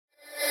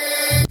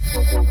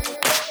Well,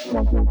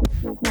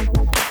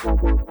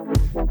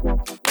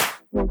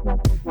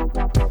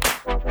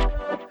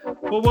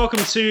 welcome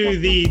to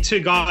the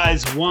Two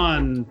Guys,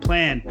 One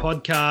Plant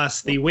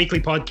podcast, the weekly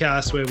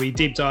podcast where we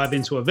deep dive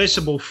into a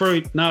vegetable,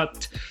 fruit,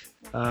 nut,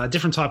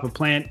 different type of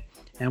plant,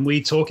 and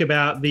we talk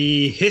about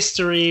the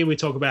history, we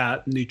talk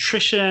about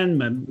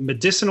nutrition,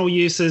 medicinal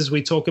uses,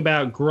 we talk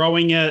about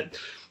growing it,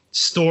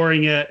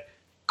 storing it,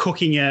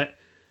 cooking it, a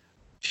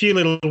few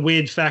little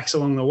weird facts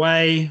along the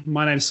way.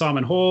 My name's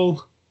Simon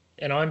Hall.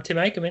 And I'm Tim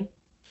Akerman.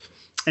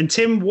 And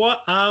Tim,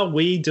 what are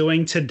we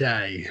doing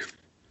today?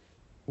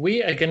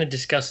 We are going to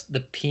discuss the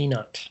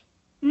peanut.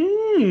 I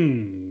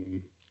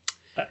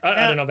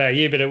don't know about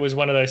you, but it was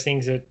one of those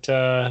things that,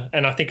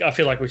 and I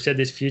feel like we've said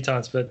this a few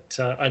times, but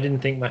I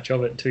didn't think much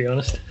of it, to be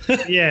honest.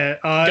 Yeah.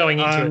 Going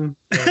into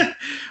it. Yeah.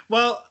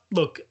 Well,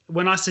 look,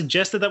 when I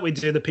suggested that we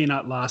do the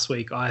peanut last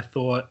week, I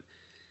thought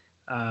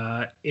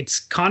it's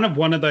kind of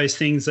one of those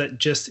things that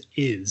just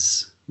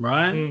is,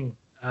 right?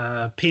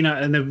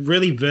 Peanut, and they're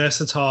really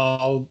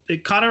versatile.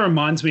 It kind of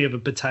reminds me of a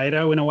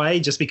potato in a way,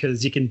 just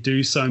because you can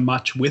do so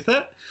much with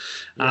it.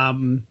 Yeah.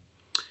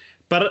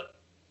 But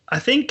I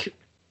think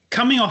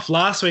coming off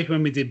last week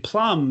when we did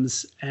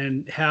plums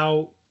and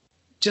how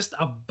just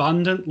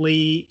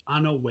abundantly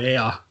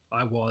unaware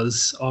I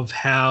was of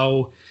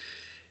how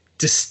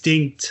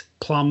distinct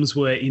plums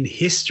were in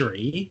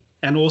history,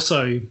 and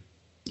also,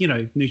 you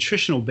know,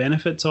 nutritional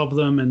benefits of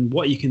them and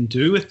what you can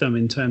do with them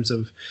in terms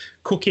of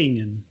cooking.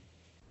 And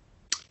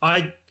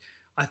I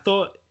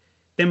thought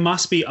there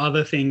must be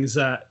other things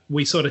that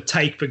we sort of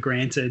take for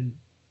granted,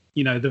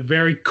 you know, the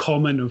very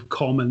common of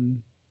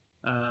common,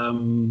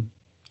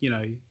 you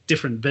know,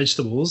 different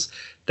vegetables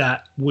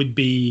that would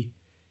be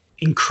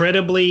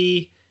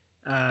incredibly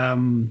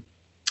insightful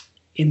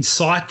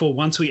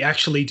once we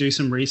actually do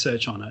some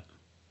research on it.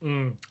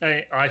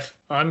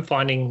 I'm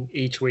finding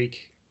each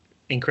week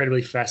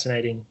incredibly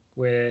fascinating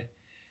where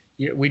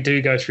we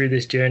do go through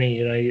this journey.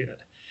 You know,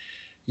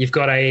 you've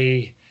got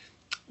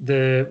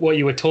what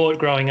you were taught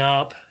growing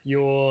up,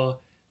 your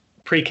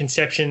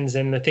preconceptions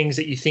and the things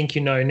that you think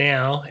you know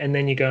now, and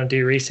then you go and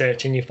do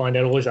research and you find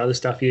out all this other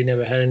stuff you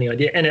never had any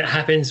idea. And it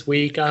happens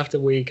week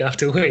after week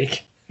after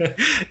week.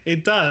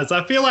 It does.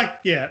 I feel like,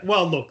 yeah,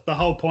 well, look, the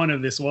whole point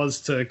of this was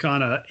to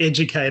kind of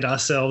educate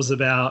ourselves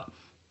about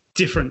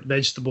different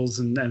vegetables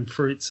and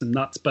fruits and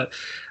nuts. But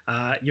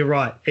you're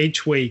right.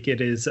 Each week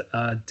it is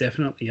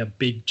definitely a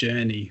big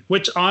journey,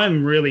 which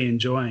I'm really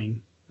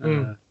enjoying,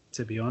 to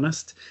be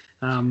honest.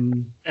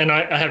 And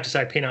I have to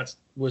say peanuts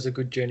was a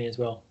good journey as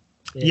well.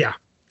 Yeah,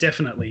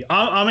 definitely.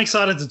 I'm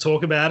excited to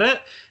talk about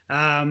it.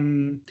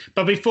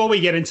 But before we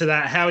get into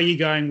that, how are you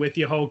going with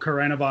your whole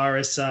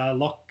coronavirus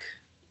lock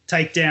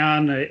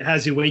takedown?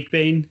 How's your week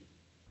been?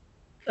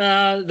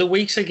 The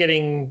weeks are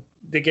getting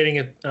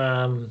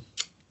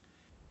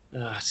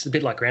it's a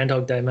bit like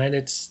Groundhog Day, mate.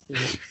 It's,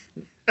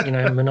 you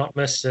know,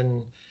 monotonous,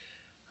 and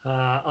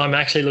I'm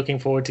actually looking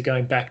forward to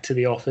going back to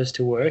the office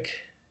to work.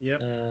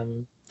 Yep.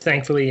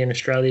 Thankfully, in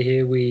Australia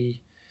here,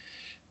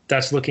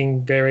 that's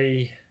looking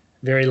very,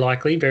 very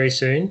likely very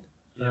soon.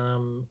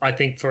 Yep. I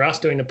think for us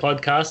doing the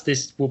podcast,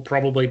 this will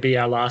probably be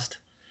our last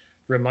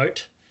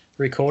remote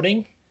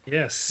recording.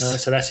 Yes.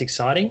 So that's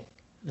exciting.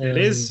 It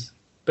is.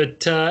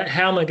 But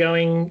how am I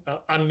going?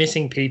 I'm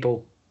missing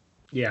people.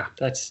 Yeah.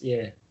 That's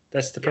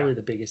probably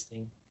the biggest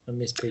thing. I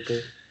miss people.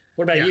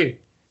 What about you?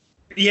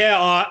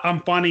 Yeah, I'm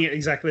finding it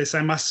exactly the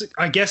same.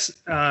 I guess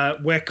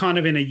we're kind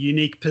of in a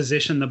unique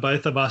position, the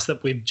both of us,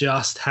 that we've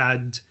just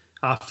had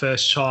our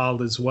first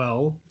child as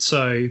well.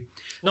 So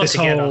not this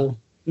together. whole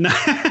wouldn't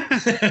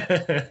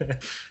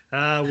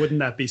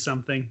that be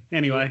something?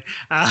 Anyway,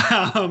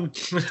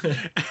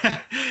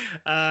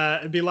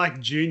 it'd be like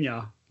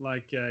Junior,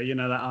 like you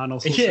know, that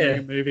Arnold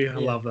Schwarzenegger movie. I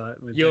love that.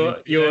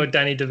 You're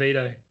Danny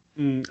DeVito.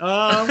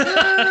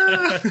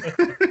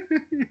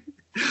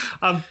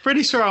 I'm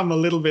pretty sure I'm a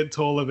little bit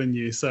taller than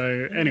you.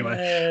 So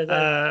anyway,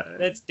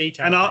 that's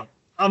detailed. And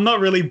I'm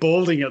not really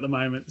balding at the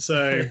moment,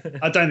 so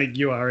I don't think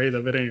you are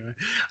either. But anyway,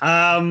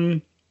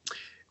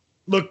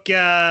 look,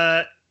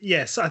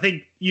 yes, I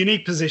think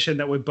unique position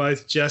that we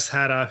both just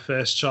had our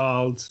first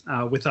child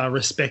with our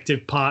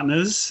respective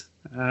partners,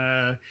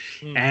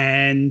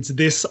 and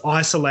this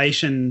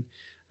isolation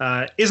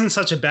isn't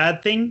such a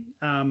bad thing.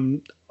 I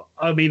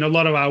mean, a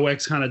lot of our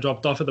work's kind of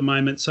dropped off at the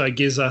moment, so it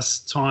gives us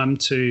time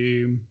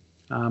to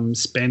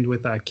spend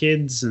with our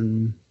kids,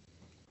 and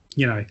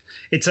you know,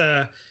 it's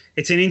an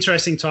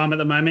interesting time at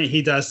the moment.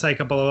 He does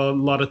take up a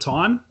lot of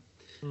time,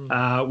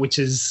 which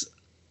is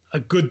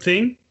a good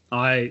thing.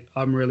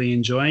 I'm really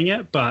enjoying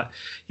it, but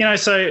you know,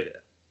 so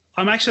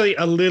I'm actually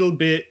a little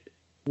bit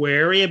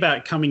wary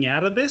about coming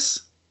out of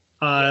this.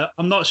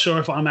 I'm not sure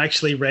if I'm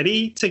actually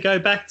ready to go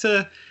back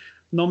to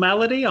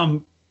normality.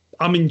 I'm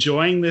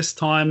enjoying this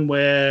time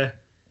where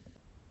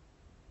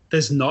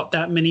there's not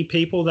that many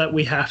people that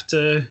we have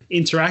to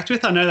interact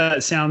with. I know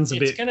that sounds a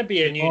bit. It's going to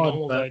be a new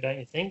normal, though, don't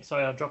you think?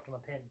 Sorry, I dropped my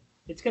pen.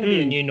 It's going to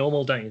be a new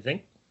normal, don't you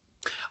think?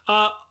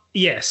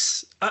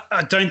 Yes.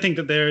 I don't think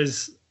that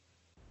there's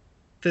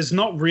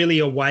not really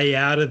a way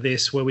out of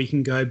this where we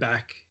can go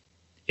back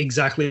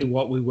exactly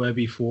what we were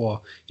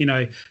before. You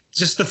know,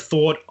 just the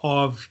thought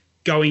of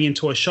going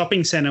into a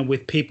shopping center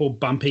with people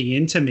bumping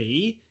into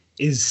me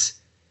is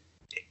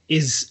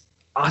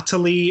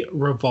utterly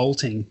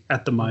revolting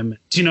at the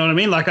moment. Do you know what I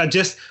mean? Like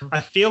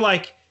I feel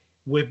like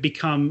we've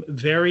become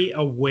very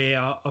aware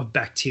of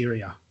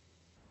bacteria.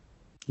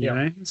 You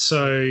know?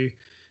 So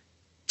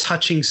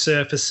touching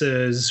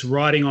surfaces,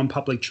 riding on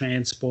public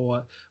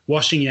transport,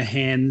 washing your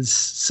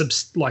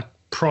hands like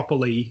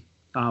properly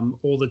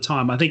all the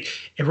time. I think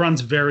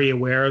everyone's very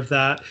aware of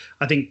that.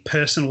 I think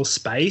personal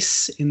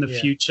space in the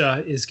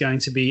future is going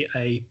to be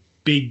a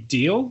big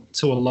deal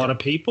to a lot of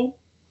people.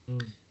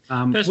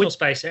 Personal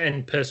space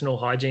and personal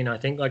hygiene, I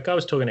think. Like I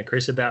was talking to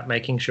Chris about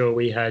making sure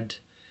we had,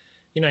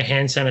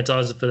 hand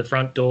sanitizer for the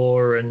front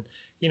door, and,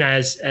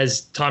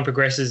 as time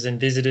progresses and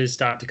visitors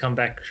start to come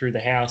back through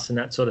the house and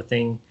that sort of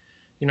thing,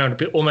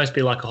 it'd almost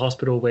be like a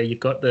hospital where you've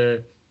got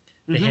the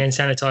hand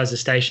sanitizer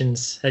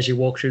stations as you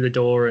walk through the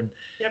door, and,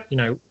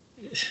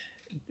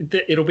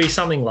 it'll be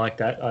something like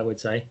that, I would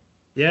say.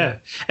 Yeah.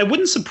 It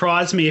wouldn't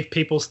surprise me if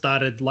people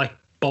started like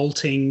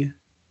bolting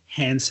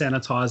hand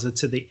sanitizer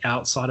to the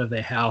outside of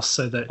their house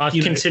so that I've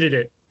considered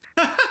it.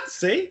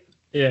 See?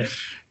 Yeah.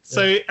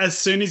 So as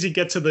soon as you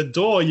get to the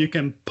door, you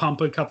can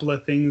pump a couple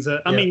of things.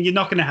 I mean, you're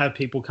not going to have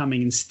people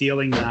coming and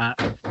stealing that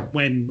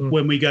when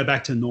we go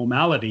back to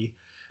normality.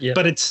 Yeah.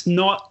 But it's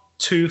not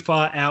too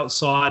far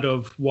outside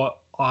of what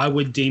I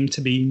would deem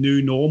to be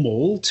new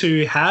normal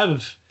to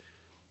have,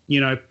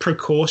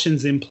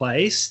 precautions in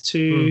place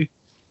to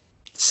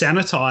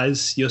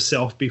sanitize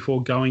yourself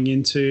before going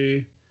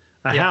into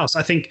a house.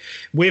 I think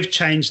we've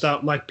changed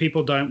up, like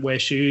people don't wear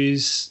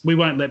shoes. We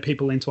won't let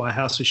people into our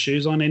house with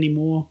shoes on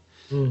anymore.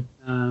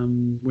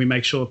 We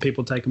make sure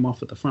people take them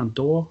off at the front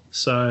door.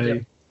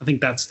 So I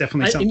think that's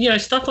definitely something. And,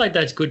 stuff like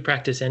that's good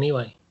practice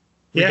anyway,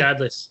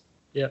 regardless.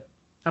 Yeah.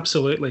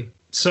 Absolutely.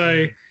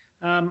 So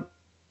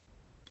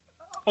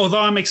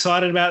although I'm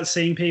excited about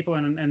seeing people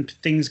and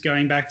things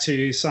going back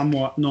to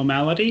somewhat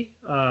normality,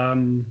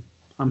 I'm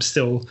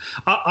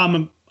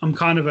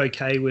kind of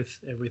okay with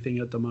everything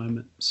at the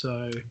moment.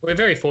 So we're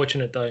very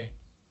fortunate, though,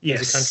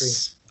 as a country.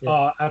 Yeah.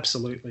 Oh,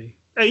 absolutely.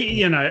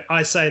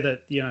 I say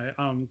that,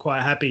 I'm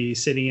quite happy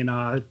sitting in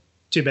a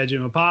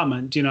 2-bedroom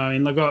apartment,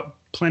 and I've got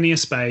plenty of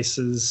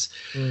spaces.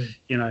 I've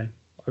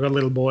got a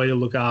little boy to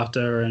look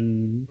after,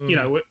 and,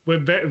 we're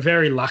very,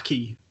 very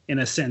lucky in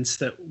a sense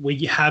that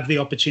we have the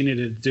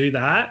opportunity to do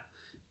that.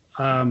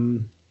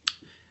 And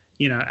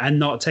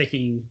not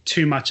taking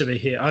too much of a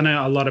hit. I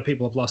know a lot of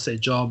people have lost their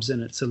jobs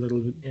and it's a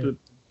little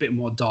bit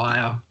more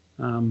dire.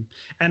 And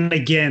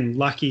again,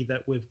 lucky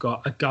that we've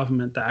got a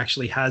government that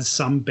actually has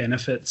some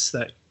benefits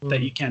that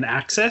you can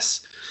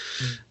access.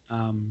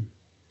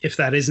 If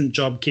that isn't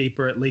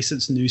JobKeeper, at least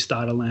it's New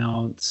Start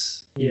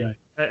allowance.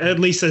 At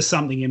least there's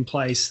something in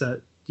place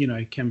that,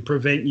 can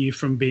prevent you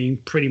from being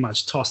pretty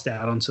much tossed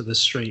out onto the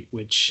street,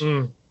 which,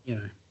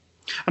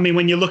 I mean,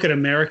 when you look at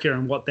America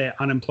and what their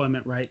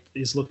unemployment rate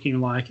is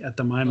looking like at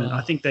the moment, I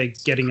think they're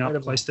getting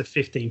up close to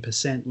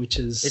 15%, which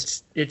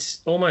is...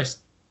 It's almost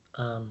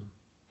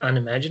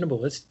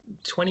unimaginable. It's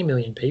 20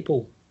 million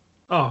people.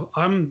 Oh,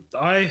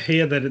 I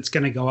hear that it's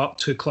going to go up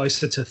to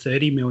closer to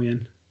 30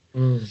 million.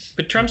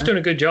 But Trump's doing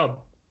a good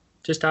job.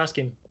 Just ask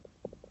him.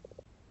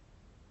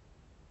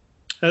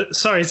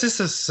 Sorry, is this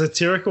a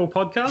satirical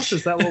podcast?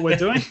 Is that what we're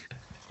doing?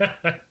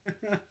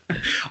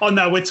 Oh,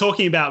 no, we're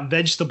talking about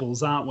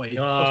vegetables, aren't we?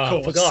 Oh, of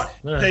course. I forgot.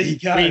 There you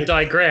go. We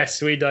digress.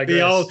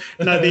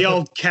 The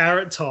old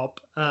Carrot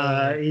Top.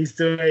 He's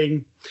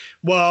doing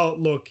well.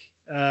 Look,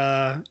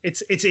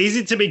 it's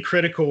easy to be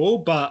critical,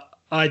 but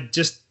I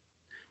just,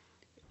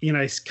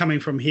 it's coming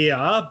from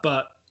here.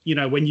 But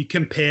when you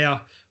compare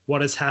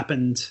what has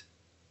happened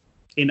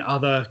in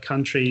other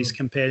countries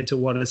compared to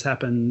what has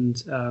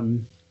happened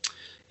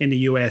in the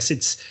US,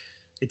 it's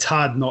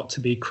hard not to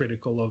be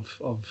critical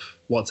of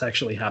what's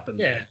actually happened.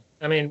 Yeah.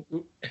 I mean,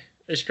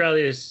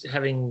 Australia is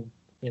having,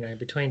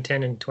 between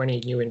 10 and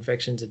 20 new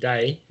infections a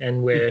day,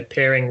 and we're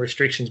paring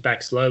restrictions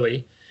back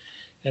slowly.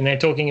 And they're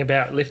talking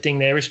about lifting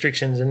their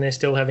restrictions, and they're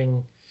still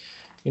having,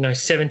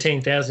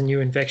 17,000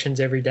 new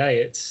infections every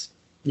day.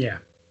 Yeah.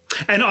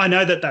 And I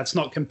know that that's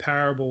not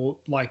comparable,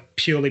 like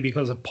purely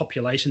because of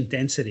population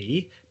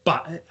density,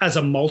 but as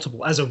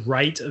a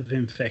rate of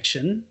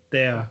infection,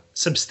 they're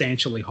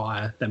substantially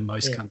higher than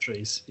most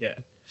countries. Yeah.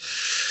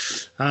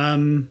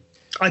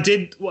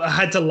 I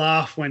had to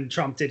laugh when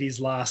Trump did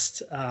his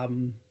last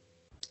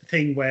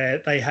thing where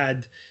they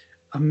had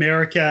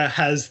America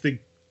has the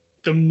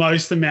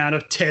most amount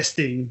of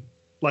testing.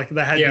 Like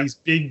they had these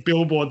big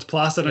billboards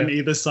plastered on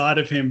either side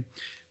of him,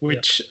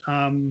 which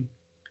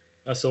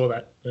I saw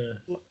that. Yeah.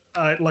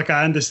 I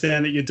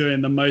understand that you're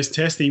doing the most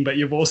testing, but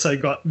you've also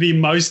got the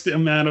most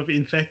amount of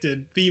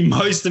infected, the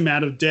most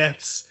amount of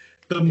deaths,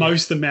 the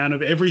most amount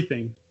of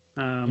everything.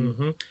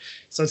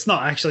 So it's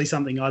not actually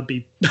something I'd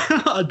be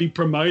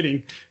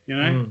promoting,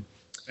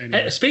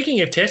 Anyway.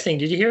 Speaking of testing,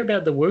 did you hear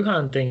about the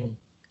Wuhan thing?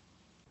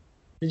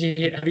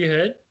 Have you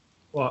heard?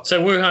 What?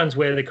 So Wuhan's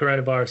where the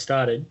coronavirus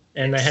started,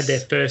 and they had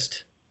their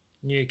first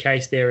new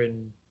case there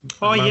in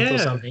a month or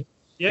something.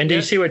 And do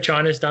you see what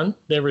China's done?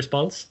 Their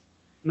response?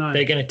 No.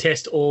 They're going to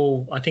test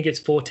all, I think it's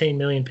 14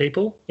 million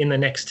people in the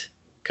next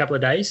couple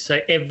of days. So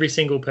every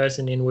single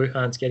person in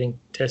Wuhan's getting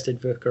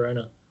tested for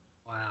corona.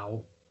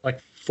 Wow. Like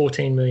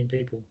 14 million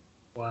people.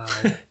 Wow.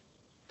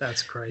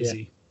 That's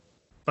crazy.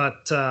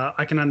 But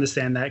I can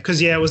understand that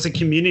because, it was a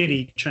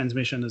community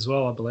transmission as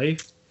well, I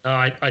believe. Oh,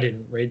 I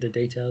didn't read the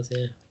details,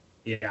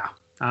 Yeah.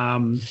 I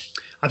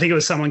think it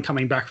was someone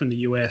coming back from the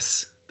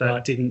US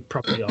that didn't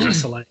properly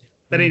isolate.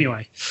 But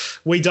anyway,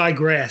 we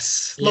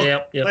digress.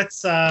 Look,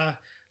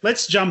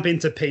 let's jump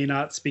into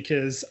peanuts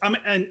because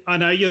and I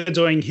know you're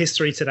doing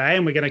history today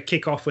and we're going to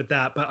kick off with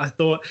that. But I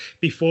thought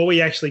before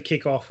we actually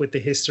kick off with the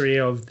history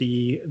of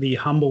the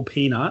humble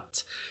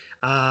peanut,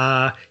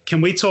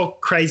 can we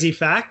talk crazy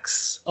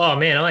facts? Oh,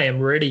 man, I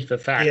am ready for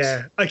facts.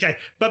 Yeah. Okay.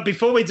 But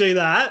before we do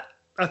that,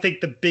 I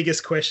think the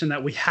biggest question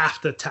that we have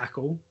to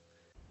tackle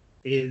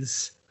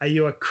is, are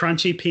you a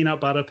crunchy peanut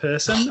butter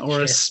person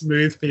or a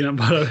smooth peanut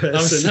butter person?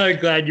 I'm so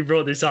glad you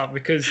brought this up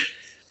because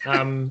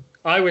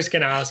I was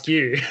going to ask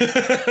you.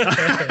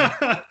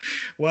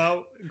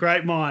 Well,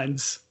 great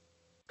minds.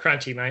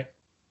 Crunchy, mate.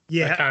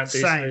 Yeah, I can't do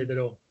same. Smooth at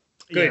all.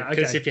 Good,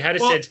 because if you had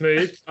said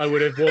smooth, I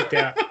would have walked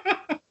out.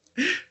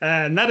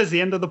 And that is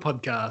the end of the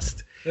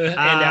podcast. And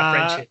our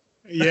friendship.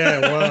 Yeah,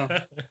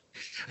 well.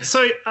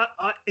 So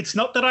it's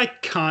not that I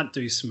can't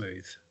do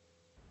smooth.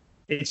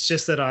 It's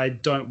just that I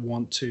don't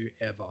want to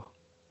ever.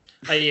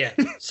 Yeah.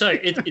 So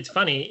it's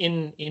funny.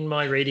 In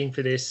my reading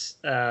for this,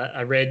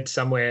 I read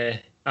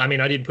somewhere, I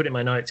mean, I didn't put it in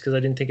my notes because I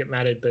didn't think it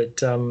mattered,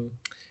 but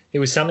it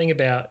was something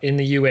about in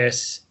the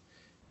US,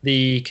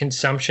 the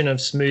consumption of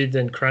smooth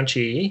and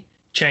crunchy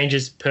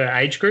changes per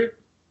age group.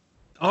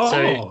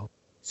 Oh.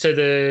 So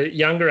the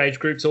younger age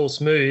group's all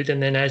smooth,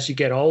 and then as you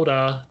get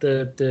older,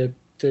 the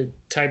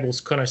tables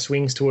kind of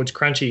swings towards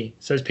crunchy.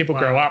 So as people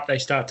grow up, they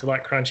start to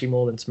like crunchy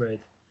more than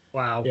smooth.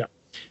 Wow. Yeah.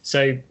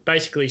 So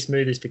basically,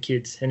 smooth is for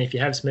kids, and if you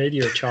have smooth,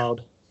 you're a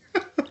child.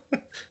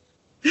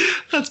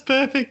 That's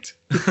perfect.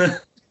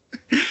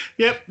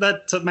 Yep,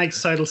 that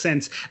makes total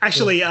sense.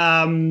 Actually,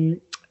 I'm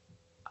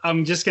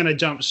just going to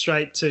jump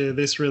straight to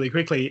this really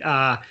quickly.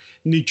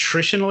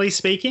 Nutritionally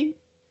speaking,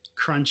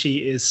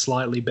 crunchy is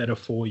slightly better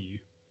for you.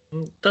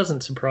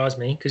 Doesn't surprise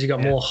me because you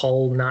got more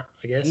whole nut,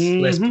 I guess,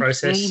 less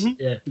processed.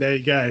 Yeah. There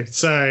you go.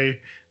 So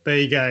there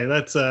you go.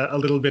 That's a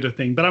little bit of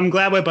thing. But I'm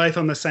glad we're both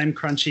on the same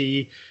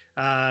crunchy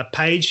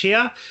page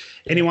here.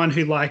 Anyone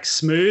who likes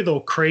smooth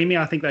or creamy,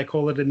 I think they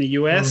call it in the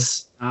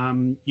US,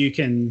 you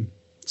can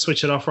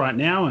switch it off right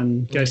now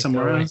and go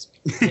somewhere else.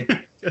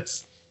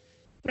 Because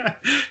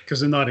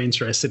we're not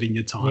interested in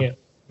your time. Yeah.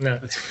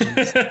 No.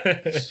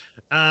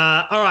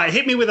 All right,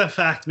 hit me with a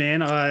fact,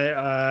 man.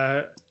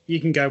 You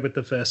can go with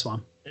the first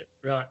one.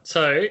 Right.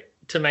 So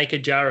to make a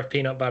jar of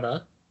peanut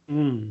butter,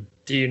 do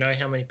you know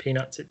how many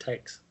peanuts it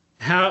takes?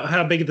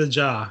 How big is the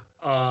jar?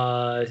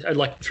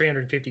 Like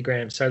 350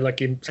 grams. So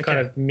like it's kind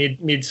of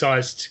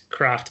mid-sized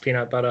craft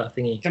peanut butter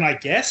thingy. Can I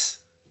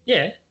guess?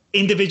 Yeah.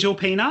 Individual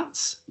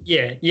peanuts?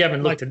 Yeah. You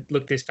haven't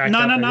looked this fact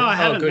up? No, I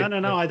haven't. Good.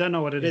 No, I don't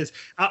know what it is.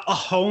 A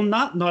whole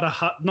nut,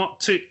 not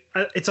two.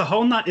 It's a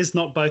whole nut is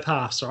not both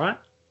halves, right?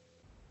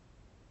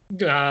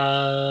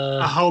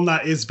 A whole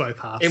nut is both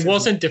halves. It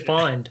wasn't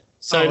defined.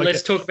 So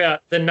let's talk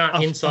about the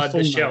nut inside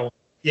the shell. Nut.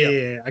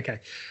 Yeah,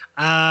 okay.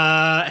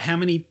 How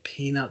many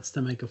peanuts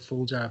to make a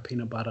full jar of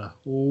peanut butter?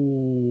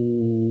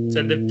 Ooh.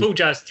 So the full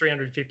jar is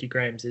 350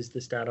 grams is the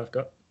start I've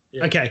got.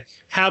 Yeah. Okay.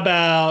 How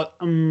about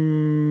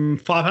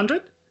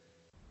 500?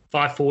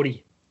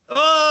 540.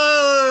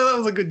 Oh, that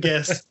was a good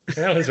guess.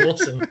 That was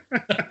awesome.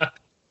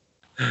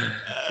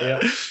 Yeah.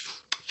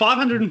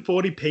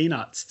 540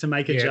 peanuts to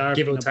make a jar of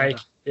give or peanut take.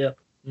 butter.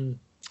 Yeah.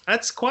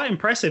 That's quite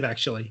impressive,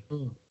 actually.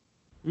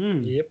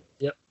 Yep.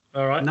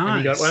 All right. Nice. Have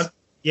you got one?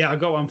 Yeah, I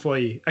got one for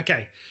you.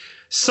 Okay.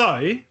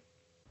 So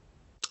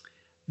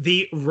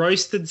the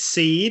roasted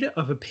seed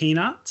of a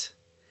peanut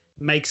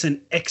makes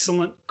an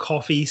excellent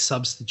coffee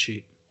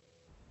substitute.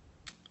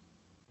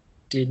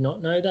 Did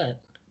not know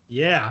that.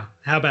 Yeah.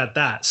 How about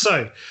that?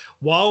 So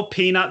while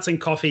peanuts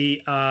and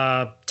coffee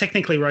are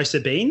technically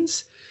roasted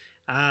beans,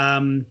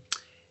 the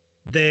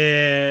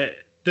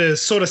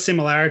sort of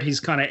similarities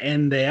kind of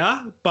end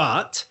there.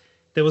 But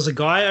there was a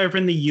guy over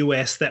in the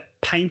US that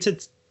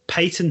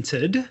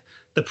patented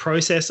the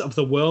process of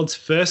the world's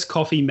first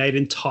coffee made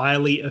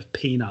entirely of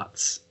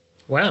peanuts.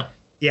 Wow.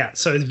 Yeah.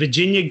 So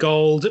Virginia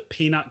Gold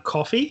peanut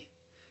coffee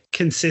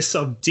consists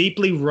of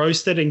deeply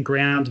roasted and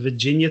ground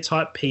Virginia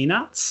type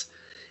peanuts.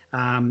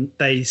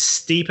 They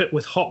steep it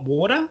with hot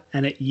water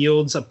and it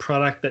yields a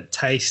product that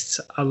tastes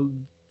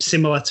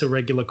similar to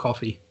regular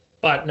coffee.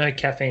 But no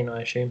caffeine,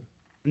 I assume.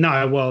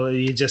 No, well,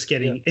 you're just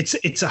getting it's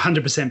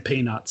 100%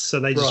 peanuts. So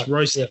they just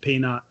roast the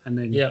peanut and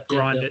then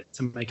grind it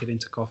to make it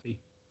into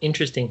coffee.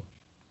 Interesting.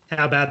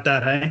 How about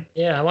that, hey?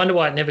 Yeah, I wonder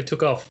why it never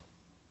took off.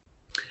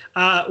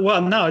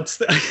 Well, no, it's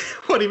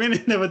what do you mean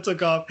it never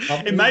took off?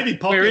 It may be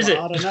popular. Where is it?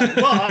 I don't know.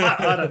 Well,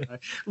 I don't know.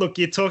 Look,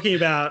 you're talking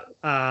about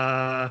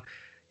a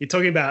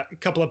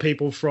couple of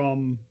people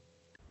from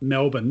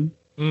Melbourne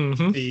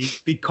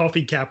the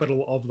coffee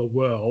capital of the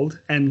world.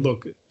 And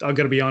look, I've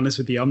got to be honest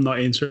with you, I'm not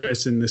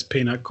interested in this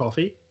peanut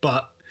coffee,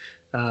 but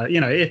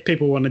if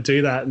people want to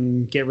do that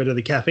and get rid of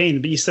the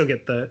caffeine, but you still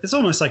get it's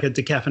almost like a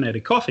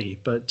decaffeinated coffee,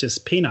 but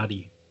just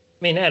peanutty. I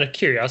mean, out of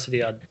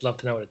curiosity, I'd love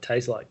to know what it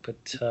tastes like,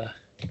 but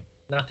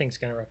nothing's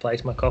going to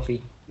replace my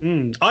coffee.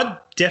 I'd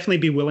definitely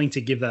be willing to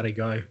give that a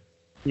go.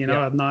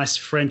 A nice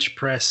French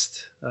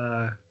pressed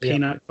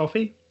peanut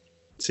coffee.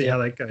 See how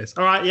that goes.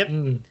 All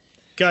right,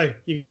 go.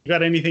 You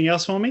got anything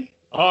else for me?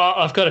 Oh,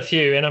 I've got a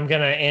few, and I'm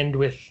going to end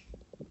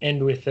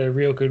with a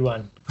real good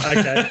one.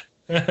 Okay.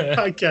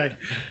 Okay.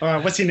 All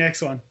right, what's your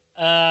next one?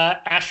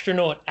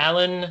 Astronaut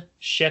Alan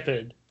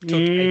Shepard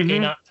took a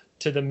peanut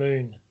to the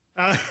moon.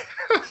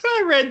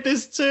 I read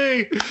this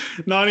too.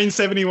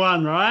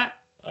 1971, right?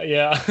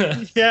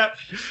 Yeah. Yep.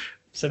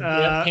 So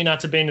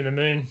peanuts have been to the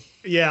moon.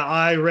 Yeah,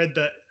 I read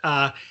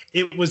that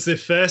it was the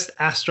first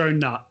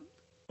astronut.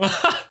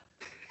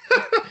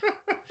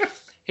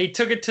 He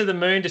took it to the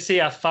moon to see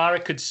how far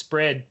it could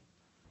spread.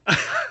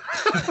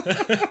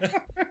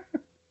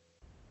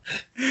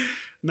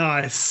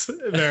 Nice.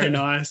 Very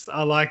nice.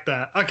 I like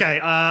that. Okay,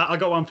 I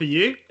got one for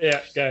you.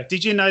 Yeah, go.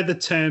 Did you know the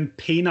term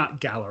peanut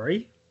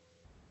gallery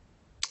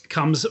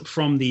comes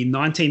from the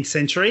 19th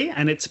century?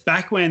 And it's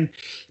back when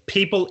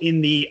people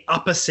in the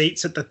upper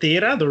seats at the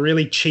theatre, the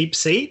really cheap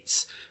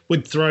seats,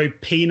 would throw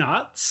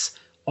peanuts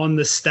on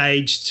the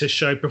stage to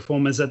show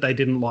performers that they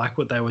didn't like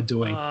what they were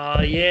doing.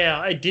 Yeah,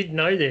 I did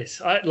know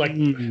this.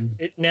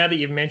 Now that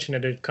you've mentioned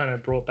it, it kind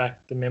of brought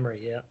back the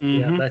memory. Yeah,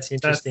 yeah, that's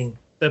interesting.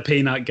 That's the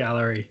peanut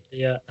gallery.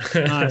 Yeah.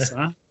 Nice,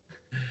 huh?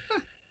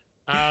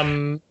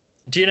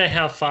 Do you know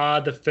how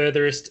far the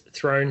furthest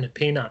thrown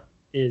peanut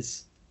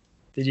is?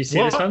 Did you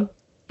see this one?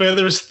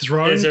 Furthest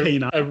thrown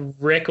peanut? A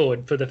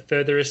record for the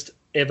furthest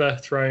ever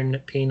thrown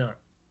peanut.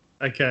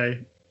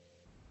 Okay.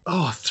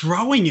 Oh,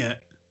 throwing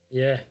it?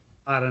 Yeah.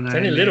 I don't know. It's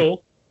only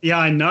little. Yeah,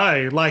 I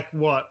know. Like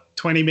what,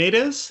 20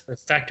 meters?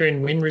 Factor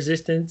in wind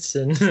resistance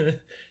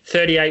and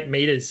 38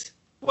 meters.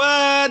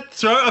 What?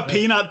 Throw a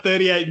peanut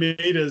 38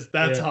 meters.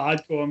 That's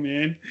hardcore,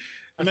 man.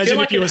 Imagine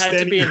if you were standing...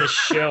 had to be in a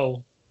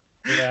shell.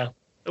 Yeah.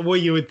 Well,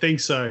 you would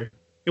think so.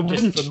 It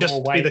wouldn't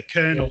just be the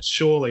kernel,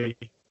 surely.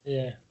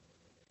 Yeah.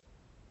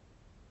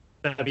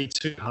 That'd be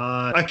too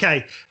hard.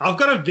 Okay, I've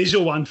got a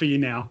visual one for you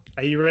now.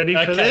 Are you ready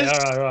for this?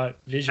 All right.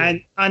 Visual.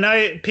 And I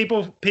know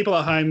people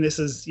at home, this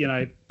is,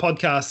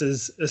 podcast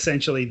is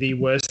essentially the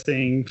worst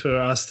thing for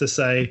us to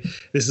say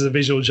this is a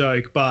visual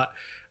joke. But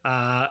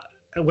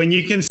when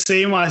you can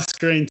see my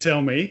screen,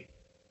 tell me.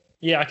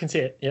 Yeah, I can see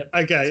it. Yep.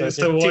 Okay,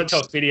 so watch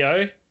TikTok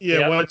video.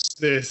 Yeah, watch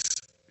this.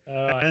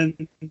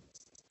 And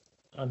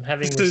I'm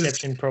having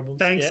reception problems.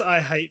 Thanks,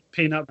 I hate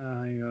peanut.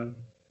 Hang on.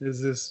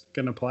 Is this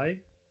going to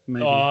play?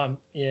 Maybe.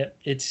 Yeah,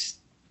 it's...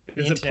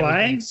 Is it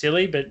playing?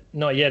 Silly, but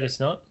not yet, it's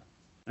not.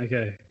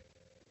 Okay.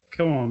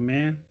 Come on,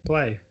 man.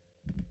 Play.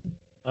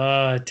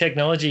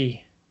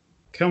 Technology.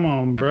 Come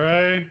on,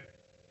 bro.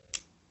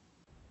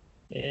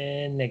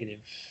 Yeah,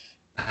 negative.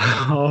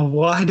 Oh,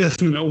 why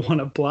doesn't it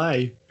want to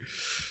play?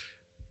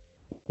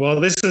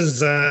 Well, this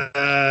is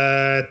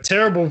a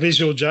terrible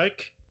visual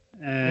joke,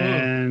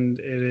 and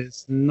it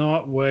is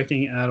not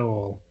working at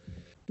all.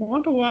 I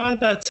wonder why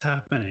that's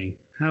happening.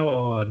 How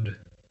odd.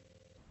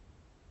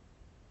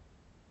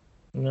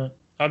 No,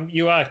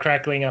 you are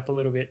crackling up a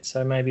little bit,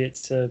 so maybe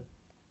it's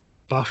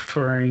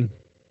buffering.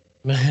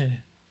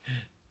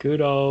 Good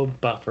old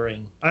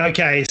buffering.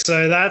 Okay,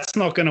 so that's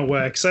not going to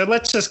work. So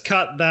let's just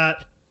cut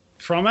that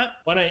from it.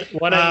 Why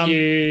don't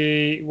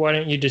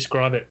you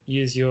describe it?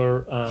 Use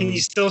your. Can you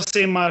still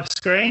see my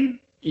screen?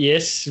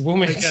 Yes,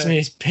 woman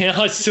smears peanut.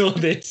 I saw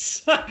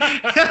this.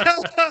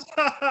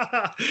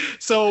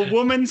 So a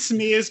woman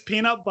smears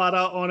peanut butter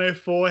on her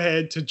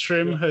forehead to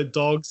trim her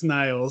dog's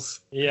nails.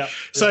 Yeah.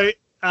 So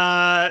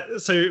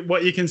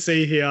what you can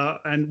see here,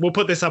 and we'll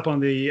put this up on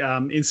the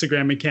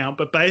Instagram account,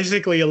 but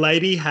basically a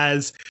lady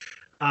has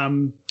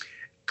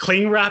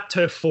cling wrapped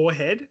her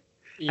forehead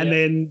and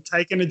then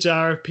taken a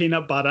jar of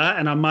peanut butter,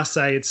 and I must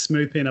say it's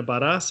smooth peanut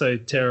butter, so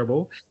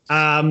terrible,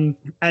 and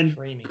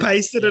creamy.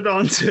 Pasted it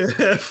onto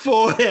her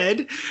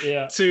forehead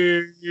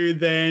to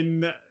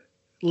then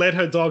let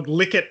her dog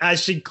lick it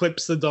as she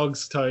clips the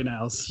dog's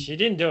toenails. She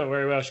didn't do it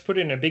very well. She put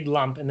it in a big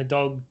lump and the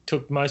dog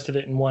took most of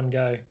it in one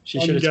go. She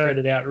should have spread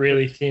it out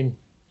really thin.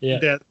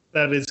 Yeah.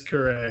 That is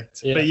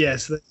correct. Yeah. But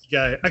yes, there you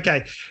go.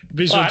 Okay,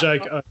 visual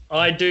joke.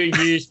 I do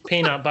use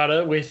peanut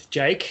butter with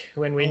Jake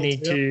when we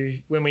need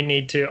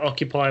to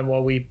occupy him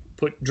while we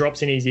put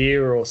drops in his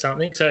ear or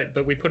something.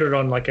 But we put it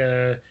on like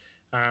a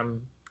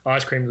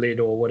ice cream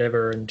lid or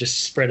whatever and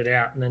just spread it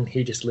out, and then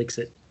he just licks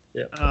it.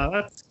 Yeah.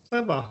 That's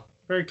clever.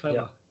 Very clever.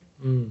 Yeah.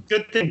 Mm.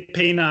 Good thing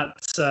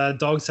peanuts,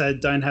 dogs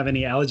don't have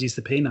any allergies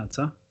to peanuts,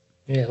 huh?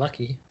 Yeah,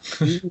 lucky.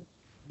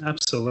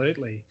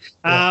 Absolutely.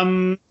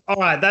 Yeah. All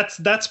right,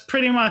 that's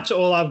pretty much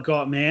all I've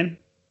got, man.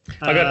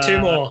 I got two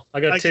more.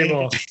 Two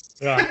more.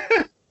 Right.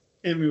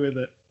 Hit me with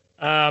it.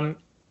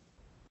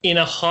 In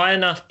a high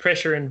enough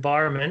pressure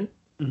environment,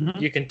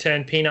 you can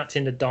turn peanuts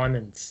into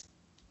diamonds.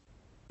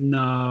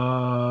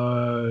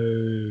 No.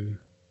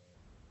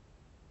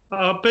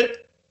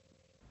 But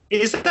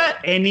is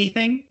that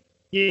anything?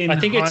 I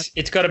think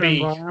it's got to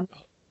be.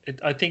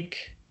 I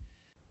think,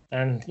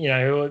 and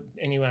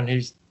anyone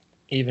who's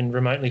even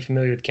remotely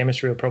familiar with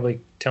chemistry will probably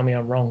tell me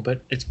I'm wrong,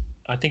 but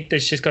I think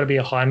there's just got to be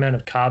a high amount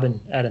of carbon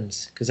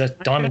atoms because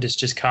diamond is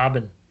just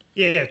carbon.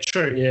 Yeah,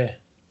 true. Yeah,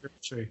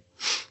 true.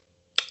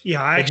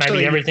 Yeah,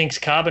 maybe everything's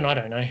carbon. I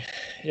don't know.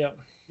 Yeah.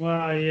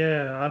 Well,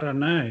 yeah, I don't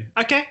know.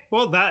 Okay,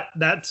 well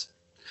that's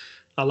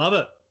I love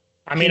it.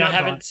 I mean, I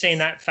haven't seen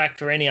that fact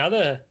for any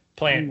other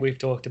plant we've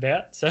talked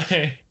about. So,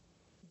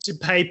 to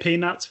pay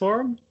peanuts for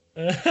them.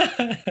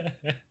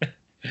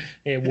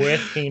 Yeah,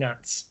 worth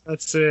peanuts.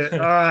 That's it. All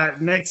right,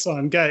 next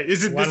one. Go.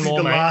 This is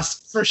the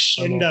last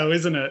crescendo,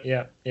 isn't it?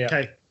 Yeah.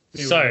 Okay.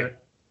 So,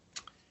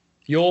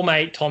 your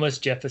mate Thomas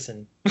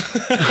Jefferson.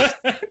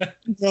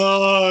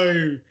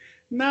 No.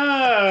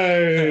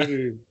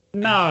 He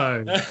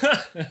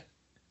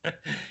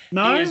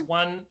is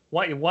one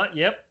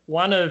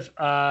of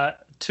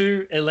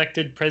two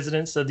elected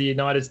presidents of the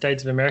United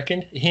States of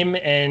America. Him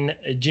and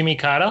Jimmy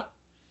Carter.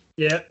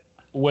 Yeah.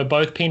 Were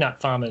both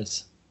peanut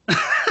farmers.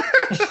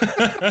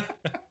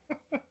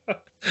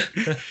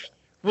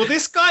 Will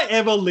this guy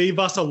ever leave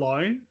us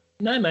alone?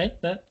 No, mate.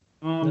 No.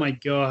 Oh my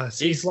gosh.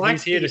 He's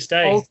here to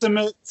stay.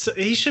 Ultimate.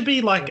 He should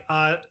be like,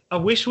 I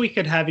wish we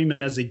could have him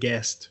as a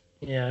guest.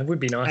 Yeah, it would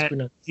be nice,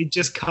 wouldn't it? He'd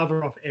just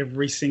cover off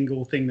every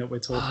single thing that we're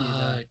talking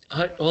about.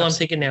 All I'm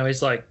thinking now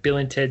is like Bill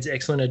and Ted's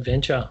Excellent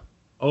Adventure.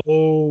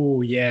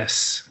 Oh,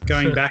 yes.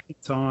 Going back in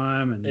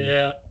time. And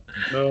yeah.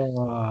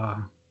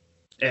 Oh,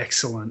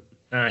 excellent.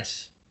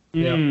 Nice.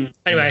 Yeah.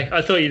 Anyway,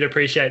 I thought you'd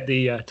appreciate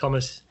the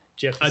Thomas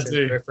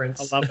Jefferson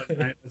reference. I love it,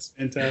 mate. That's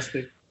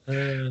fantastic.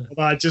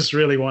 I just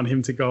really want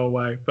him to go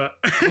away, but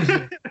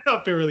I'd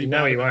be really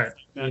bad. He won't.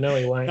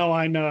 He won't. No,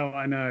 I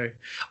know.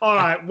 All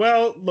right.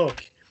 Well,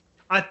 look,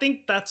 I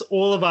think that's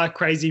all of our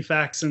crazy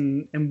facts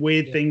and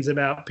weird things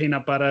about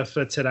peanut butter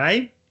for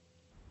today.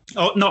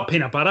 Oh, not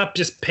peanut butter,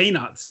 just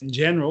peanuts in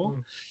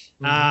general.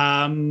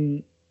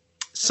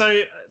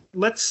 So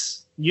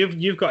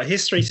you've got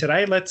history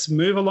today. Let's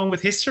move along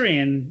with history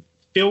and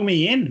fill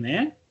me in,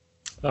 man.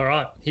 All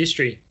right,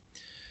 history.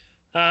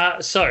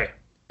 So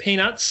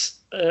peanuts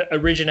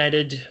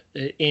originated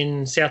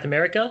in South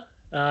America.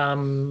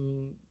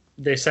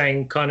 They're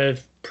saying kind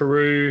of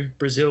Peru,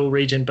 Brazil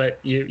region,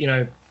 but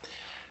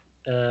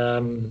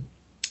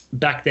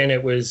back then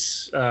it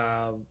was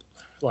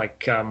what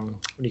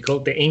do you call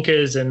it? The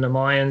Incas and the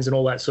Mayans and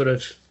all that sort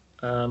of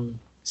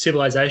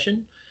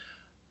civilization.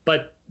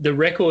 But the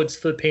records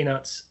for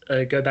peanuts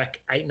go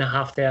back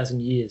 8,500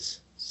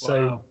 years.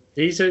 So wow.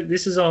 This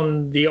is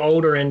on the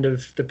older end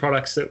of the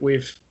products that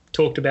we've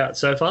talked about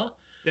so far.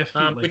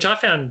 Definitely. Which I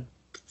found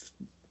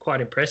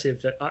quite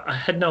impressive. That I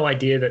had no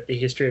idea that the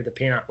history of the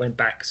peanut went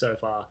back so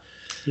far.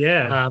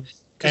 Yeah.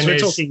 Because we're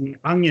talking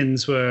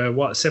onions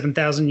were,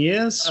 7,000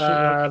 years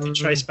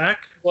trace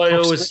back? Well,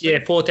 it was,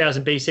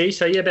 4,000 BC.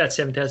 So, about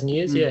 7,000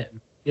 years, Yeah,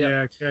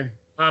 okay.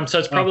 So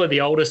it's probably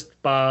the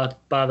oldest bar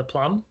the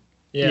plum.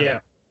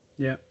 Yeah.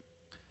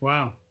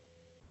 Wow.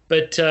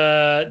 But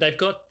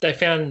they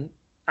found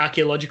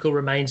archaeological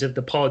remains of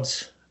the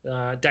pods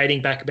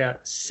dating back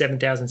about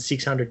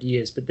 7,600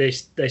 years, but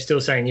they're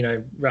still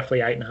saying,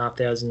 roughly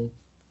 8,500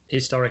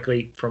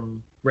 historically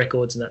from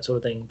records and that sort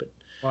of thing. But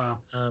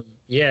wow.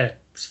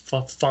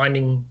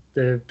 Finding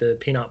the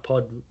peanut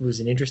pod was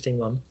an interesting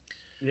one.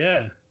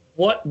 Yeah.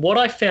 What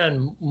I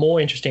found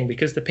more interesting,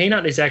 because the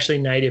peanut is actually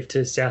native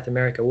to South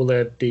America, well,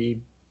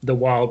 the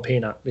wild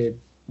peanut, the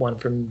one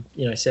from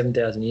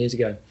 7,000 years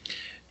ago.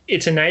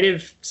 It's a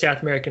native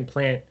South American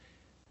plant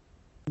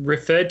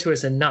referred to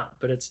as a nut,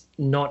 but it's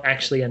not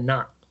actually a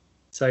nut.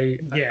 So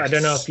yes. I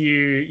don't know if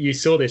you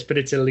saw this, but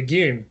it's a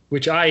legume,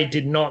 which I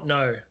did not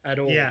know at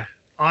all. Yeah,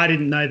 I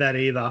didn't know that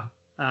either.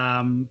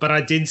 But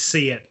I did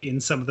see it in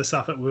some of the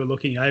stuff that we were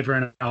looking over,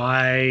 and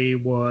I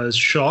was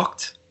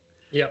shocked.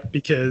 Yeah,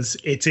 because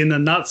it's in the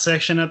nut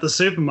section at the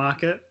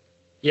supermarket.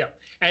 Yeah,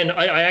 and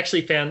I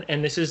actually found,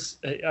 and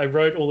I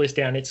wrote all this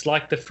down. It's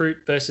like the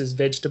fruit versus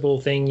vegetable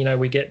thing.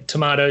 We get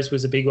tomatoes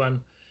was a big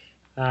one.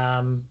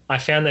 I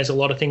found there's a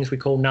lot of things we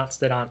call nuts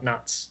that aren't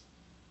nuts.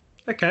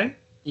 Okay.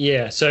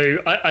 Yeah, so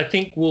I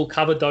think we'll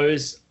cover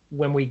those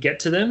when we get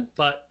to them.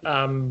 But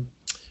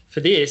for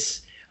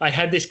this, I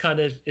had this kind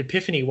of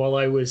epiphany while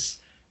I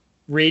was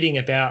reading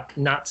about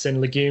nuts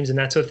and legumes and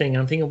that sort of thing.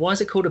 I'm thinking, why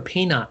is it called a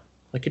peanut?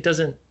 Like it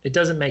doesn't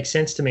make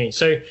sense to me.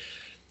 So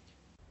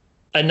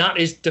a nut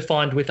is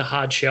defined with a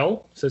hard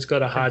shell, so it's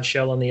got a hard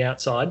shell on the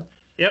outside.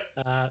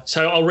 Yep.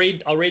 So I'll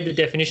read the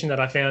definition that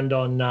I found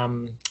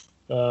on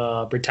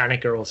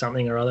Britannica or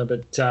something or other.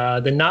 But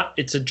the nut,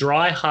 it's a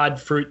dry, hard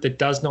fruit that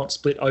does not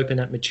split open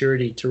at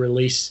maturity to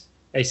release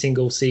a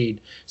single seed.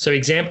 So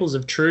examples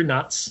of true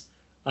nuts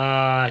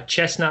are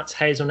chestnuts,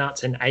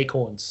 hazelnuts, and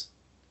acorns.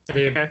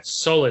 They're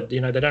solid. They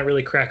don't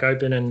really crack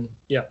open, and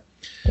Yep.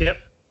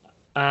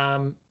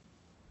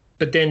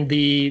 But then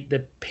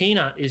the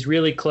peanut is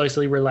really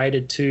closely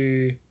related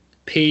to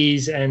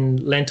peas and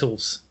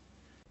lentils.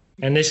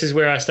 And this is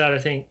where I started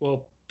to think,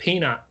 well,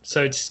 peanut,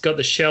 so it's got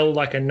the shell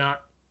like a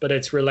nut, but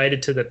it's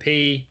related to the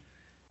pea.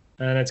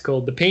 and it's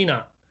called the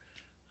peanut.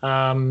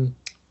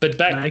 But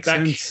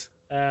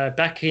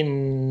back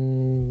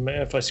in,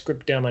 if I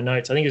script down my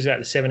notes, I think it was about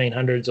the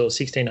 1700s or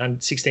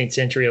 16th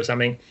century or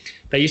something.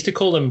 They used to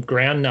call them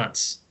ground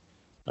nuts.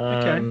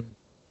 Ground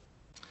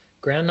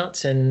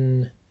nuts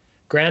and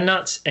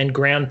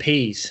ground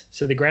peas.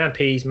 So the ground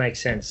peas make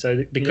sense.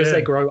 So because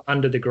they grow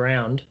under the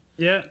ground,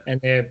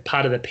 and they're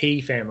part of the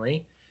pea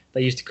family,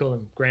 they used to call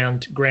them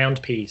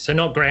ground peas. So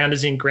not ground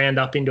as in ground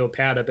up into a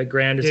powder, but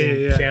ground as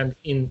in found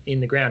in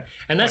the ground.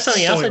 And that's like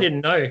something else I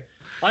didn't know.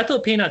 I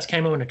thought peanuts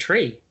came on a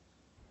tree.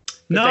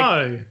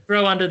 No. They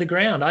grow under the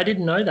ground. I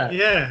didn't know that.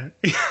 Yeah.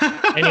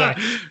 Anyway.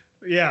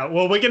 Yeah,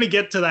 well, we're going to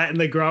get to that in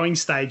the growing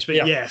stage, but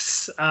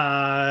yes,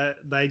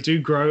 they do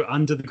grow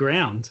under the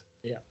ground.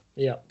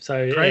 Yeah.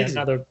 So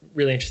another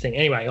really interesting.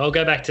 Anyway, I'll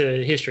go back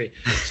to history.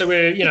 So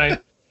we're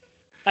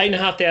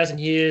 8,500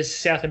 years,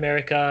 South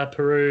America,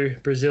 Peru,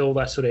 Brazil,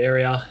 that sort of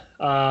area.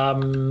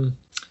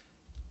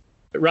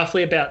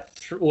 Roughly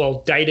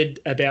dated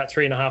about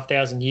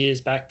 3,500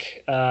 years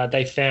back.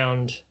 They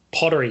found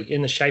pottery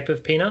in the shape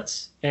of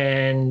peanuts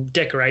and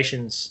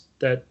decorations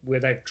where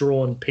they've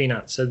drawn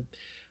peanuts. So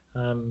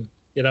that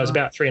was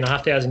about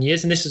 3,500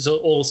 years, and this is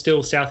all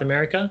still South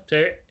America.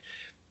 So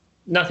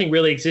nothing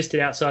really existed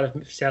outside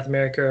of South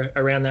America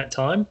around that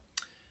time.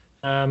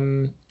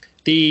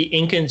 The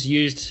Incans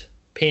used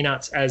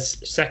peanuts as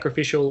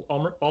sacrificial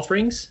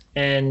offerings,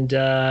 and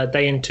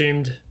they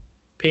entombed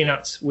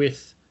peanuts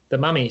with the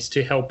mummies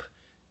to help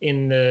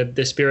in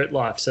the spirit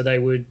life. So they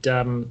would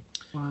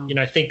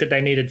think that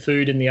they needed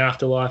food in the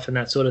afterlife and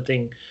that sort of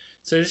thing.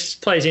 So this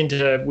plays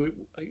into,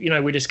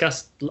 we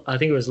discussed, I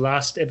think it was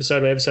last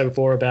episode or episode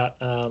before, about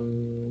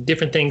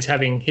different things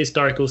having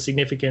historical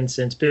significance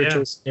and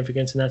spiritual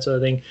significance and that sort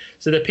of thing.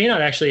 So the peanut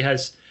actually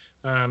has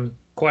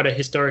quite a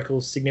historical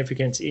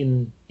significance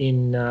in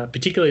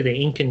particularly the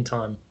Incan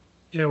time.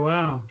 Yeah,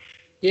 wow.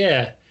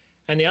 Yeah.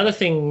 And the other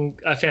thing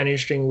I found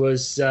interesting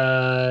was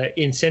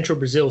in central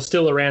Brazil,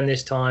 still around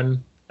this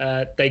time,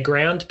 they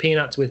ground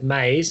peanuts with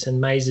maize,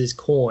 and maize is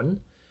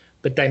corn.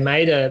 But they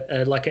made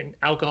an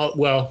alcohol.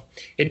 Well,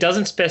 it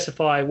doesn't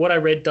specify. What I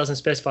read doesn't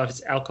specify if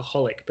it's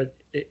alcoholic, but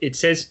it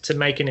says to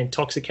make an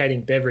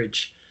intoxicating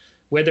beverage,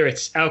 whether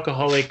it's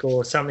alcoholic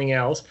or something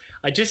else.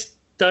 I just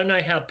don't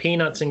know how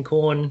peanuts and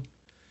corn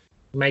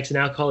makes an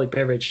alcoholic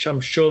beverage.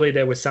 I'm surely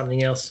there was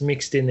something else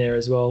mixed in there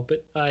as well,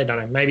 but I don't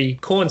know. Maybe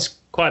corn's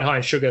quite high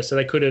in sugar, so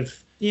they could have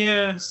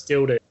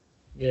distilled it.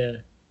 Yeah.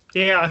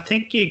 Yeah, I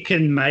think you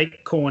can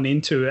make corn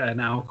into an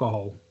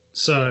alcohol.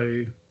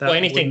 So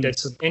anything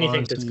that's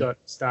got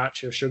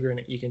starch or sugar in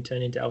it, you can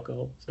turn into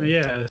alcohol.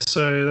 So.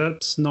 So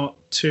that's not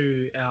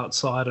too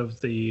outside of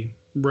the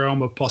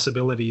realm of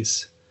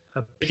possibilities.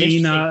 A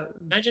peanut.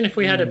 Imagine if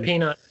we had a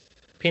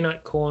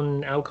peanut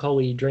corn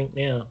alcohol-y drink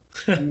now.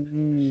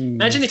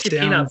 Imagine if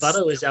your peanut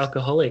butter was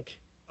alcoholic.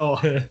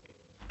 Oh.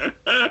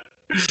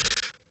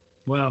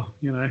 Well,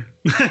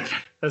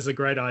 that's a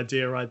great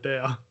idea right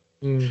there.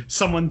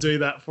 Someone do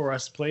that for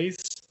us, please.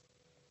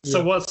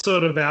 So what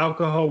sort of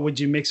alcohol would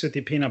you mix with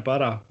your peanut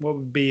butter? What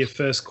would be your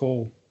first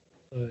call?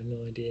 Oh,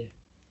 no idea.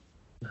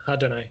 I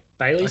don't know.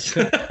 Bailey's?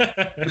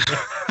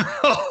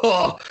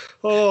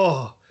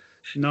 oh,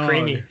 no.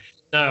 Creamy.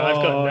 No, I've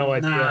got no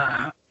idea.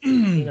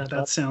 Nah.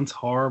 That sounds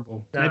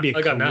horrible. Maybe a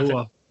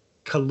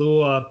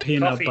Kahlua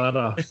peanut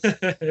butter.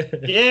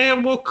 Yeah,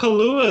 well,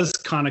 Kahlua's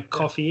kind of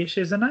coffee-ish,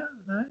 isn't it?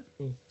 No?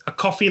 A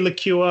coffee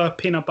liqueur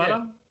peanut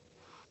butter?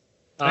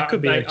 That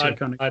could be actually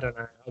kind of... I don't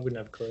know. I wouldn't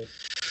have a clue.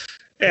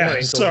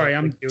 Yeah, sorry,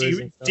 I'm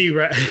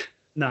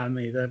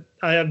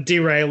I am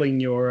derailing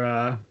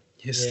your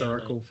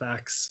historical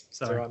facts.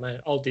 Sorry. It's all right, mate.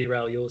 I'll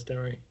derail yours, don't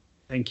worry.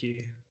 Thank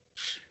you.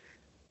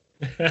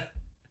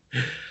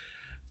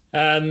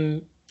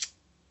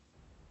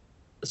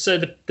 So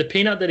the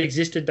peanut that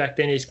existed back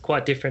then is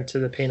quite different to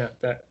the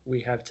peanut that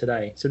we have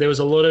today. So there was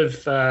a lot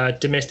of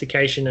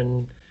domestication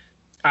and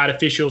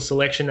artificial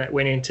selection that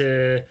went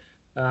into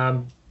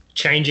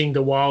changing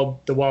the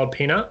wild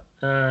peanut.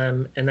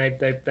 And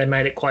they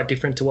made it quite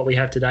different to what we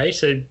have today.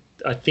 So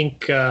I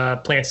think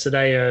plants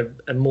today are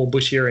more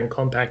bushier and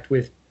compact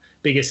with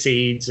bigger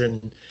seeds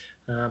and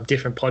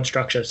different pod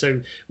structure.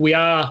 So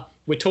we're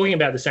talking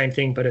about the same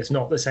thing, but it's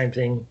not the same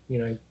thing,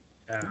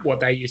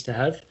 what they used to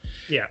have.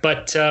 Yeah.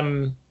 But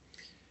so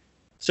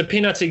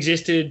peanuts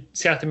existed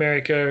South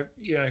America,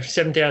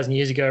 7,000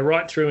 years ago,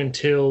 right through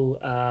until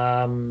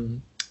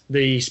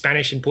the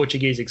Spanish and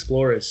Portuguese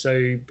explorers.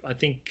 So I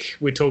think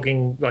we're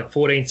talking like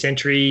 14th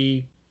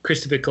century,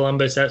 Christopher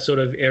Columbus, that sort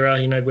of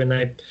era, when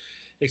they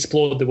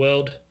explored the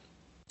world,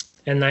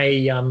 and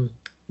they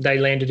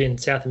landed in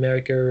South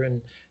America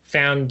and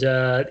found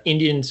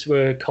Indians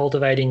were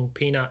cultivating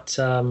peanuts.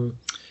 The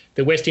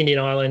West Indian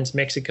Islands,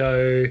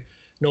 Mexico,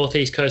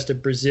 northeast coast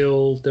of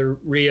Brazil, the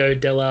Rio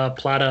de la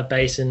Plata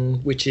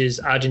Basin, which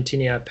is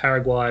Argentina,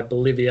 Paraguay,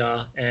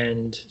 Bolivia,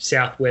 and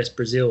southwest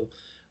Brazil,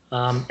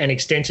 and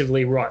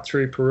extensively right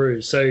through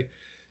Peru. So,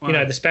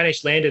 the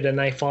Spanish landed and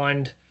they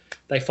find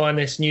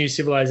this new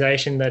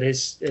civilization that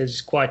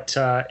is quite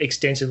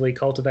extensively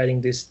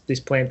cultivating this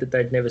plant that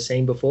they'd never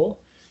seen before.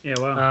 Yeah,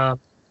 wow.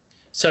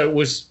 So it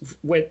was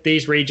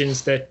these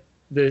regions that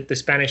the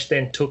Spanish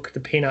then took the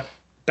peanut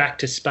back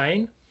to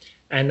Spain,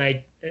 and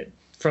they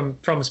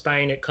from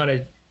Spain it kind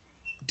of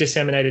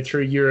disseminated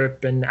through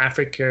Europe and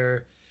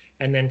Africa,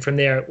 and then from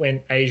there it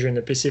went Asia and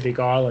the Pacific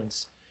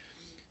Islands.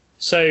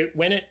 So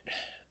when it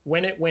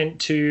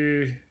went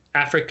to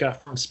Africa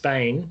from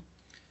Spain,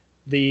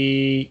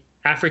 the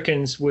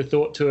Africans were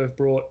thought to have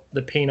brought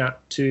the peanut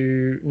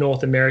to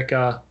North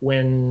America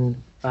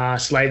when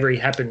slavery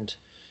happened.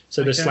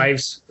 So the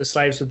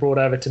slaves were brought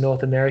over to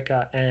North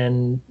America,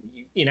 and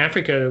in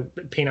Africa,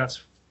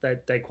 peanuts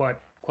they quite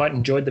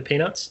enjoyed the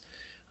peanuts,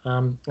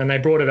 and they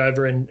brought it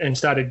over and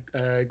started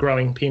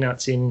growing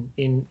peanuts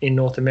in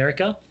North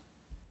America.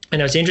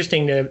 And it was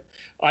interesting that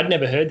I'd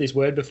never heard this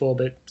word before,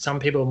 but some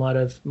people might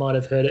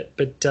have heard it.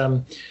 But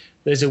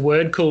there's a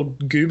word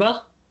called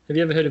goober. Have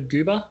you ever heard of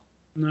goober?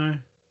 No.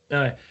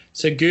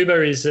 So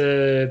goober it's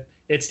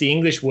the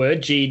English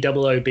word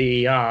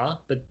Goober,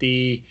 but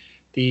the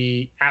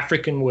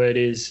African word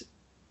is,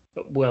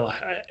 well,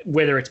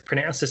 whether it's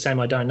pronounced the same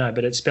I don't know,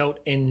 but it's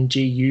spelled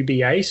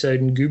Nguba, so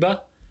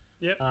Nguba.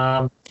 Yep.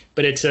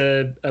 But it's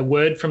a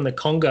word from the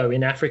Congo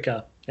in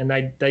Africa, and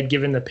they'd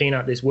given the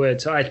peanut this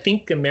word. So I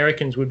think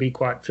Americans would be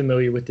quite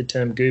familiar with the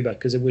term goober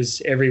because it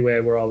was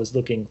everywhere where I was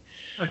looking.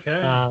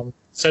 Okay.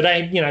 So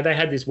they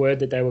had this word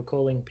that they were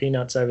calling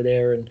peanuts over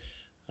there, and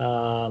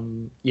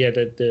the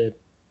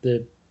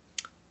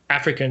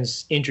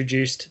Africans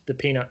introduced the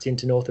peanuts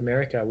into North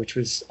America, which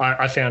was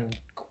I found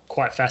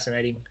quite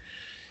fascinating.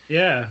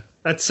 Yeah,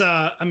 that's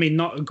not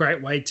a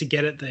great way to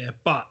get it there,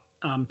 but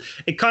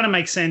it kind of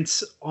makes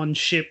sense on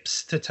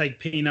ships to take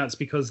peanuts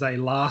because they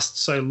last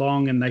so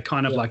long, and they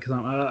kind of like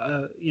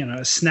a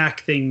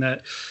snack thing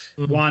that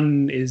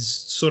one is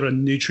sort of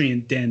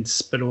nutrient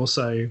dense, but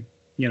also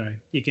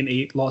you can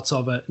eat lots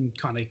of it and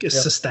kind of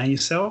sustain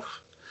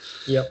yourself.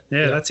 Yeah,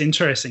 that's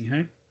interesting,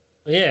 hey?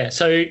 Yeah,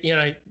 so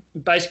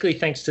basically,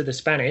 thanks to the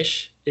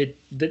Spanish,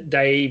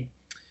 they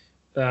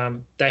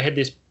had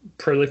this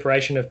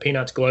proliferation of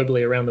peanuts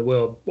globally around the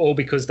world, all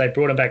because they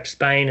brought them back to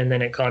Spain, and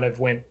then it kind of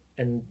went,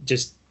 and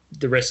just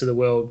the rest of the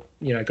world,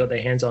 got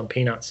their hands on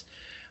peanuts.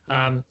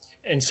 And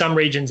some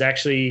regions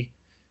actually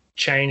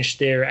changed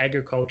their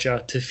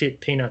agriculture to fit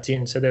peanuts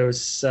in. So there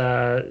was,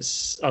 I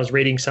was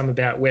reading some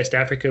about West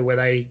Africa where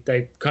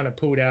they kind of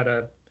pulled out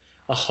a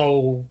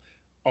whole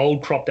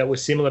old crop that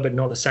was similar but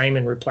not the same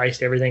and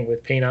replaced everything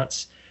with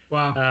peanuts.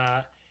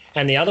 Wow.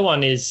 And the other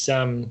one is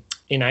in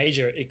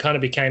Asia, it kind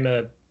of became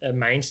a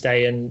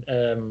mainstay,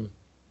 and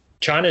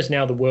China's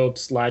now the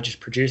world's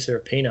largest producer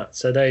of peanuts.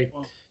 So they've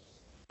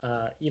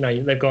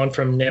gone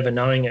from never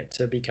knowing it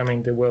to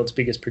becoming the world's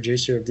biggest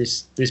producer of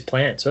this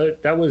plant. So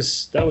that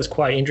was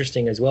quite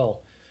interesting as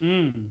well.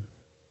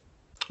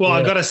 Well,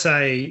 I've got to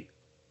say,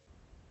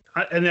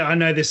 and I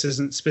know this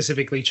isn't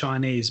specifically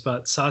Chinese,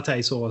 but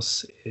satay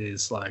sauce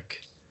is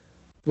like...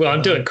 Well,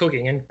 I'm doing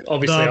cooking, and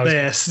obviously the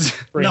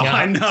best. No,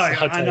 I know.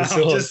 I'm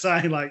just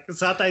saying, like,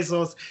 satay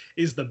sauce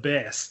is the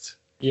best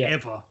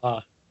ever.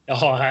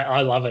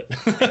 I love it.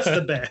 It's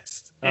the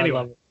best. Anyway.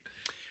 I love it.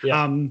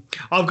 Yeah.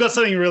 I've got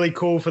something really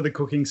cool for the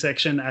cooking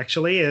section,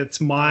 actually. It's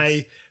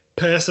my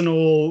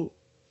personal,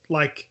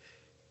 like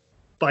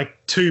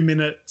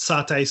 2-minute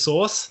satay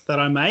sauce that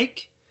I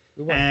make.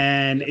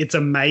 And it's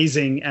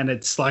amazing, and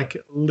it's like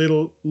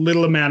little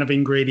amount of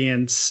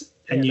ingredients,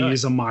 and you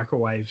use a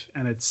microwave,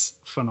 and it's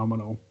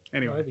phenomenal.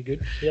 Anyway, that'd be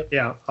good. Yep.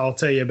 Yeah, I'll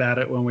tell you about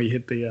it when we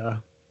hit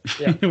the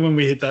when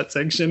we hit that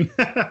section.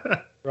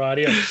 Right.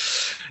 Yeah.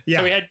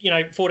 So we had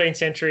 14th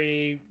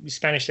century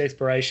Spanish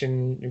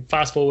exploration.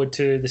 Fast forward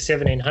to the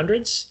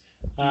 1700s.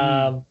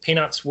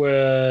 Peanuts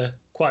were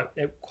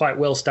quite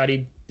well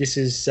studied. This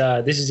is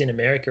in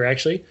America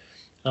actually.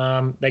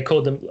 They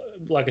called them,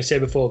 like I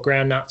said before,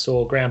 ground nuts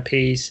or ground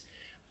peas,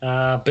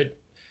 but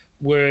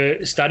were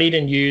studied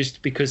and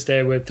used because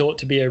they were thought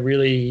to be a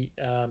really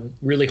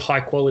high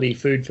quality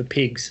food for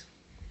pigs.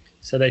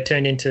 So they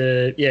turned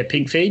into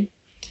pig feed.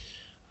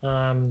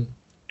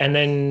 And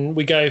then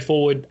we go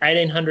forward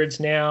 1800s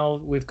now.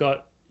 We've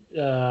got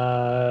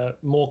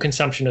more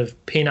consumption of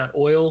peanut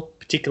oil,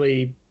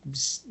 particularly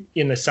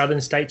in the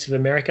southern states of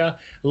America.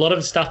 A lot of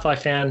the stuff I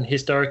found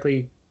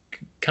historically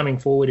coming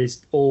forward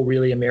is all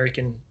really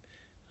American.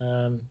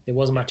 There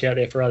wasn't much out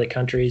there for other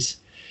countries.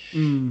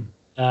 Peanut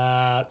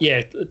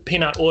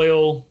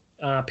oil.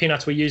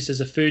 Peanuts were used as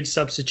a food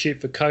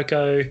substitute for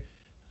cocoa,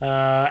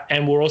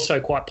 and were also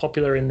quite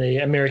popular in the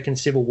American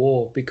Civil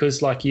War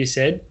because, like you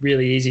said,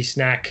 really easy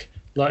snack,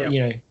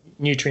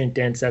 nutrient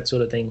dense, that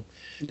sort of thing.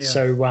 Yeah.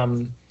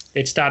 So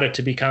it started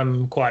to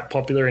become quite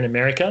popular in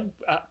America.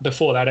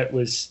 Before that, it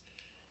was,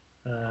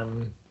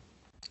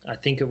 I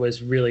think it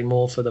was really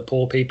more for the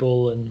poor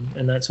people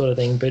and that sort of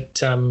thing.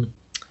 But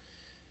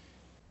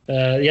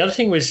the other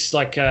thing was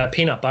like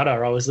peanut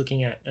butter I was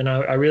looking at, and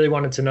I really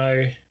wanted to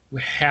know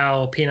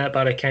how peanut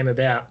butter came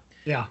about.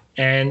 Yeah.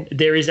 And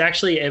there is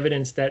actually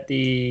evidence that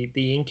the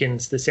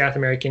Incans, the South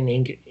American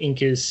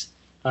Incas,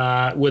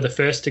 were the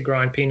first to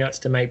grind peanuts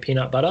to make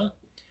peanut butter.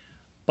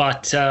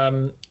 But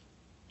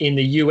in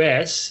the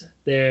US,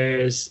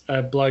 there's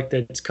a bloke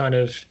that's kind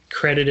of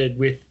credited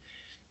with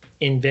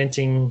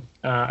inventing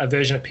a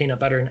version of peanut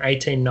butter in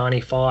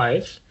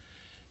 1895.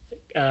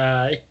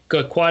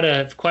 Got quite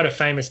a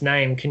famous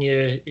name.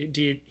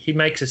 He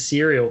makes a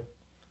cereal.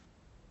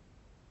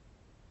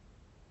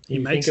 He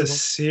makes a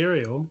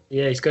cereal?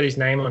 Yeah, he's got his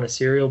name on a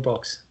cereal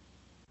box.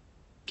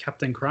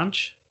 Captain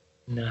Crunch?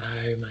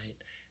 No,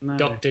 mate. No.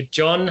 Dr.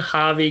 John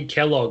Harvey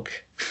Kellogg.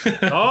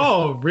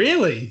 Oh,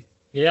 really?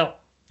 Yeah.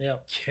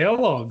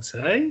 Kellogg's,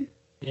 eh?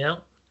 Yeah.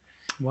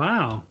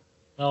 Wow.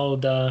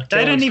 Old.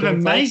 They don't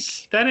even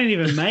make that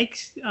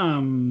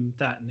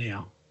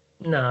now.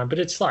 No, but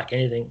it's like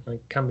anything.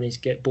 Like companies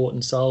get bought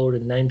and sold,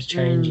 and names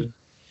change. And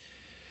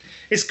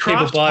is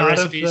Kraft part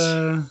recipes. Of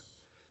the?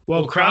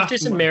 Well, Kraft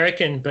is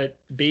American, but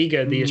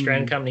Bega, the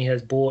Australian company,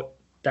 has bought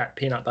that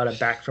peanut butter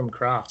back from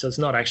Kraft, so it's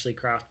not actually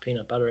Kraft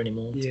peanut butter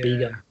anymore. It's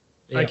Bega.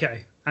 Yeah.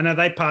 Okay. I know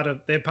they're part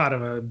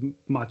of a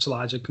much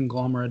larger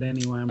conglomerate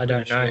anyway. I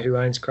don't know who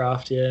owns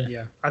Kraft. Yeah.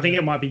 Yeah. I think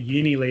it might be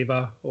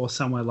Unilever or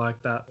somewhere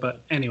like that.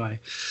 But anyway,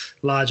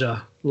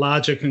 larger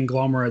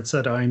conglomerates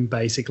that own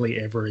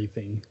basically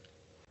everything.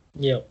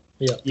 Yeah.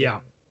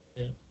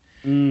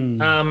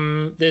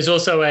 There's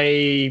also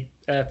a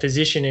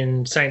physician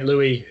in St.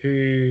 Louis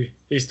who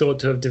is thought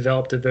to have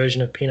developed a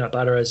version of peanut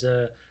butter as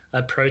a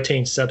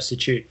protein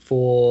substitute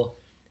for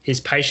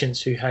his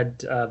patients who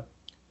had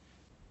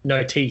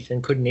no teeth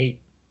and couldn't eat.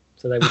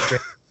 So they would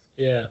drink.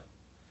 Yeah.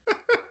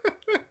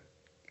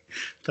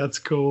 That's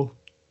cool.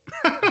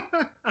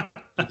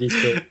 It is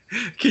cool.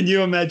 Can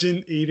you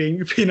imagine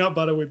eating peanut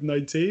butter with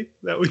no teeth?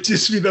 That would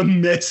just be the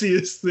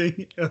messiest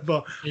thing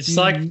ever. It's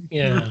like,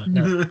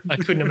 no, I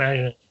couldn't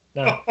imagine it.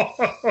 No.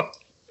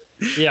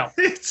 Yeah.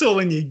 It's all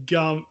in your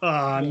gum.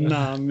 Oh,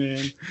 nah,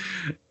 man.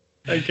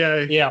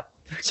 Okay. Yeah.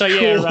 So,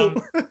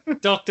 cool.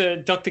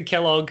 Dr.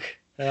 Kellogg,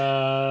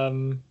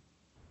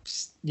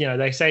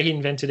 they say he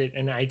invented it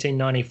in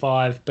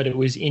 1895, but it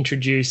was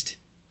introduced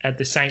at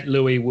the St.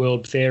 Louis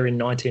World Fair in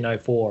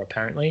 1904,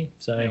 apparently.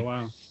 So,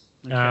 wow.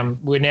 Okay.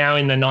 We're now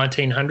in the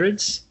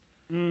 1900s.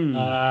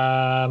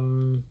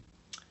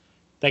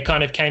 They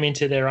kind of came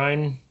into their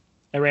own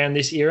around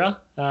this era,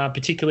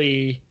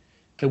 particularly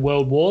the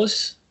World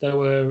Wars. They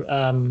were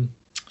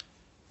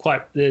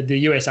the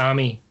US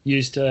Army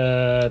used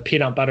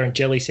peanut butter and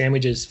jelly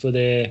sandwiches for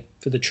the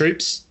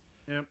troops.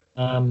 Yep.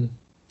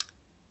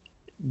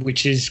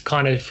 Which is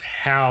kind of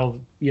how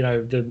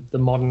the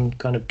modern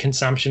kind of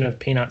consumption of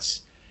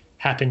peanuts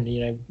happened.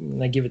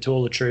 They give it to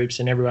all the troops,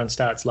 and everyone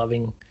starts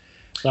loving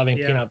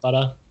peanut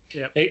butter.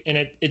 Yeah.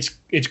 And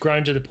it's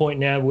grown to the point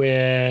now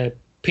where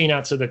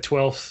peanuts are the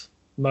 12th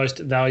most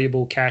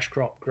valuable cash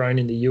crop grown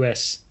in the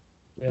US,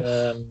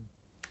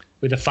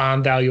 with a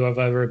farm value of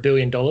over $1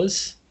 billion.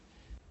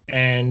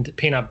 And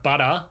peanut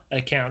butter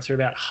accounts for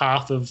about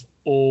half of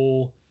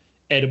all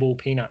edible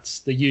peanuts,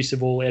 the use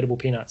of all edible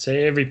peanuts. So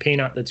every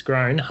peanut that's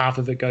grown, half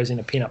of it goes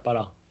into peanut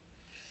butter.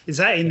 Is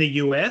that in the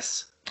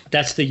US?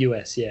 That's the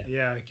US, yeah.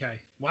 Yeah,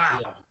 okay. Wow.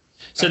 Yeah.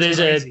 So there's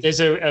a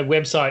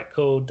website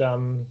called I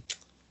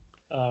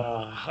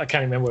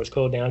can't remember what it's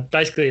called now.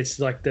 Basically, it's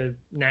like the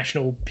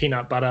National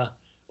Peanut Butter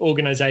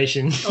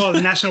Organization. Oh,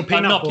 the National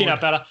Peanut Board. Not Peanut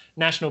Butter,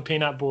 National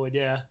Peanut Board,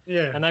 yeah.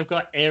 Yeah. And they've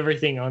got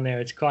everything on there.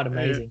 It's quite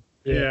amazing.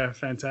 Yeah,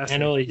 fantastic.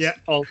 And all these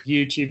old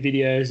YouTube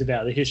videos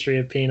about the history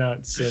of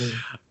peanuts. And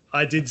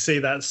I did see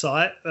that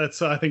site.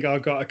 I think I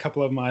got a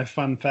couple of my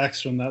fun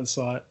facts from that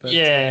site. But,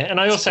 and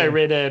I also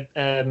read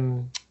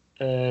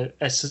a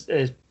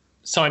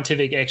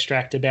scientific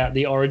extract about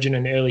the origin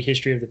and early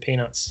history of the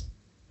peanuts,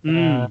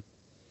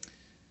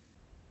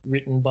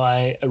 written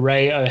by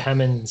Ray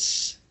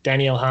O'Hammonds,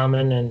 Daniel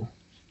Harmon, and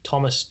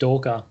Thomas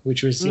Dawker,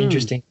 which was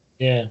interesting.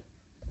 Yeah.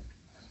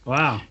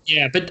 Wow.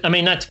 Yeah, but I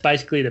mean that's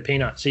basically the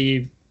peanut. So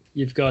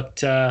you've got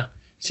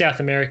South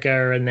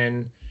America, and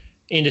then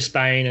into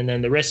Spain, and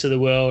then the rest of the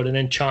world, and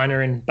then China,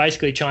 and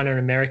basically China and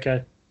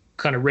America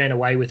kind of ran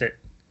away with it.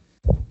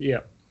 Yeah,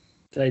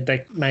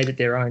 they made it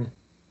their own.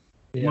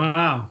 Yeah.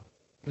 Wow.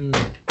 Do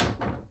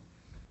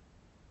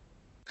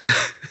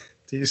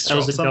you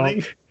drop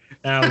something?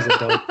 That was a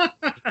dog.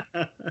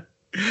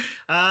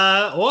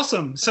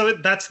 Awesome. So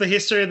that's the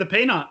history of the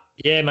peanut.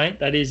 Yeah, mate,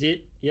 that is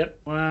it.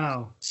 Yep.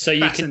 Wow. So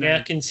you can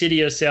now consider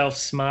yourself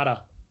smarter.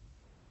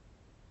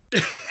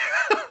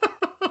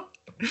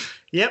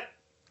 Yep,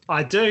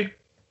 I do.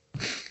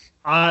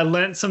 I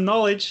learnt some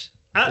knowledge.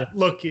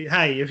 Look,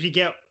 hey, if you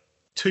get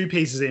 2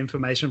 pieces of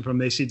information from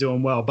this, you're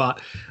doing well.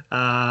 But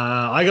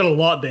I got a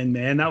lot then,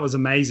 man. That was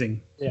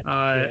amazing. Yeah.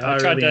 I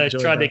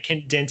tried to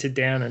condense it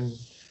down and.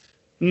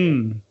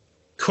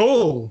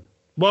 Cool.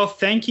 Well,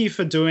 thank you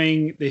for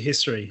doing the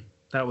history.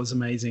 That was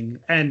amazing.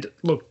 And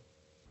look,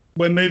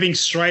 we're moving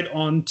straight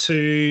on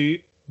to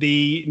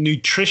the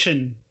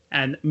nutrition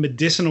and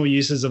medicinal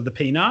uses of the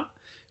peanut,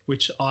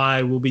 which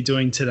I will be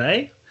doing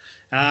today.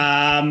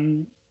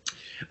 So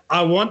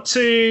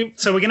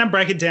we're going to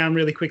break it down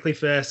really quickly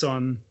first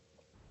on,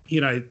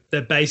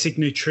 the basic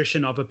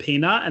nutrition of a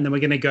peanut. And then we're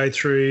going to go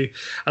through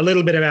a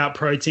little bit about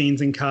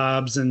proteins and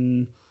carbs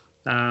and,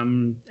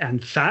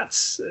 and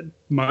fats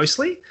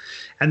mostly.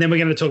 And then we're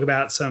going to talk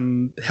about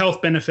some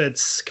health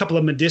benefits, a couple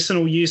of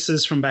medicinal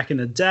uses from back in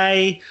the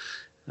day,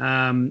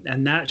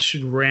 and that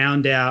should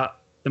round out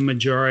the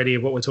majority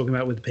of what we're talking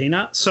about with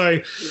peanut.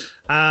 So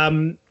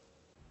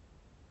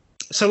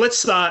let's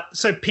start.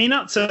 So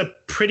peanuts are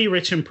pretty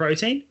rich in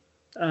protein,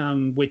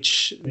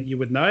 which you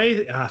would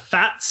know,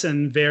 fats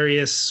and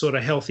various sort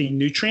of healthy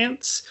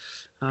nutrients.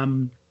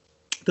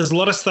 There's a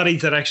lot of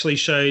studies that actually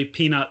show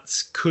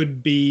peanuts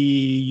could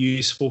be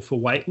useful for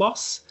weight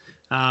loss,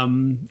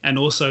 and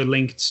also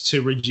linked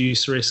to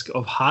reduced risk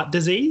of heart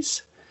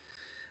disease.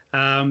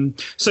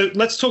 So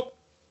let's talk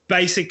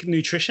basic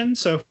nutrition.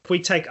 So if we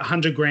take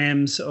 100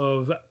 grams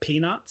of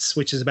peanuts,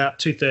 which is about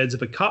 2/3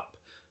 of a cup,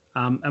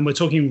 and we're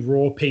talking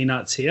raw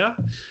peanuts here,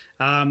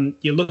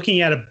 you're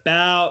looking at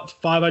about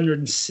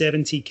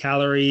 570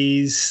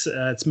 calories.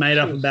 It's made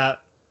up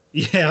about,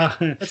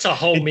 That's a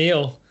whole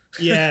meal.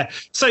 Yeah.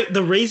 So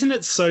the reason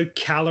it's so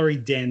calorie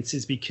dense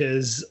is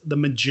because the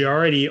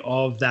majority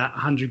of that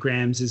 100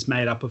 grams is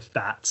made up of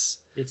fats.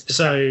 It's the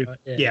so fat,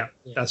 right? yeah,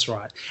 that's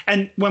right.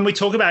 And when we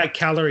talk about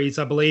calories,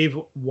 I believe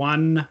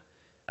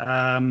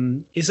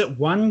is it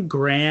 1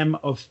 gram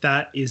of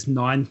fat is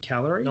 9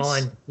 calories?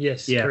 9,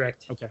 yes, Yeah.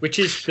 correct. Okay. Which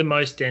is the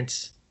most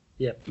dense.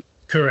 Yep.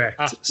 Correct.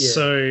 Yeah.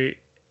 So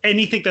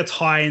anything that's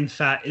high in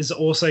fat is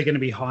also going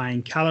to be high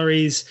in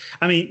calories.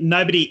 I mean,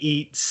 nobody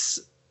eats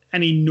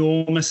an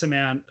enormous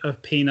amount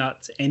of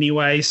peanuts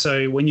anyway.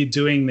 So when you're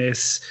doing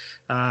this,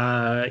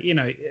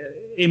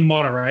 in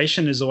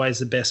moderation is always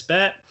the best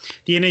bet.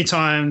 The only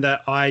time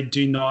that I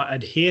do not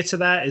adhere to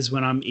that is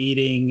when I'm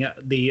eating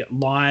the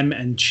lime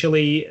and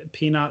chili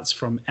peanuts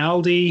from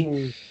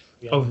Aldi,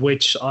 of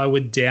which I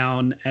would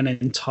down an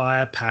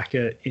entire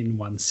packet in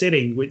one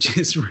sitting, which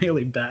is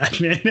really bad,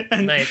 man.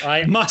 And Mate,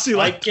 it must be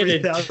like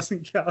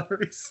 3,000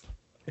 calories.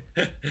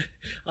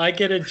 I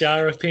get a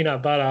jar of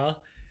peanut butter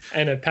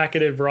and a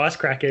packet of rice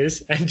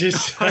crackers and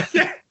just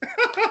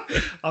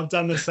I've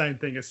done the same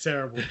thing. It's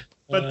terrible,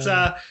 but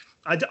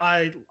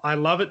I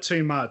love it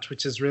too much,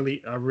 which is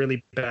really a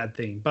really bad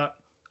thing.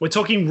 But we're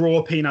talking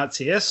raw peanuts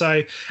here,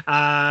 so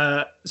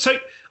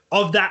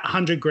of that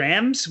 100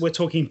 grams, we're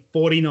talking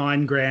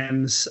 49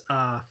 grams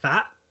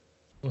fat,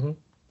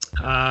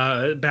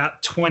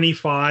 about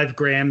 25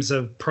 grams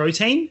of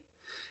protein,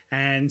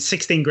 and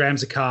 16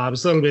 grams of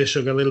carbs, a little bit of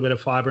sugar, a little bit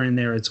of fiber in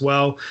there as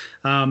well.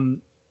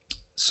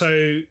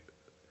 So,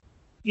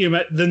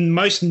 the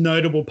most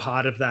notable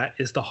part of that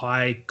is the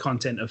high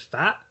content of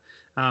fat.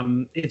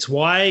 It's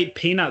why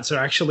peanuts are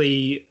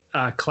actually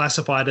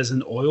classified as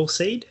an oil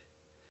seed.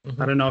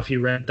 I don't know if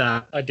you read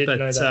that. I didn't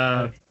know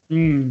that.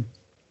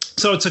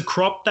 So it's a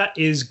crop that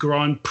is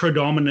grown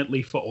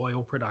predominantly for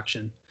oil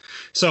production.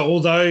 So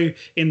although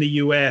in the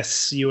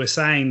US you were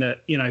saying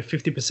that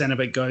 50% of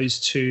it goes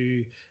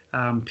to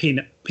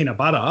peanut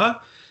butter,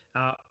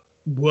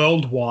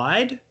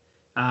 worldwide,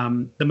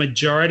 the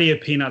majority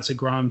of peanuts are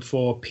grown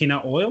for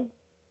peanut oil,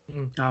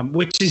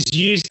 which is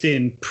used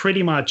in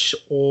pretty much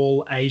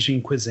all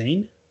Asian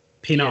cuisine.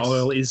 Peanut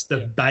oil is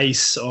the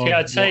base of. Yeah,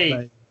 I'd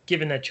say,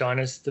 given that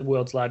China's the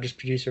world's largest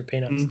producer of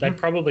peanuts, they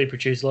probably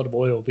produce a lot of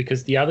oil,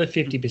 because the other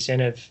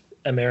 50% of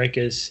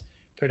America's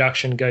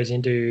production goes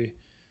into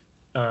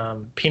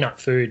peanut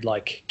food,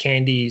 like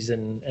candies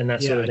and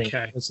that sort of thing.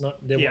 Okay. It's not.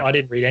 I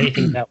didn't read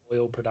anything about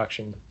oil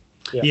production.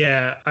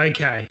 Yeah.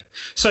 Okay.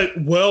 So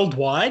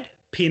worldwide,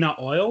 peanut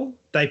oil,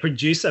 they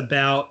produce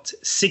about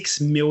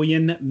 6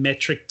 million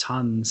metric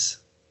tons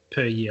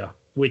per year,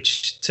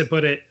 which, to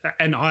put it,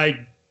 and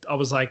I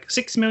was like,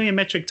 6 million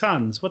metric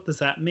tons, what does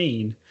that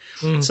mean?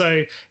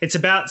 So it's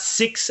about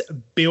 6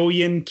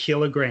 billion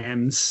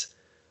kilograms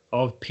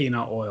of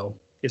peanut oil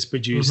is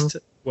produced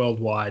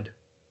worldwide,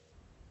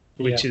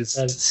 which is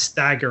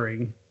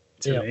staggering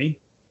to me.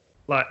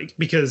 Like,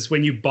 because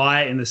when you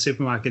buy it in the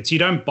supermarkets, you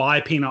don't buy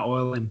peanut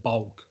oil in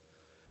bulk.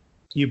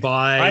 You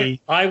buy.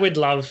 I would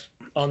love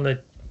on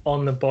the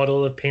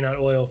bottle of peanut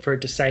oil for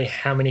it to say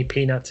how many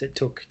peanuts it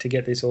took to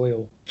get this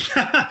oil.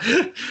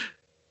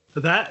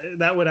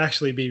 That would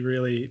actually be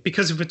really,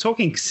 because if we're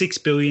talking 6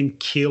 billion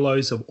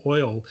kilos of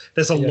oil,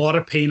 there's a lot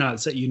of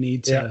peanuts that you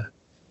need to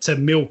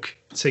milk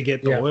to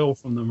get the oil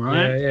from them,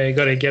 right? Yeah, you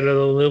got to get a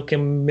little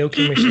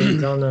milking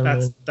machines on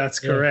them. That's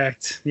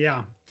correct.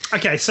 Yeah.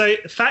 Okay, so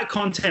fat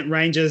content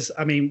ranges,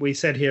 I mean, we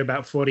said here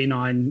about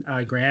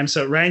 49 grams,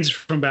 so it ranges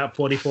from about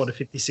 44 to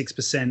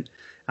 56%,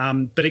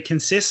 but it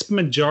consists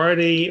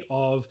majority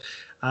of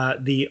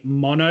the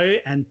mono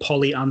and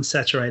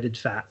polyunsaturated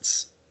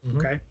fats,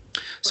 okay?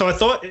 So I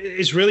thought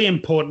it's really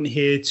important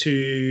here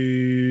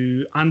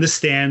to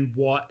understand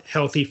what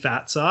healthy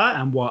fats are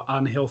and what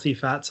unhealthy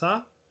fats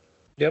are.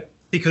 Yep.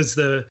 Because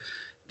the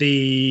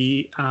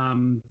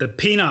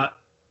peanut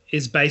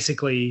is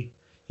basically,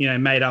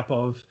 made up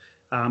of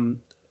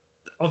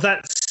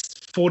that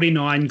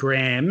 49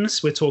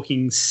 grams, we're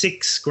talking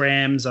 6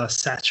 grams are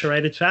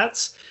saturated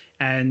fats,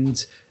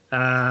 and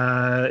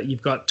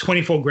you've got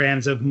 24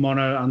 grams of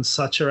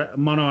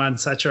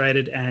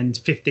monounsaturated and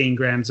 15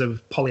 grams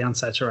of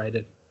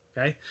polyunsaturated.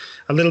 Okay,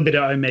 a little bit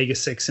of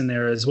omega-6 in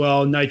there as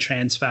well. No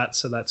trans fats,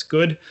 so that's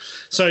good.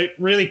 So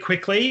really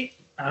quickly,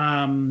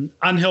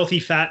 unhealthy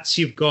fats,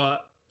 you've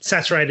got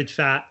saturated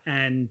fat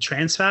and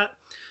trans fat.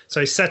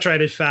 So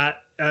saturated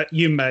fat,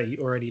 you may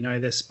already know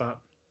this, but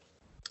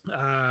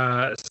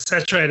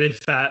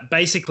saturated fat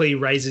basically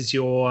raises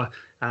your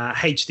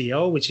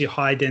HDL, which is your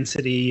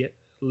high-density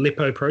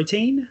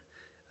lipoprotein,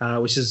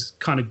 which is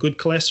kind of good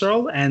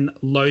cholesterol, and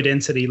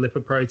low-density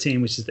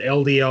lipoprotein, which is the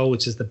LDL,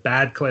 which is the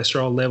bad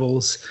cholesterol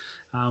levels,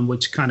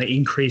 which kind of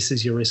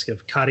increases your risk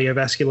of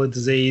cardiovascular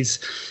disease.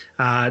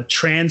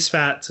 Trans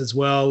fats as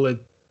well.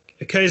 It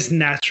occurs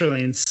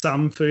naturally in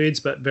some foods,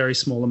 but very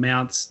small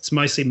amounts. It's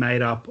mostly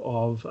made up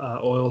of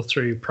oil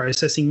through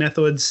processing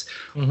methods.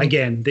 Mm-hmm.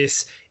 Again,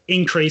 this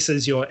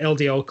increases your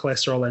LDL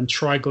cholesterol and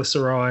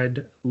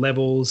triglyceride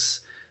levels.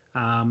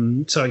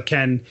 So it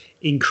can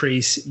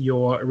increase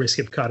your risk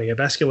of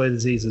cardiovascular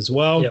disease as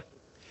well. Yep.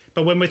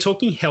 But when we're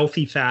talking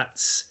healthy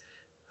fats,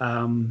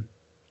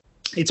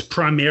 it's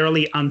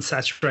primarily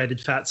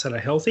unsaturated fats that are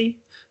healthy.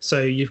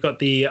 So you've got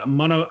the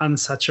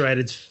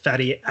monounsaturated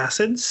fatty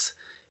acids,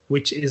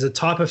 which is a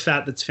type of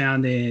fat that's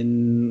found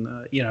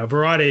in a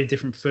variety of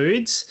different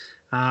foods.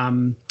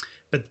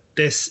 But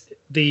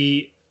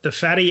the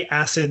fatty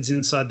acids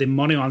inside the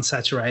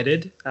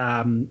monounsaturated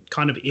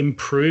kind of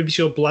improves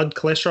your blood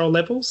cholesterol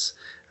levels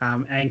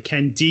and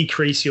can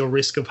decrease your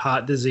risk of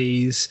heart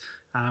disease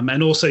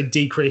and also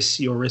decrease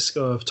your risk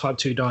of type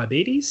 2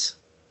 diabetes.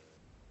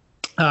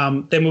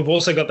 Then we've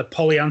also got the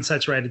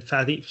polyunsaturated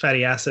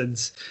fatty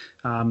acids,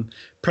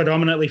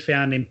 predominantly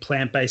found in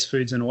plant-based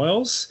foods and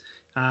oils.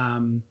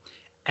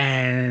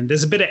 And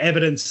there's a bit of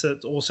evidence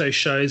that also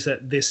shows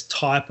that this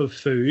type of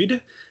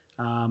food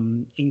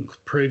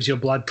improves your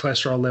blood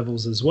cholesterol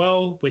levels as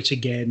well, which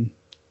again,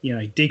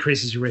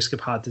 decreases your risk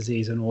of heart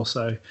disease and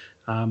also,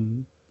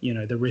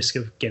 the risk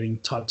of getting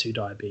type 2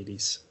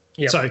 diabetes.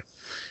 Yep. So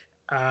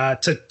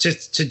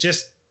to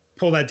just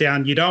pull that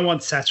down, you don't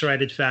want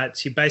saturated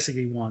fats. You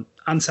basically want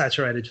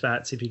unsaturated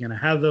fats if you're going to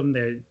have them.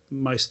 They're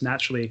most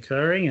naturally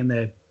occurring and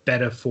they're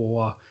better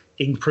for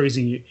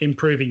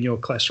improving your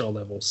cholesterol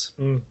levels,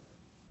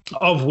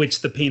 of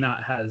which the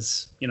peanut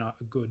has, a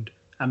good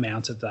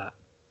amount of that.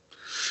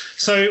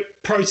 So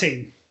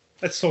protein,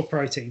 let's talk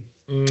protein.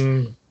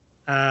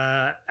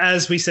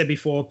 As we said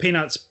before,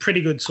 peanuts,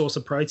 pretty good source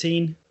of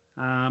protein.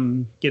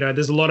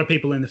 There's a lot of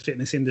people in the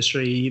fitness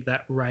industry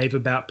that rave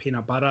about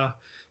peanut butter.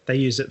 They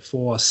use it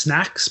for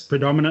snacks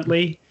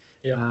predominantly,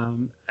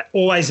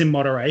 always in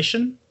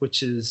moderation,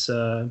 which is,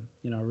 a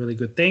really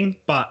good thing,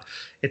 but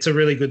it's a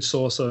really good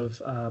source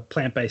of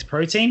plant-based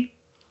protein.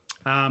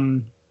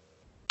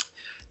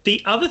 The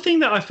other thing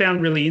that I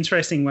found really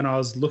interesting when I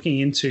was looking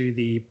into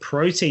the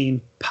protein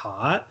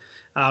part,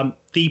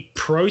 the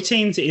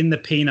proteins in the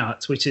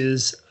peanuts, which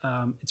is,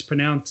 it's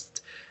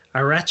pronounced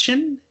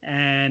arachidine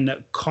and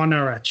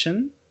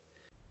conarachidine,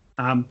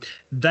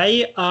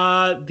 they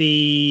are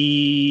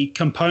the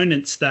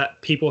components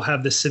that people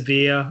have the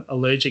severe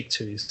allergic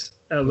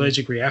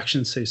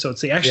reactions to. So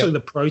it's actually the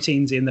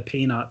proteins in the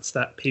peanuts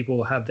that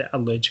people have the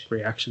allergic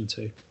reaction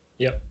to.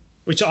 Yep.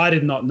 Which I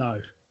did not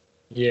know.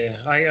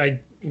 Yeah, I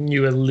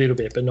knew a little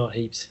bit, but not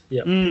heaps.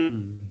 Yep.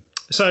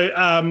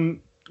 So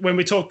when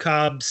we talk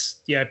carbs,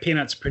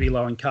 peanuts are pretty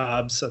low in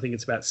carbs. I think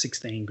it's about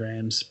 16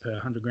 grams per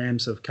 100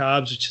 grams of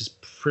carbs, which is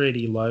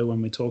pretty low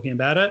when we're talking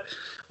about it.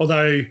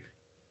 Although,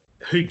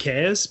 who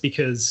cares?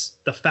 Because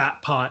the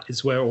fat part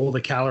is where all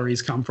the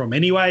calories come from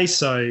anyway,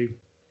 so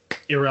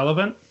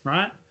irrelevant,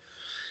 right?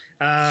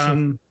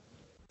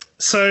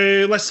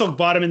 So let's talk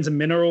vitamins and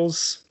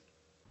minerals.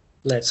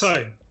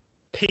 So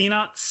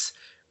peanuts,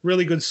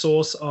 really good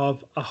source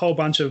of a whole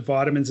bunch of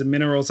vitamins and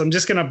minerals. I'm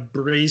just going to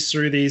breeze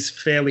through these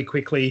fairly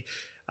quickly.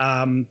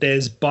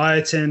 There's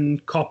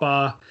biotin,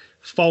 copper,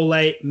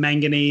 folate,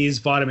 manganese,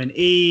 vitamin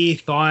E,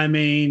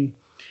 thiamine,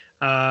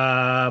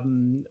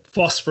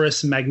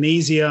 phosphorus,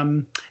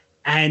 magnesium,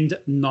 and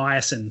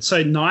niacin.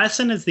 So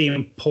niacin is the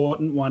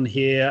important one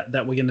here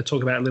that we're going to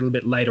talk about a little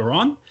bit later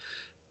on.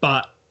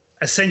 But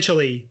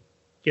essentially,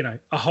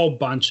 a whole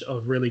bunch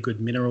of really good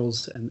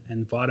minerals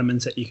and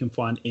vitamins that you can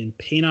find in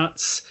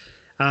peanuts.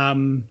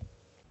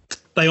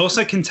 They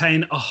also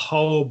contain a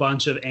whole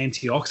bunch of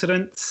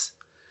antioxidants.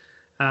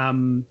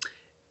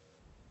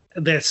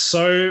 They're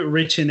so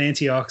rich in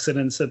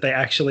antioxidants that they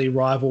actually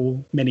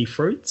rival many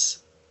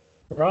fruits.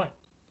 Right.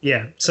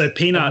 Yeah. So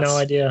peanuts. I have no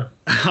idea.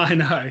 I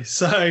know.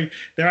 So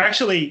they're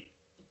actually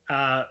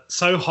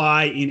so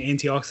high in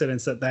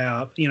antioxidants that they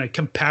are,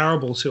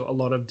 comparable to a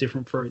lot of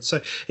different fruits.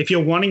 So if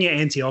you're wanting your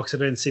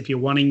antioxidants, if you're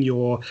wanting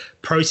your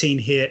protein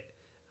hit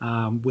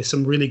with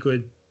some really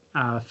good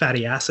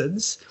fatty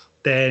acids,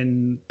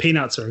 then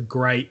peanuts are a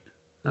great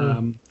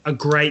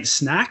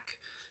snack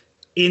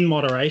in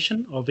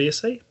moderation,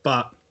 obviously,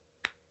 but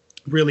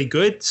really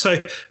good.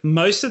 So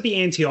most of the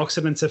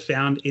antioxidants are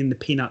found in the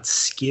peanut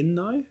skin,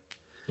 though.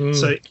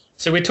 So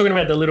we're talking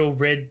about the little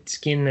red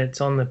skin that's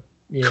on the...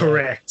 Yeah.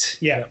 Correct.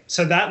 Yeah.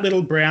 So that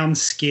little brown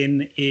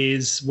skin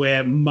is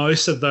where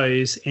most of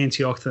those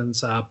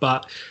antioxidants are,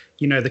 but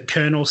the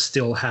kernel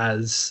still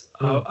has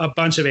a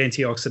bunch of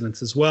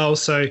antioxidants as well.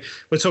 So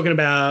we're talking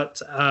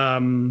about,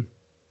 and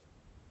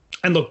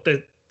look,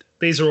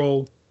 these are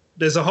all,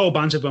 there's a whole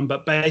bunch of them,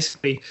 but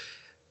basically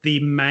the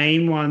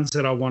main ones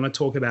that I want to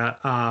talk about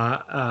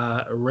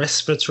are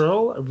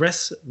resveratrol.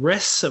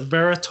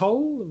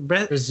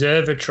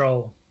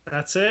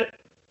 That's it.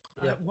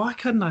 Yep. Why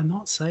couldn't I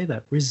not say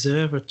that?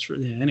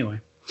 Resveratrol. Yeah, anyway.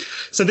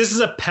 So this is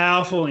a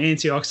powerful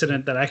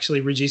antioxidant that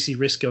actually reduces the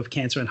risk of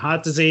cancer and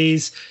heart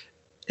disease.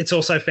 It's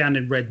also found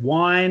in red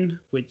wine,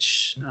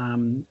 which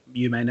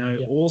you may know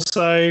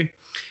also.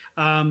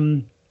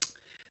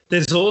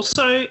 There's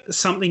also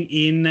something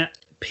in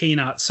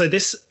peanuts. So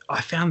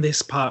I found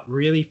this part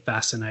really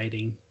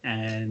fascinating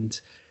and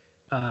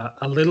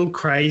a little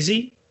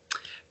crazy.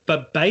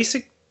 But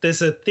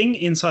there's a thing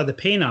inside the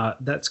peanut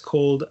that's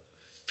called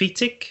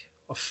phytic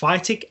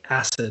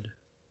acid.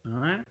 All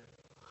right.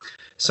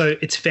 So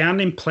it's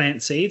found in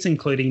plant seeds,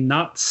 including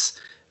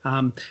nuts.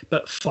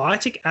 But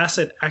phytic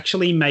acid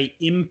actually may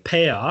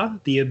impair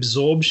the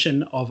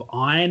absorption of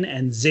iron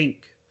and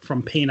zinc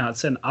from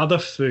peanuts and other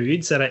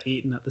foods that are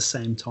eaten at the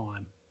same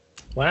time.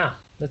 Wow,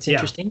 that's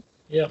interesting.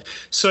 Yeah.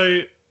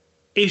 So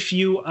if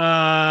you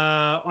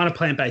are on a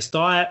plant-based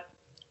diet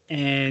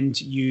and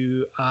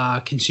you are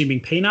consuming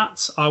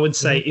peanuts, I would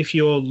say if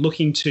you're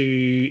looking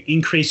to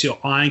increase your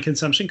iron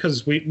consumption,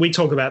 because we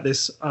talk about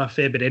this a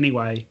fair bit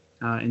anyway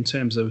in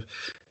terms of,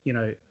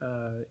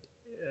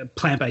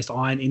 plant-based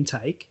iron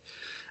intake.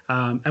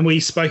 And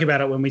we spoke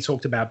about it when we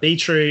talked about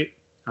beetroot,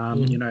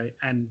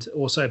 and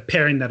also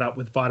pairing that up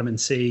with vitamin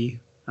C,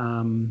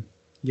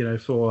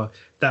 for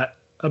that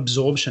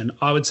absorption.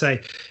 I would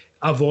say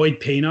avoid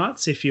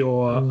peanuts if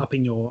you're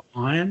upping your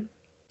iron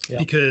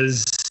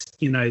because,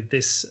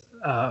 this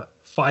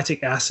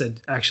phytic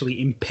acid actually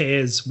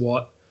impairs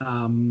what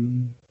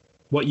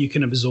you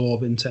can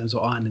absorb in terms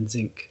of iron and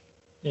zinc.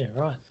 Yeah,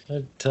 right.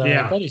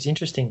 That is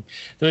interesting.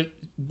 The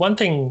one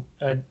thing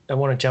I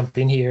want to jump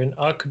in here, and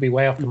I could be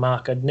way off the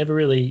mark. I'd never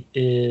really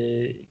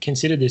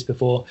considered this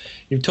before.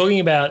 You're talking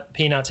about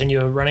peanuts, and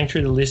you're running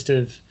through the list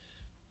of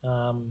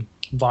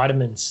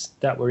vitamins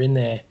that were in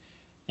there,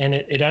 and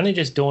it only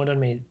just dawned on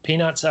me.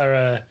 Peanuts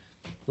are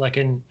like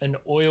an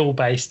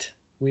oil-based.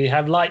 We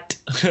have light.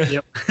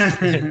 Yep.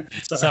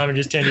 Simon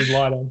just turned his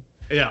light on.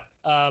 Yeah.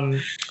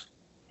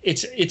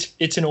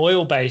 It's an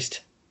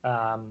oil-based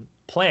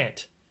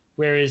plant.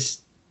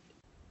 Whereas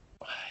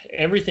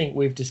everything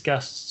we've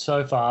discussed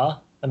so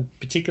far, and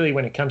particularly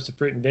when it comes to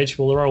fruit and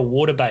vegetable, are all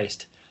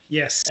water-based.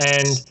 Yes.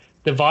 And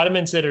the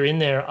vitamins that are in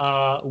there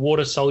are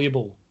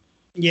water-soluble.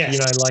 Yes.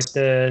 Like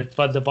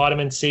the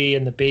vitamin C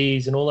and the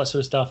Bs and all that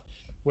sort of stuff.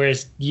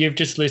 Whereas you've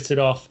just listed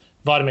off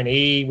vitamin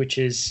E, which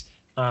is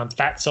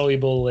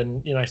fat-soluble,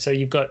 and, so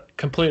you've got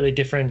completely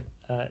different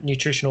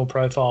nutritional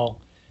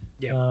profile.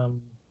 Yeah.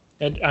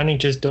 It only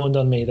just dawned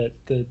on me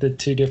that the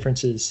two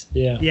differences.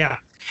 Yeah. Yeah.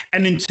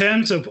 And in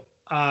terms of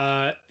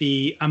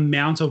the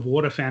amount of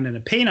water found in a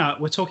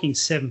peanut, we're talking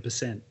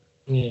 7%.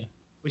 Yeah.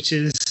 Which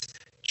is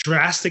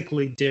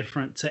drastically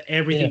different to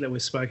everything that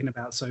we've spoken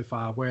about so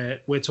far, where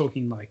we're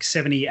talking like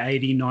 70,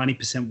 80,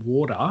 90%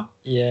 water.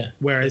 Yeah.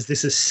 Whereas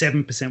this is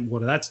 7%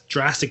 water. That's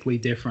drastically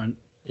different.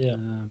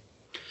 Yeah.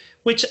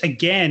 Which,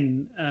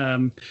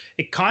 again,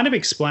 it kind of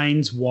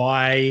explains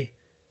why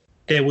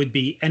there would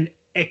be an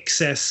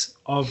excess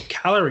of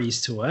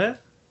calories to it,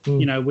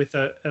 with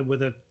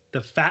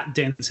the fat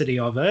density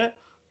of it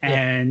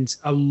and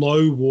a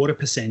low water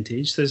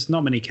percentage. There's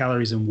not many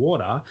calories in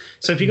water.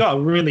 So if you've got a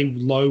really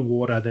low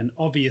water, then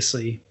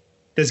obviously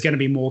there's going to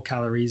be more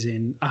calories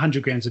in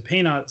 100 grams of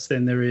peanuts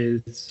than there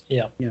is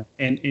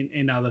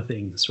in other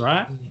things,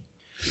 right?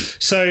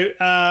 So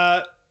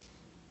I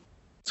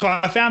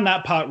found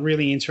that part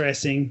really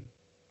interesting,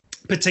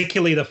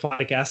 particularly the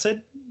phytic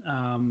acid,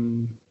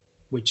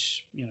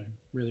 which,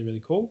 really, really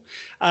cool.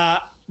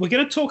 We're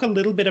going to talk a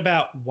little bit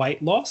about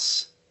weight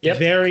loss. Yep,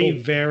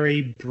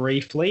 very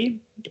briefly,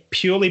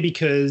 purely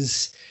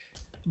because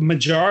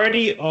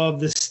majority of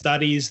the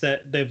studies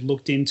that they've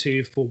looked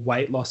into for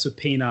weight loss of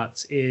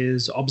peanuts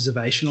is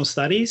observational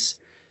studies.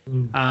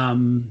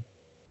 Now,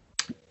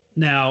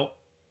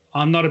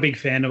 I'm not a big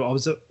fan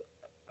of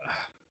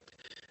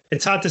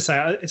it's hard to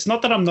say. It's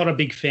not that I'm not a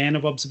big fan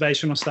of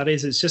observational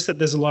studies. It's just that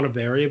there's a lot of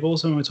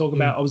variables when we talk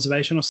about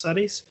observational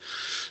studies.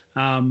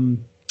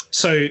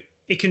 So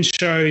it can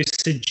show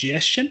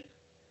suggestion,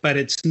 but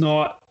it's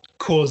not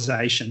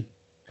causation.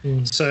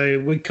 So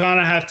we kind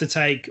of have to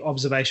take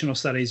observational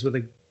studies with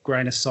a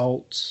grain of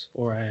salt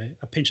or a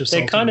pinch of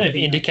salt. They kind of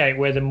indicate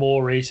whether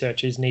more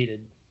research is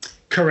needed.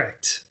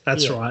 Correct.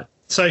 That's right.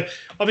 So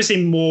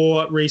obviously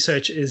more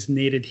research is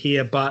needed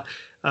here, but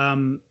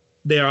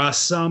there are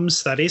some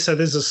studies. So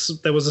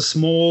there was a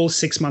small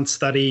 6-month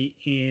study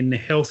in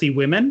healthy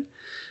women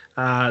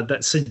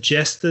that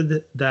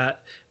suggested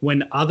that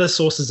when other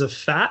sources of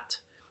fat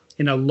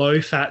in a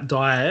low-fat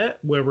diet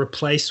were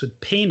replaced with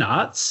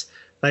peanuts,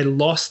 they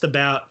lost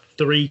about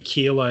 3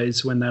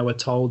 kilos when they were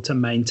told to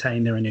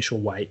maintain their initial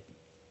weight.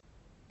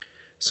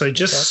 So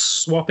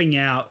just swapping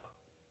out.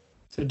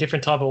 It's a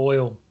different type of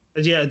oil.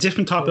 Yeah, a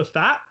different type of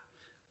fat.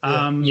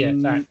 Fat.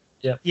 Yeah.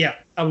 Yeah,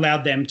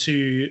 allowed them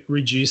to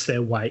reduce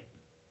their weight.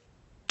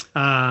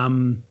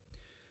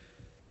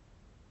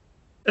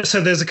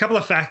 So there's a couple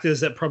of factors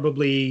that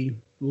probably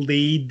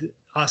lead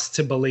us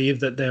to believe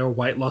that they're a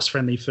weight loss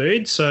friendly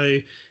food. So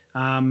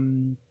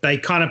they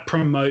kind of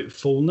promote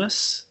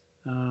fullness,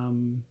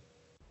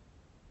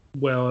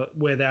 where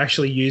they're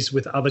actually used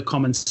with other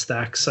common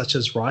snacks such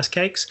as rice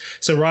cakes.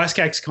 So rice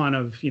cakes kind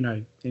of,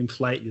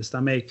 inflate your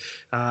stomach.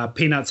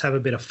 Peanuts have a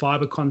bit of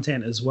fiber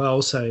content as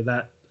well, so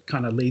that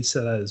kind of leads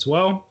to that as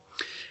well.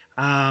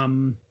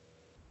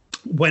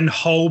 When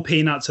whole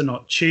peanuts are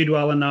not chewed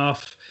well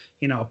enough,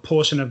 a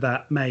portion of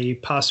that may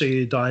pass through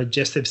your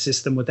digestive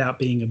system without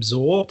being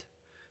absorbed.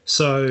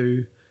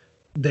 So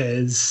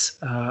there's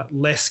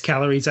less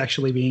calories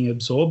actually being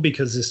absorbed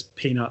because this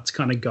peanut's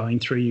kind of going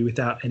through you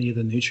without any of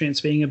the nutrients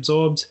being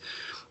absorbed.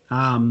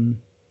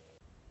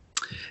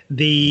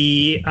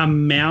 The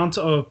amount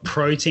of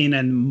protein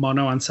and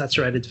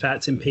monounsaturated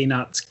fats in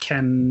peanuts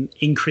can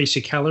increase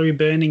your calorie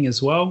burning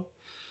as well.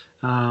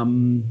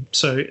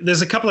 So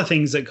there's a couple of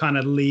things that kind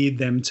of lead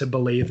them to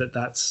believe that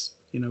that's,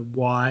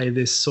 why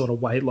this sort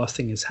of weight loss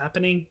thing is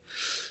happening.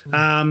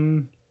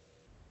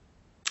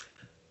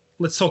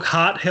 Let's talk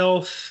heart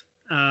health.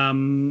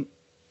 So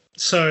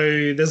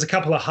there's a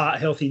couple of heart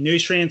healthy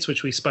nutrients,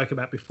 which we spoke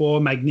about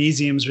before.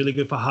 Magnesium is really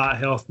good for heart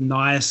health,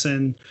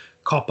 niacin,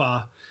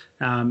 copper,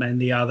 and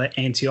the other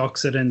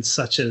antioxidants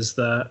such as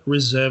the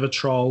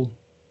resveratrol,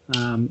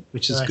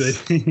 which is good.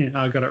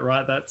 I got it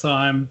right that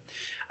time.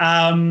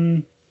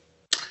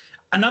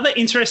 Another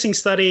interesting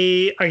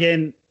study,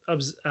 again,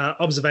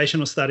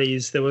 observational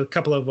studies. There were a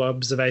couple of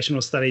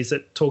observational studies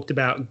that talked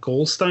about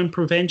gallstone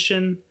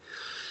prevention.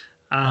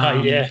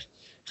 Yeah.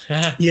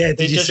 Yeah, did you see that?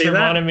 It just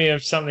reminded me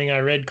of something I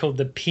read called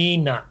the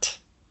peanut.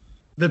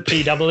 The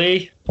PEE.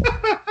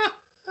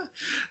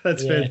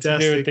 That's fantastic. To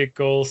do with the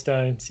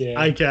gallstones,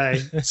 yeah.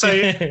 Okay. So,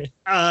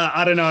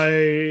 I don't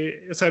know.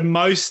 So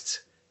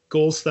most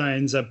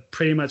gallstones are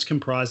pretty much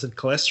comprised of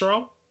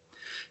cholesterol.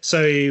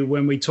 So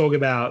when we talk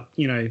about,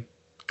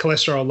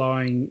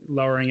 cholesterol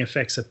lowering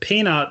effects of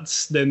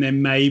peanuts, then there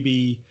may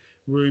be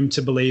room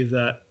to believe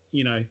that,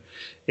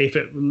 if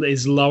it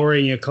is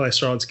lowering your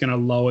cholesterol, it's going to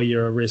lower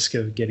your risk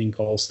of getting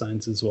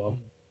gallstones as well.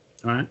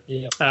 All right.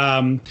 Yeah.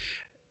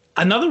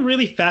 Another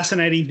really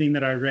fascinating thing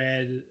that I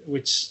read,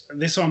 which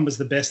this one was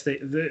the best thing.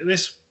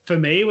 This for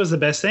me was the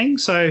best thing.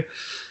 So,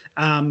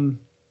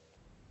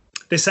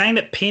 they're saying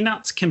that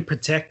peanuts can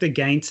protect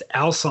against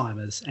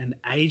Alzheimer's and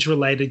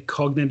age-related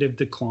cognitive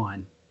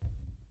decline.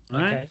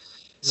 Right. Okay.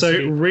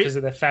 So because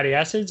of the fatty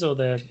acids or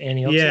the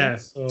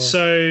antioxidants?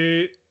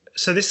 Yeah.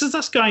 So this is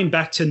us going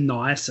back to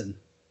niacin,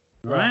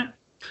 right?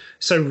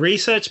 So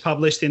research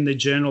published in the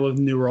Journal of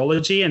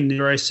Neurology and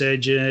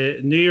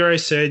Neurosurgery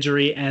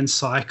and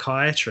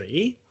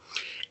Psychiatry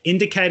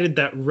indicated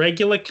that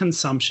regular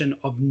consumption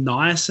of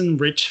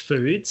niacin-rich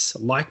foods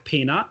like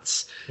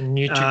peanuts,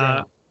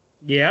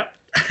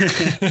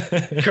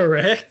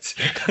 correct,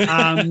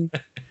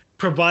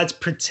 provides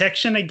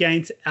protection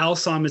against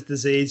Alzheimer's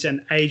disease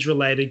and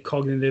age-related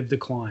cognitive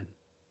decline.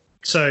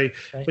 So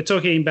we're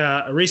talking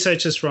about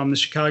researchers from the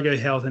Chicago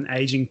Health and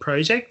Aging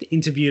Project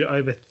interviewed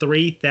over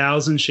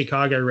 3,000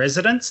 Chicago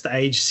residents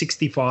aged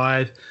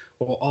 65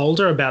 or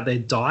older about their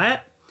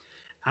diet,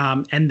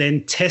 and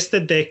then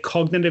tested their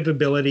cognitive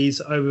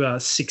abilities over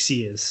 6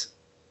 years.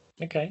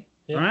 Okay.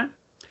 Yeah. All right.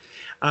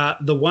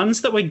 The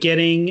ones that were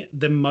getting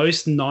the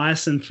most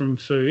niacin from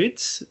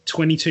foods,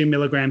 22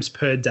 milligrams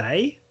per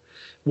day,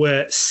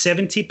 were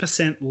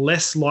 70%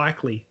 less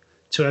likely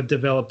to have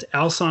developed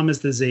Alzheimer's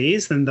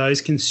disease than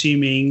those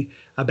consuming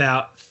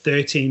about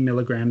 13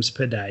 milligrams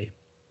per day.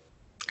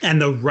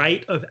 And the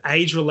rate of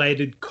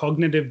age-related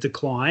cognitive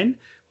decline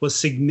was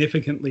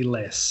significantly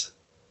less.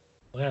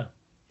 Wow.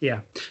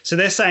 Yeah. So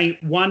they're saying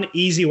one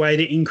easy way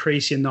to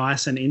increase your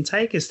niacin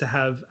intake is to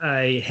have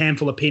a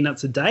handful of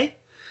peanuts a day.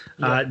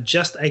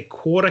 Just a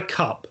quarter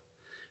cup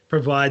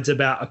provides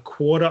about a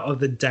quarter of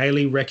the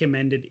daily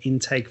recommended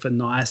intake for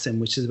niacin,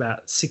 which is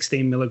about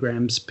 16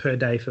 milligrams per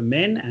day for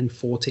men and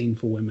 14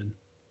 for women.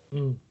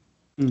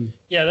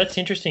 Yeah, that's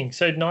interesting.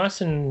 So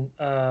niacin,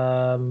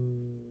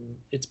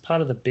 it's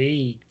part of the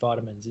B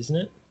vitamins, isn't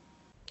it?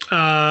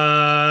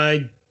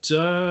 I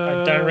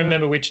don't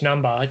remember which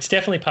number. It's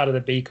definitely part of the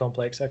B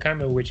complex. I can't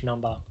remember which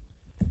number.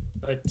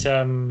 But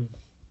niacin.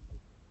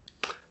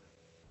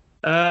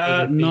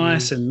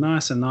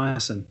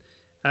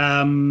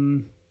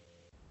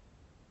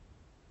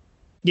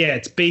 Yeah,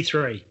 it's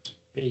B3.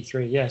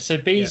 B3, yeah. So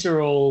Bs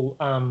are all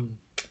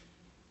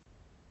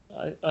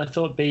I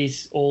thought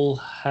Bs all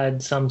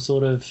had some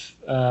sort of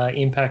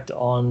impact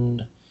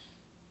on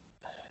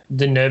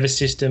the nervous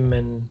system,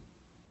 and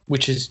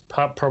which is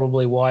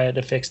probably why it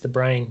affects the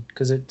brain,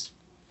 because it's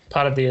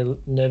part of the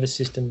nervous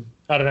system.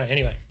 I don't know.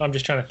 Anyway, I'm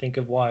just trying to think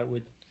of why it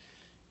would.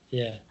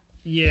 Yeah.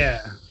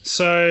 Yeah.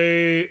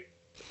 So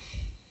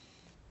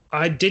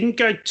I didn't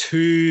go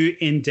too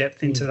in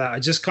depth into that. I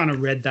just kind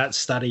of read that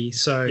study.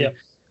 So,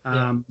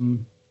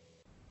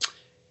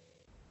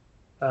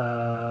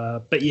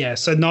 but yeah,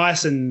 so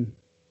niacin,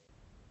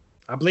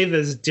 I believe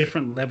there's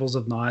different levels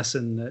of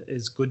niacin that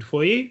is good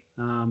for you.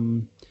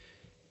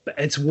 But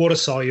it's water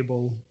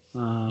soluble.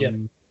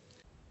 But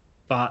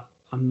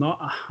I'm not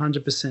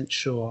 100%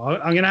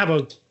 sure. I'm going to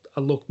have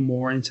a look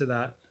more into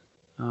that,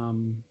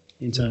 into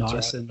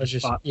niacin.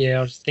 Right.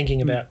 I was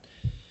thinking about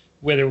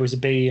whether it was a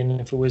B and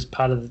if it was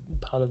part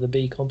of the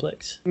B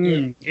complex.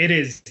 It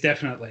is,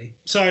 definitely.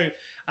 So,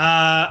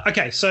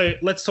 okay, so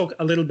let's talk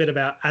a little bit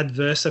about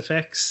adverse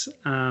effects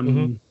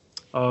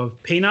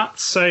of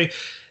peanuts. So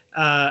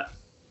I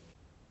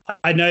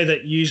know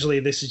that usually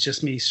this is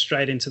just me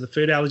straight into the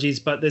food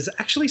allergies, but there's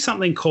actually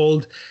something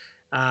called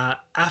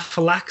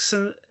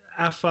aflatoxin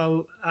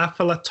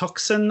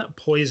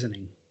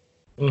poisoning.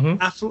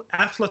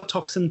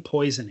 Aflatoxin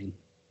poisoning.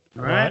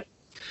 All right.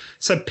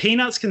 So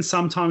peanuts can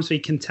sometimes be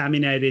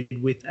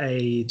contaminated with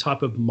a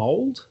type of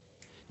mold,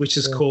 which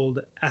is called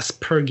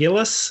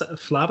Aspergillus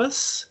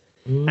flavus,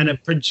 and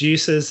it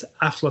produces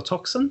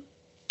aflatoxin.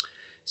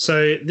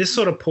 So this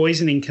sort of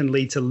poisoning can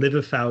lead to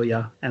liver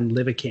failure and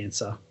liver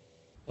cancer.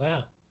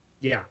 Wow.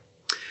 Yeah.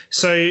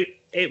 So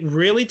it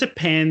really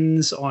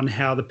depends on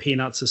how the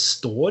peanuts are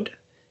stored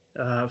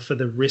for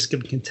the risk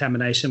of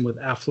contamination with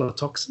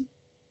aflatoxin.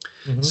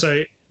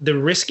 So the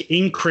risk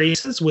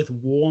increases with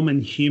warm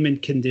and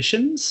humid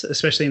conditions,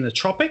 especially in the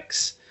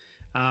tropics.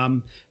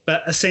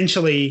 But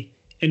essentially,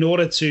 in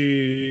order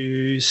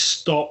to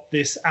stop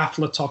this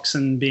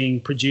aflatoxin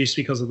being produced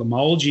because of the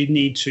mold, you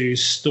need to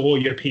store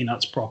your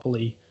peanuts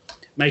properly.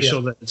 Make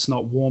sure that it's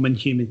not warm and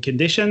humid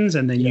conditions,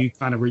 and then you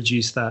kind of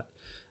reduce that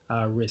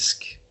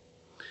risk.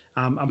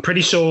 I'm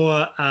pretty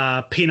sure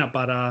peanut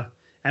butter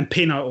and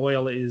peanut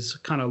oil is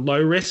kind of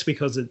low risk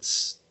because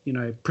it's,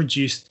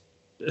 produced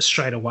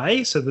straight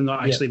away, so they're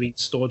not actually being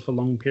stored for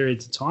long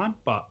periods of time.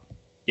 But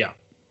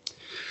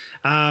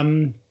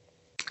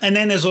and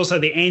then there's also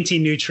the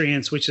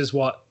anti-nutrients, which is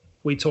what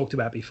we talked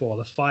about before,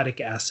 the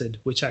phytic acid,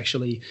 which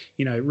actually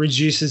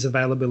reduces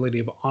availability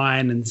of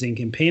iron and zinc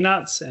in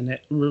peanuts, and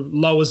it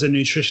lowers the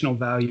nutritional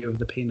value of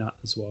the peanut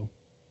as well.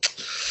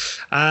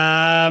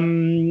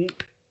 Allergies.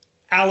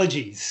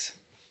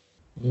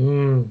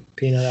 Peanut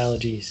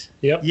allergies.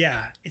 Yep.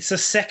 Yeah, it's the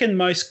second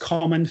most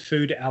common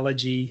food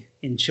allergy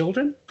in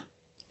children.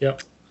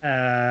 Yep.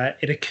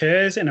 It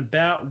occurs in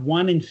about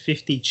 1 in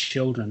 50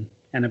 children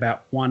and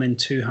about 1 in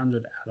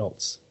 200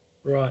 adults.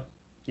 Right.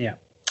 Yeah.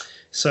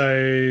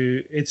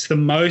 So it's the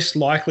most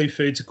likely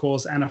food to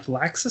cause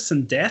anaphylaxis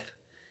and death.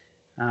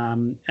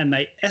 And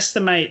they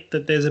estimate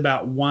that there's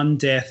about 1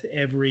 death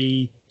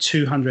every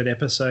 200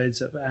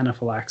 episodes of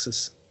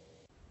anaphylaxis.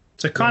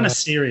 So kind of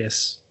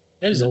serious.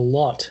 That is a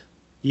lot.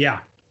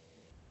 Yeah.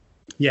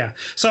 Yeah.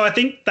 So I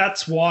think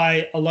that's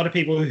why a lot of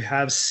people who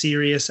have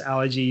serious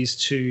allergies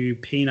to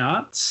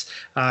peanuts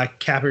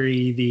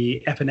carry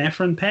the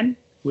epinephrine pen,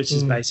 which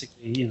is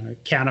basically,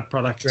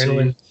 counterproduct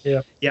adrenaline.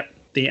 to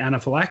the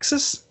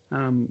anaphylaxis,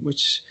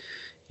 which,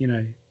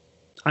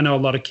 I know a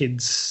lot of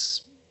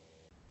kids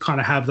kind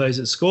of have those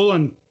at school,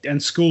 and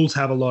schools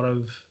have a lot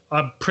of,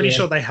 I'm pretty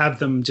sure they have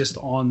them just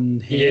on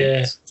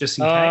hand, just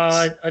in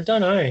case. I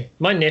don't know.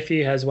 My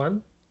nephew has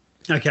one.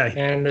 Okay.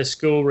 And the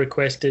school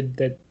requested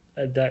that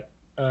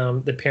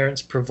the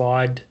parents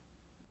provide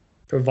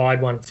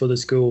one for the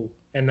school,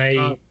 and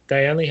they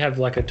only have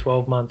like a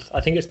 12-month.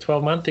 I think it's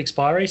 12-month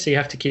expiry, so you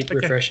have to keep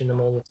refreshing them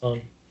all the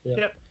time.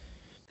 Yep.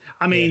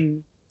 I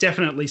mean,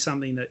 definitely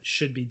something that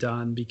should be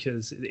done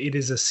because it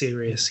is a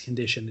serious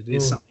condition. It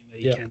is something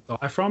that you can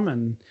die from,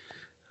 and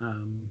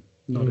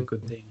not a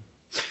good thing.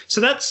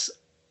 So that's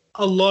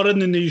a lot of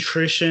the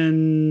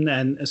nutrition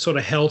and sort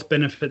of health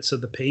benefits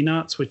of the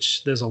peanuts,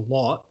 which there's a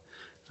lot.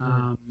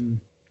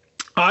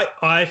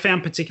 I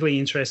found particularly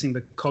interesting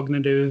the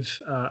cognitive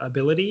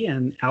ability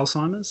and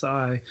Alzheimer's.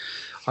 I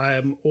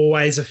am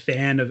always a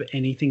fan of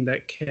anything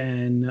that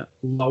can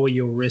lower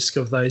your risk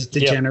of those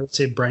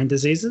degenerative brain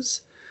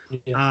diseases.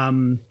 But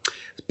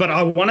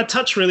I want to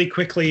touch really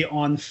quickly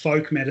on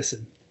folk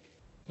medicine.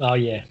 Oh,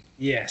 yeah.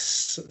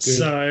 Yes.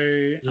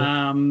 Good.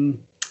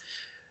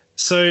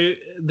 So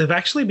they've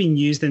actually been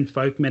used in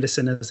folk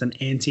medicine as an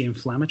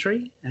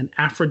anti-inflammatory, an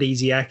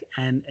aphrodisiac,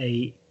 and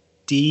a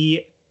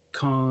decoagulant.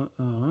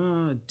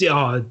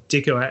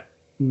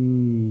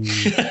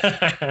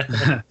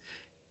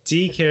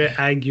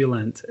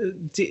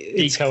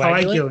 It's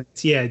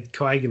coagulant. Yeah,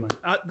 coagulant.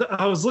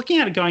 I was looking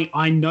at it going,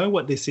 I know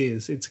what this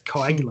is. It's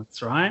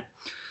coagulants, right?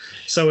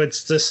 So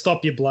it's to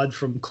stop your blood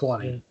from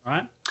clotting,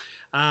 right?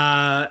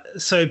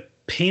 So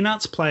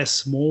peanuts play a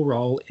small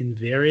role in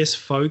various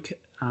folk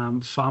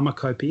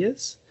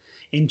pharmacopoeias.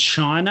 In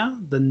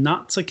China, the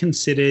nuts are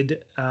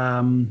considered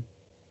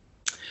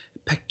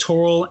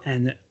pectoral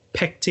and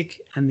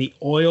pectic, and the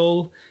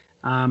oil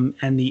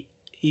and the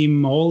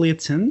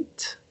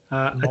emollient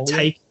are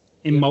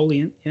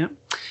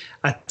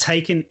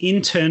taken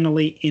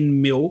internally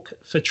in milk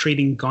for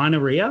treating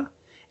gonorrhea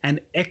and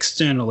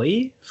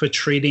externally for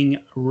treating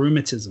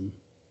rheumatism.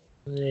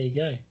 There you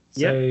go.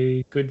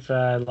 So good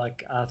for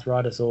like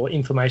arthritis or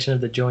inflammation of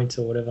the joints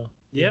or whatever.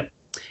 Yep.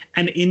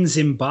 And in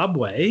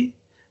Zimbabwe,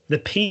 the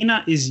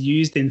peanut is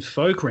used in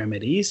folk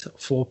remedies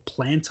for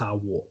plantar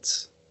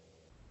warts.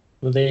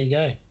 Well, there you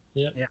go.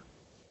 Yeah. Yeah.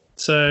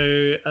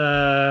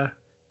 So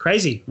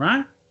crazy,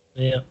 right?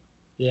 Yeah.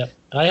 Yeah.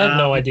 I had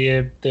no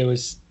idea there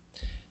was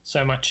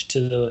so much to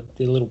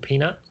the little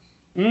peanut.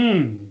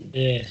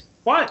 Yeah.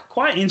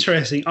 Quite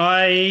interesting.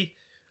 I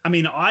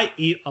mean, I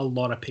eat a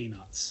lot of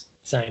peanuts.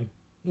 Same.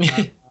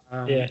 Yeah.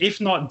 If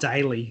not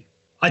daily.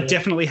 I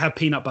definitely have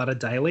peanut butter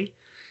daily.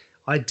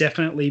 I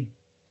definitely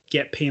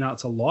get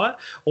peanuts a lot,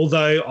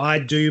 although I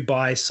do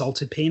buy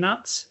salted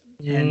peanuts.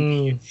 And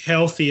the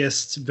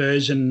healthiest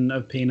version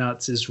of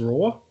peanuts is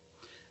raw.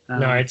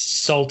 No, it's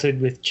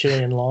salted with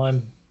chili and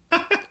lime.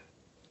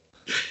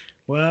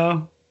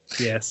 Well,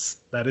 yes,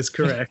 that is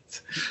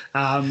correct.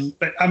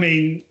 But I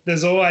mean,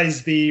 there's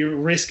always the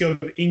risk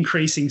of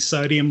increasing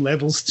sodium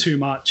levels too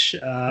much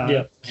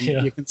in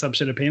your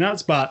consumption of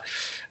peanuts. But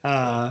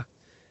but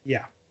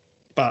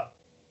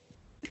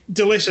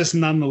delicious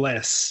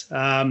nonetheless.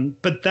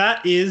 But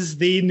that is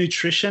the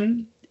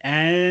nutrition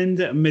and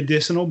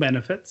medicinal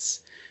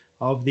benefits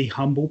of the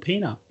humble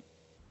peanut.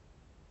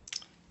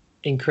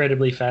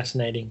 Incredibly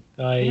fascinating.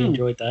 I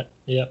enjoyed that.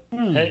 Yeah.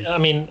 I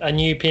mean, I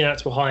knew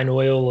peanuts were high in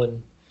oil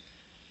and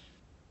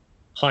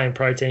high in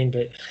protein,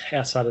 but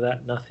outside of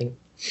that, nothing.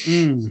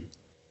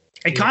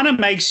 It kind of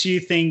makes you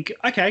think,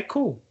 okay,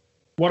 cool.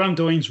 What I'm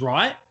doing is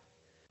right.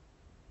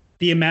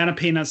 The amount of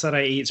peanuts that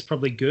I eat is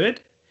probably good.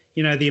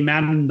 You know, the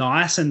amount of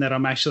niacin that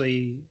I'm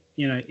actually,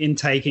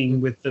 intaking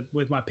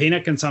with my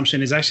peanut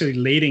consumption is actually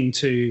leading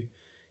to,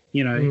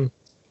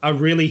 a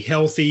really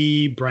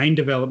healthy brain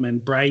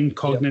development, brain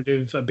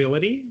cognitive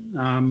ability.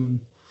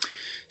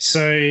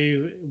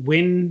 So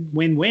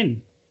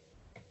win.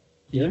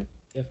 Yeah,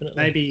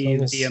 definitely. Maybe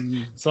as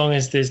long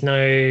as there's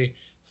no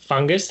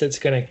fungus that's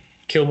going to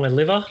kill my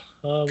liver.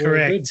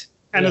 Correct.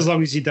 And as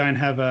long as you don't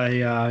have a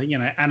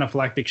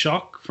anaphylactic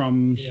shock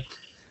from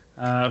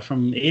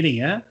eating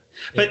it.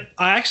 But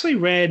I actually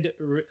read,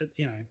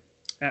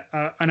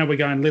 I know we're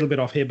going a little bit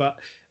off here,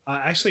 but I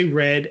actually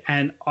read,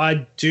 and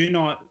I do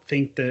not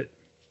think that.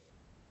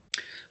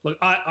 Look,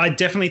 I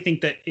definitely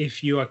think that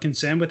if you are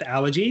concerned with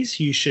allergies,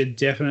 you should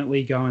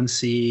definitely go and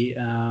see,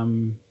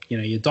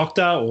 your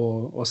doctor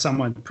or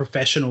someone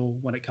professional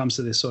when it comes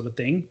to this sort of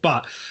thing.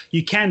 But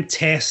you can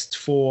test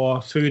for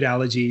food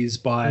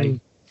allergies by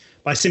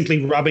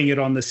simply rubbing it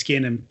on the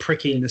skin and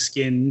pricking the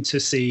skin to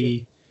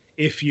see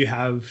if you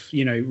have,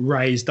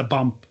 raised a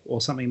bump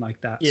or something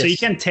like that. Yes. So you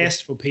can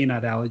test for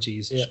peanut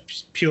allergies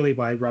purely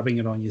by rubbing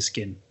it on your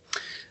skin.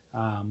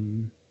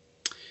 But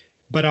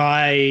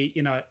I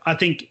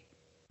think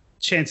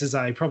chances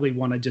are you probably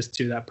want to just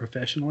do that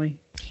professionally.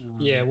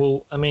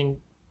 Well, I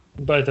mean,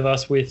 both of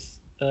us with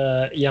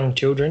young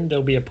children,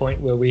 there'll be a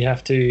point where we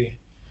have to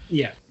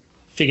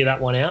figure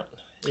that one out.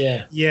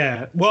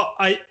 Yeah. Well,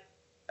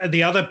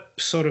 the other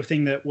sort of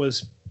thing that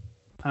was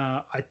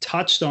I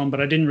touched on, but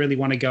I didn't really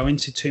want to go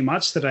into too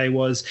much today,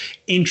 was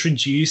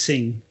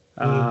introducing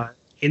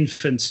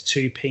infants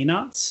to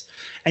peanuts.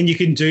 And you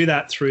can do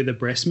that through the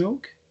breast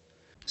milk.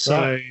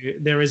 So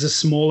there is a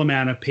small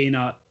amount of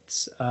peanut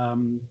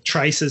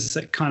traces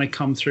that kind of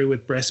come through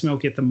with breast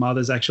milk if the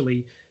mother's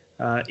actually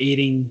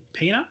eating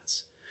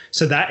peanuts.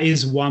 So that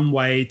is one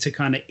way to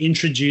kind of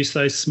introduce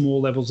those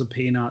small levels of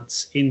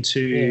peanuts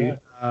into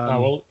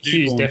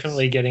Hugh's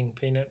definitely getting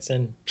peanuts.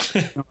 And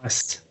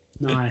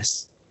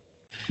nice.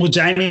 Well,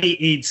 Jamie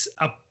eats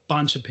a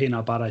bunch of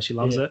peanut butter. She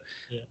loves it.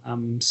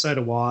 So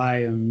do I.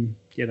 And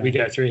we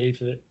go through a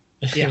heap of it.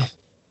 Yeah.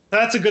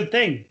 That's a good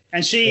thing.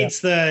 And she eats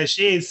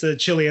the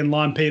chili and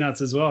lime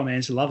peanuts as well,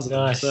 man. She loves them.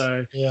 Nice.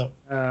 So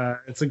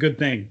it's a good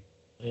thing.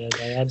 Yeah,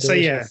 they are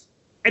delicious. So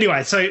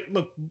anyway, so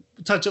look,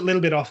 touch a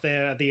little bit off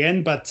there at the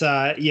end, but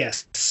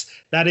yes,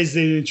 that is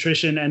the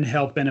nutrition and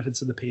health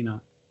benefits of the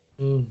peanut.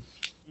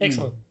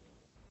 Excellent.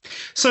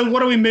 So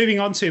what are we moving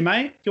on to,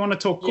 mate? Do you want to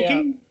talk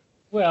cooking?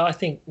 Well, I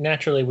think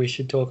naturally we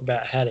should talk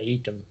about how to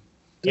eat them.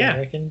 I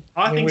reckon.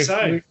 I think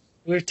so.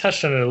 We've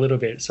touched on it a little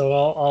bit, so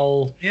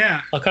I'll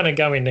kind of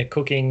go into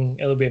cooking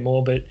a little bit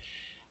more. But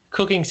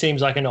cooking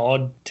seems like an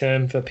odd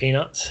term for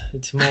peanuts.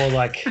 It's more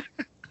like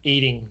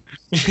eating.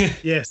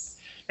 Yes,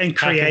 and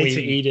creating. How can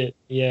we eat it?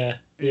 Yeah.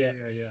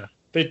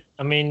 But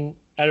I mean,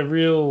 at a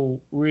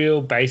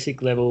real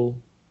basic level,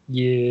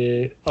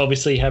 you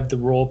obviously have the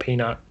raw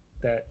peanut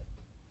that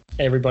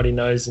everybody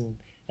knows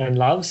and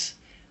loves.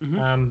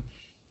 Can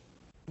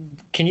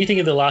you think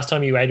of the last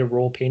time you ate a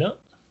raw peanut?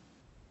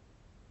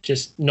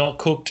 Just not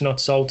cooked,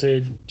 not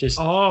salted, just...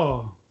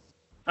 no.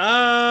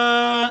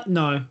 Yeah,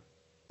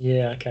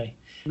 okay.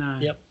 No.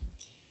 Yep.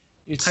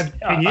 It's,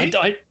 have you?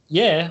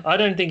 I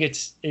don't think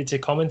it's a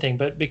common thing,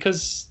 but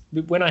because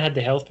when I had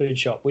the health food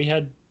shop, we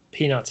had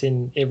peanuts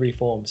in every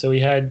form. So we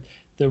had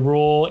the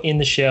raw in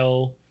the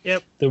shell,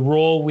 the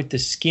raw with the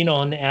skin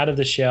on out of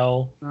the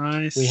shell.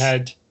 Nice. We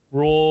had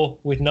raw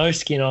with no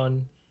skin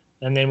on,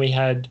 and then we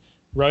had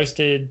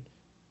roasted,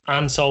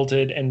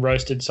 unsalted, and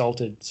roasted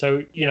salted.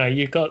 So,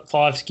 you've got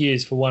 5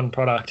 SKUs for one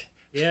product.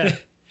 Yeah.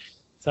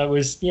 So it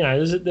was,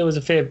 there was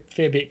a fair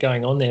bit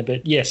going on there.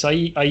 But yes, I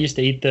used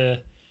to eat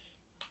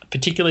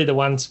particularly the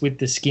ones with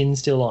the skin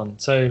still on.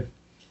 So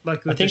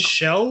Like with the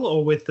shell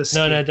or with the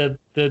skin? No,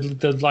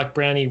 the like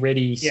brownie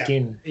ready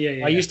skin.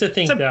 Yeah. I used to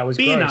think that was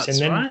beer gross, nuts,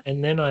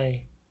 and then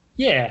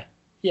yeah.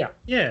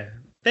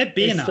 They're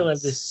beer nuts. Still have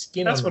the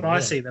skin. That's on what them, I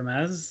see them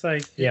as.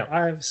 Like, yeah,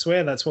 I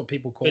swear that's what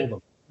people call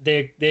them.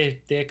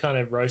 They're kind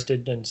of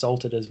roasted and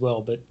salted as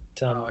well, but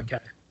okay,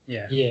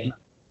 yeah.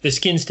 The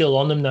skin's still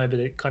on them though, but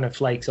it kind of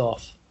flakes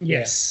off.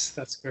 Yes,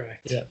 that's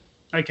correct. Yeah.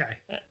 Okay.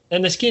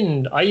 And the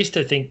skin, I used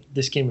to think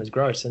the skin was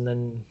gross, and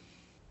then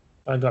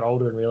I got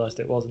older and realised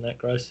it wasn't that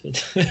gross.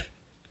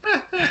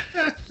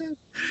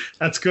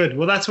 That's good.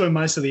 Well, that's where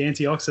most of the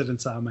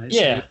antioxidants are, mate.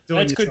 Yeah, so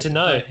that's good to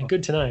know.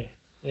 Good to know.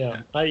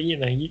 Yeah.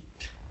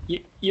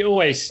 You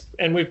always,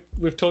 and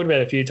we've talked about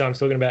it a few times,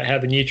 talking about how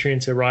the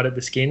nutrients are right at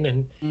the skin,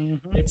 and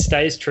it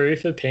stays true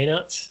for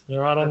peanuts.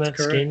 They're right on that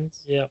skin.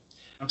 Yeah.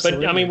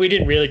 Absolutely. But I mean, we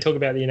didn't really talk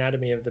about the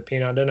anatomy of the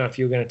peanut. I don't know if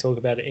you were going to talk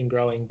about it in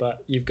growing,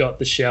 but you've got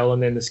the shell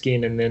and then the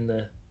skin and then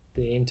the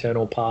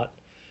internal part.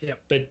 Yeah.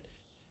 But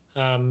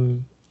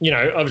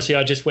obviously,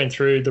 I just went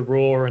through the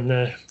raw and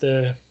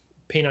the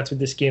peanuts with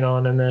the skin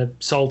on, and the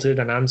salted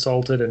and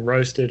unsalted and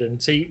roasted,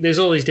 and see, there's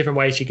all these different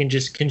ways you can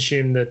just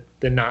consume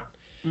the nut.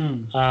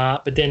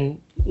 But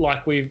then,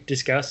 like we've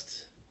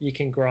discussed, you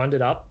can grind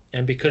it up,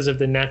 and because of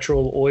the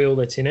natural oil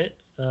that's in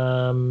it,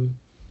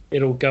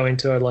 it'll go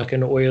into like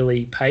an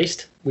oily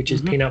paste, which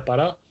is peanut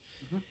butter.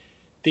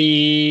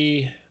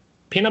 The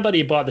peanut butter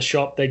you buy at the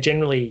shop, they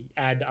generally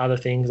add other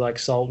things like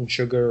salt and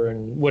sugar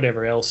and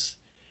whatever else.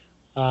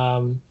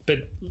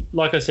 But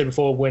like I said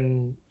before,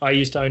 when I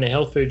used to own a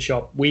health food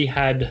shop, we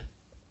had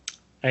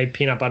a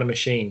peanut butter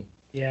machine.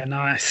 Yeah,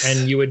 nice.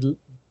 And you would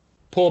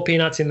pour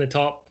peanuts in the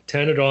top,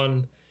 turn it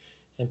on,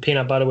 and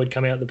peanut butter would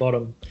come out the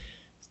bottom.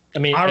 I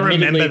mean, I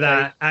remember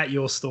that at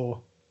your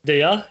store. Do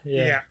you?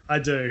 Yeah, I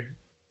do.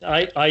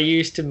 I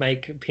used to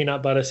make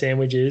peanut butter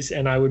sandwiches,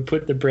 and I would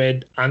put the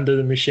bread under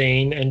the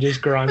machine and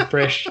just grind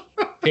fresh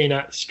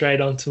peanuts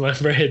straight onto my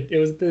bread. It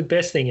was the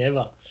best thing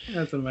ever.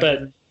 That's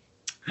amazing.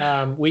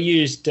 But we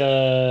used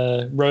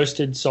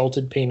roasted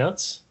salted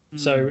peanuts,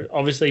 so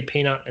obviously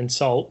peanut and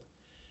salt,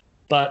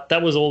 but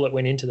that was all that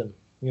went into them.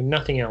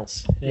 Nothing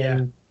else.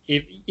 And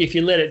if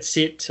you let it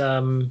sit,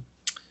 the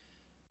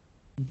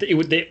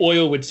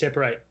oil would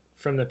separate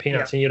from the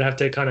peanuts, and you'd have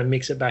to kind of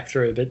mix it back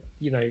through. But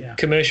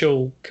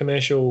commercial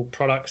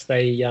products,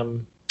 they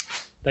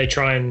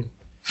try and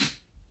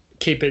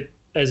keep it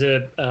as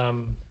a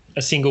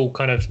single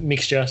kind of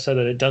mixture so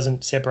that it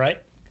doesn't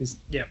separate, because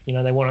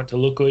they want it to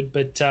look good.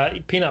 But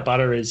peanut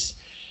butter is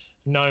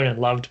known and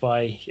loved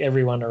by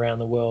everyone around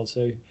the world.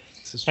 So,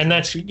 and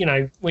that's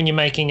when you're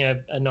making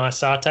a nice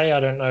satay. I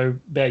don't know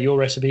about your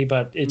recipe,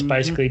 but it's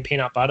basically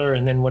peanut butter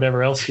and then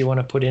whatever else you want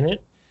to put in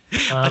it.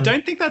 I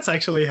don't think that's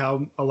actually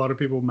how a lot of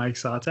people make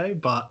satay,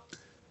 but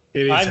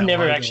it is. I've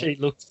never actually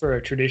looked for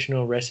a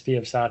traditional recipe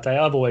of satay.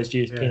 I've always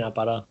used peanut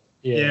butter.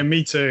 Yeah,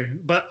 me too.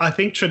 But I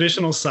think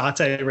traditional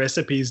satay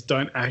recipes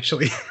don't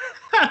actually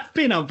have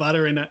peanut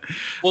butter in it.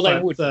 Well, they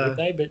would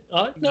they? But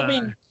I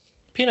mean,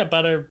 peanut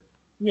butter.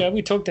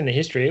 We talked in the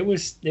history. It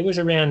was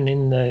around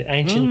in the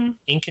ancient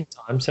Incan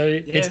time, so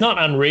it's not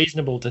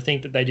unreasonable to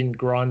think that they didn't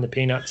grind the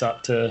peanuts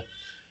up to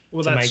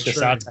make the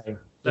satay.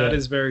 That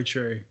is very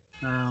true.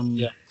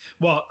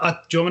 Well,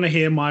 do you want to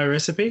hear my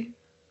recipe?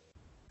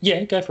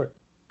 Yeah, go for it.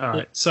 All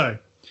right. So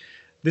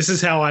this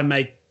is how I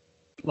make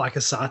like a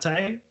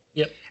satay.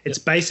 Yep. It's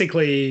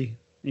basically,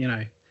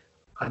 a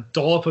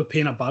dollop of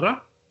peanut butter,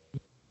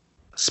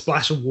 a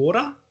splash of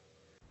water,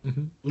 a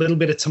little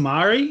bit of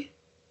tamari,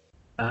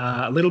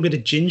 a little bit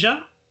of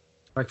ginger,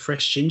 like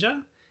fresh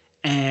ginger,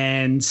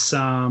 and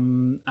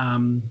some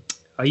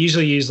I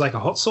usually use like a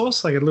hot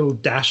sauce, like a little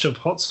dash of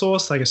hot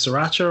sauce, like a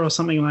sriracha or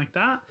something like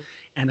that,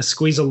 and a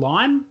squeeze of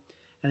lime.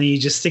 And then you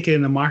just stick it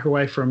in the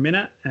microwave for a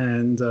minute,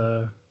 and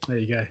there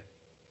you go.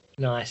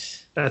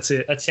 Nice. That's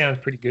it. That sounds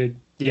pretty good.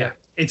 Yeah.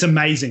 It's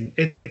amazing.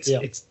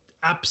 It's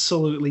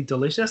absolutely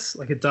delicious.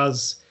 Like, it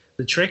does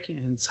the trick,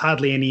 and it's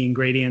hardly any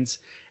ingredients,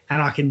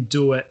 and I can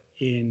do it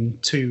in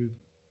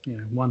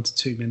 1 to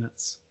 2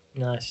 minutes.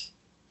 Nice.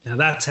 Now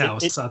that's how a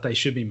satay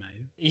should be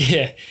made.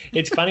 Yeah,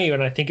 it's funny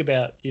when I think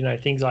about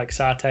things like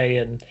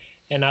satay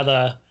and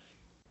other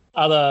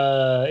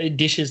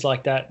dishes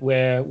like that,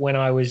 where when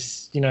I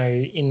was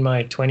in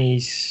my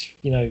 20s,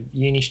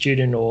 uni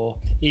student, or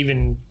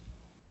even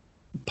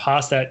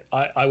past that,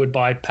 I would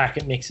buy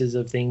packet mixes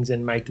of things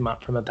and make them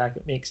up from a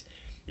packet mix.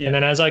 Yeah. And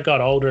then as I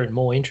got older and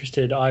more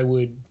interested, I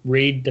would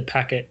read the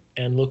packet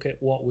and look at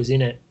what was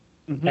in it,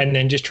 and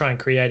then just try and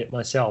create it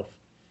myself.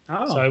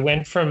 Oh. So I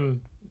went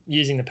from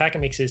using the packet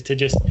mixes to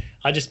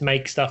I just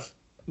make stuff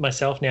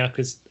myself now,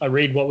 because I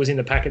read what was in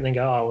the packet and then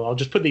go, oh, well, I'll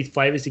just put these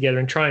flavors together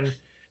and try and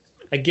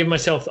I give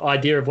myself the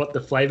idea of what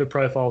the flavor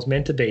profile is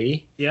meant to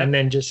be, and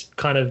then just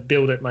kind of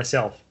build it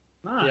myself.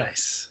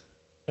 Nice. Yeah.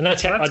 And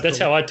that's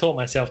how I taught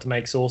myself to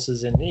make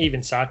sauces, and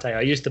even satay.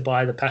 I used to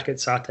buy the packet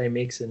satay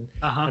mix, and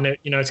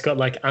it's got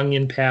like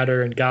onion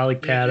powder and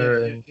garlic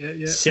powder and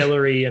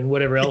celery and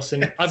whatever else,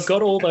 and I've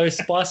got all those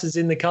spices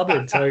in the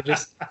cupboard. So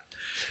just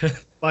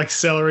like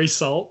celery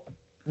salt.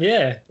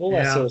 Yeah, all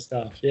that sort of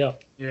stuff. Yeah.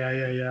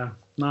 Yeah.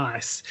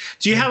 Nice.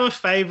 Do you have a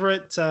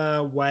favorite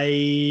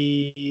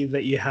way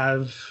that you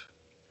have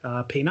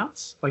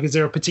peanuts? Like, is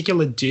there a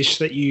particular dish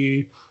that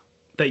you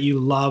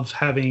love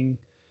having?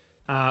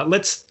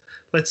 Let's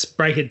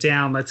break it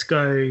down. Let's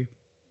go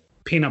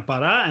peanut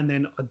butter, and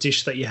then a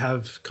dish that you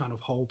have kind of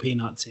whole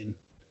peanuts in.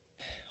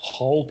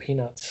 Whole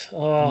peanuts.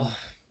 Oh,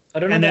 I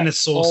don't know. And then a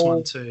sauce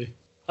one too.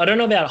 I don't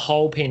know about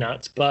whole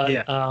peanuts,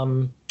 but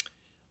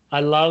I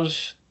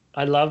love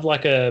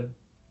like a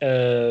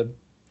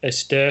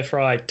stir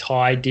fried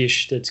Thai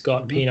dish that's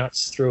got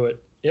peanuts through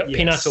it. Yep, yes.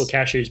 Peanuts or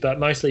cashews, but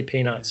mostly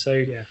peanuts.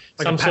 So like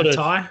some sort of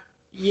Thai.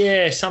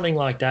 Yeah, something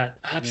like that.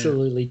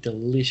 Absolutely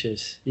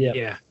delicious.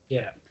 Yeah.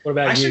 What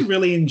about you? I actually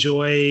really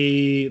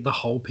enjoy the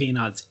whole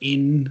peanuts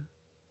in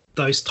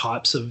those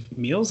types of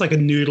meals, like a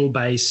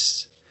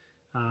noodle-based,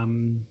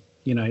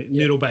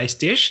 noodle-based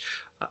dish.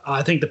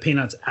 I think the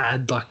peanuts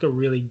add like a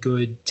really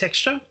good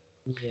texture.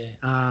 Yeah.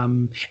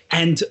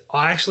 And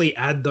I actually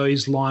add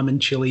those lime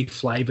and chili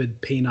flavored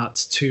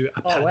peanuts to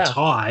a pad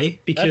Thai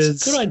because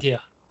that's a good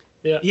idea.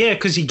 Yeah,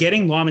 because you're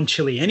getting lime and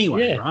chili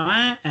anyway,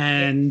 right?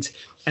 And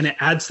it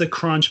adds the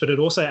crunch, but it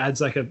also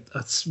adds like a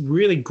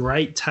really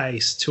great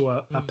taste to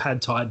a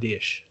pad Thai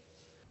dish.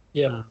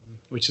 Yeah,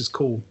 which is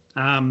cool.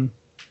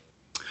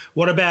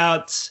 What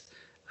about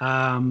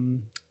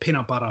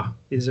peanut butter?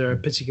 Is there a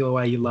particular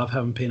way you love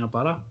having peanut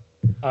butter?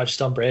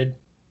 Just on bread.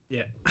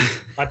 Yeah.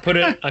 I put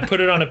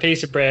it on a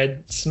piece of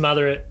bread,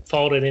 smother it,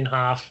 fold it in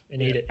half,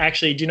 and eat it.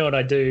 Actually, do you know what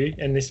I do?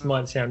 And this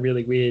might sound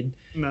really weird.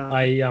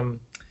 No.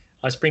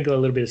 I sprinkle a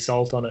little bit of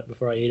salt on it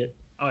before I eat it.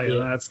 Oh,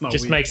 yeah, that's not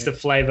just weird, makes the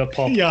flavour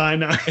pop. Yeah, I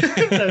know.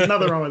 There's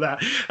nothing wrong with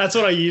that. That's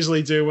what I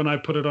usually do when I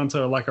put it onto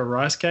like a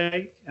rice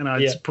cake, and I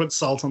just put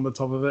salt on the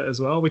top of it as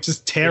well, which is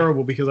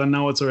terrible because I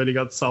know it's already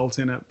got salt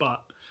in it,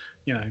 but,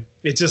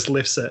 it just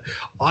lifts it.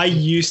 Back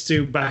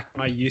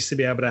when I used to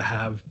be able to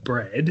have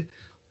bread,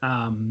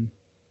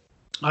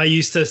 I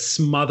used to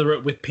smother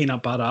it with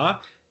peanut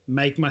butter,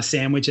 make my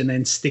sandwich, and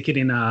then stick it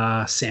in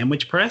a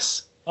sandwich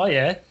press. Oh,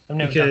 yeah. I've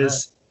never done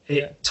that.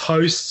 It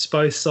toasts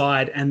both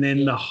sides, and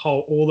then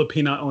all the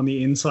peanut on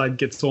the inside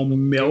gets all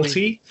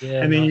melty,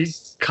 and then you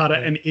cut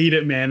it and eat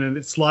it, man. And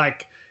it's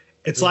like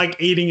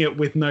eating it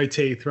with no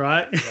teeth,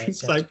 right? Yeah,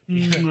 it's like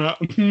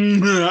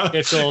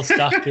it's all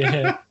stuck.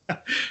 Yeah,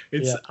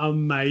 it's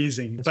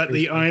amazing. That's but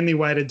the only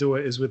way to do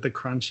it is with the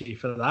crunchy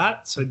for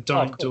that. So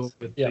don't do it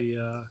with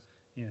the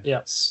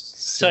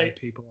silly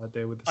people out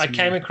there with the. I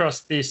came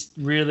across this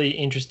really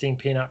interesting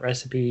peanut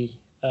recipe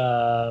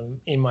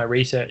in my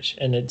research,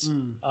 and it's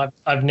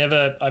I've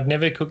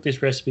never cooked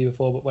this recipe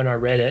before, but when I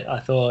read it, I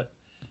thought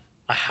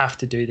I have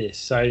to do this.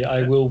 So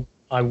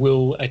I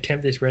will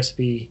attempt this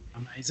recipe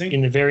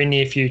in the very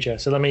near future.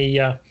 So let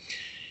me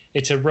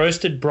it's a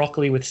roasted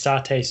broccoli with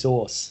satay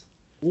sauce.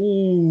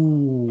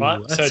 Ooh, right.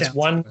 So it's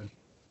one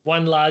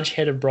large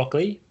head of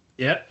broccoli.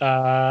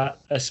 Yeah.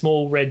 A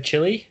small red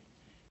chili,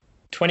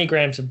 20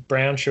 grams of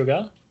brown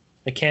sugar,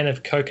 a can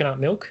of coconut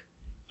milk,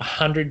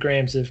 100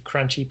 grams of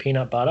crunchy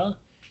peanut butter,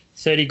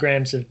 30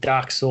 grams of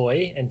dark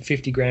soy, and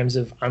 50 grams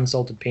of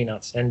unsalted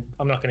peanuts. And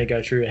I'm not going to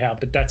go through how,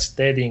 but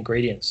they're the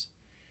ingredients.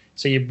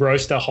 So you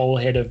roast a whole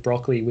head of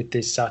broccoli with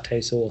this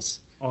satay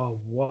sauce.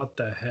 Oh, what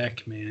the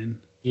heck, man.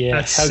 Yeah.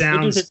 That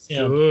sounds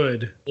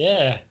good.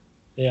 Yeah.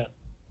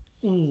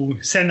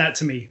 Ooh, send that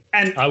to me.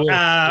 And I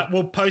will.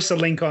 We'll post a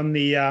link on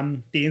the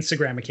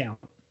Instagram account.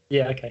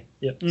 Yeah, okay.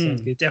 Yep,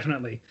 sounds good.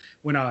 Definitely.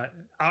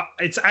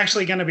 It's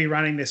actually going to be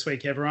running this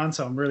week, everyone,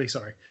 so I'm really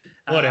sorry.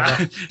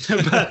 Whatever.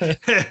 But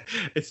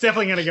it's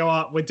definitely going to go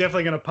up. We're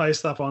definitely going to post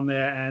stuff on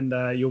there,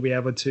 and you'll be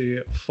able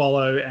to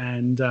follow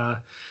and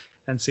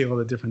see all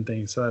the different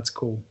things. So that's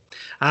cool.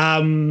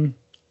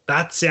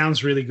 That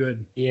sounds really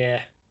good.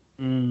 Yeah.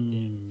 I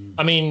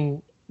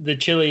mean, the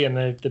chili and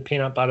the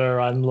peanut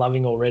butter I'm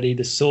loving already.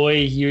 The soy,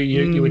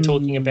 you were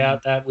talking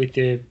about that with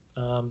the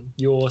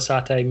your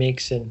satay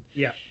mix and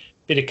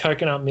bit of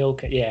coconut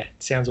milk. Yeah,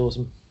 it sounds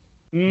awesome.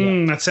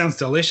 That sounds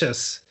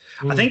delicious.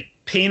 I think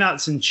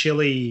peanuts and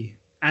chili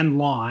and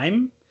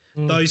lime,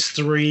 those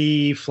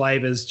three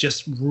flavors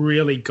just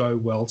really go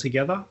well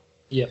together.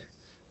 Yeah.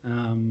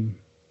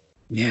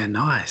 Yeah,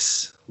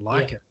 nice.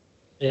 Like it.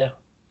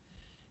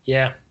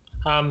 Yeah.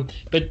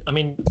 But I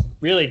mean,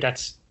 really,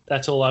 that's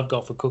all I've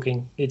got for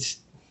cooking.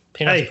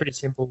 Peanuts pretty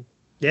simple.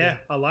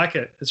 Yeah, I like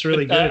it. It's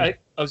really good.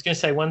 I was going to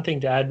say one thing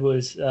to add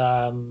was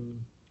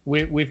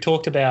we've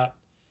talked about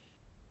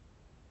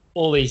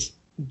all these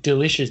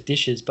delicious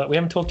dishes, but we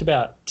haven't talked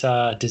about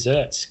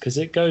desserts because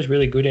it goes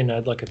really good in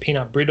a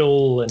peanut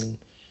brittle and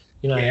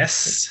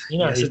it's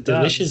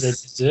delicious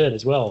as dessert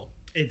as well.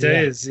 It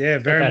is,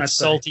 very much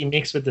salty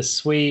mix with the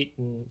sweet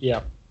and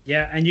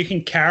Yeah, and you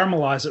can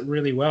caramelize it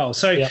really well.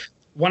 So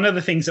one of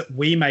the things that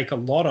we make a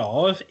lot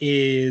of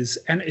is,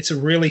 and it's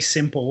really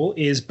simple,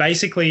 is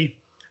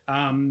basically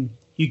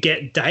you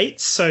get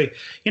dates. So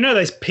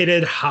those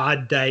pitted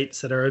hard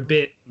dates that are a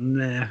bit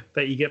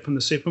that you get from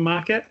the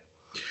supermarket.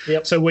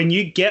 Yep. So when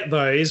you get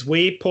those,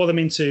 we pour them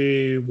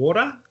into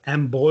water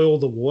and boil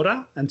the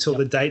water until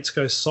the dates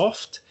go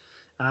soft,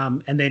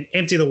 and then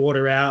empty the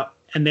water out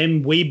and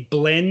then we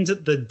blend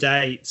the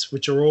dates,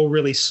 which are all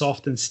really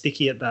soft and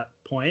sticky at that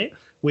point,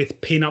 with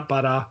peanut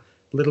butter, a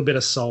little bit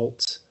of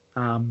salt,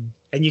 and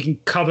you can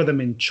cover them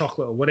in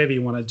chocolate or whatever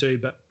you want to do.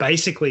 But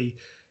basically,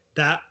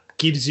 that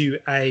gives you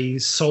a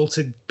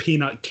salted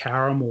peanut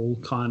caramel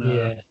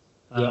kind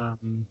of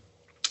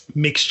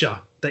mixture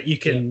that you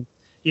can,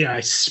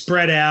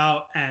 spread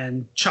out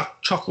and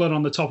chuck chocolate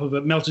on the top of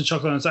it, melted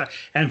chocolate on the side,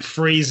 and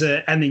freeze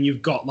it, and then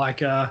you've got like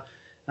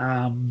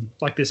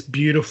this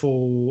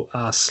beautiful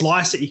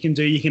slice that you can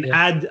do. You can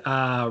add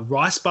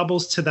rice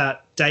bubbles to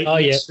that date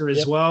mixture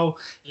as well,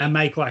 and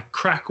make like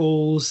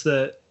crackles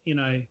that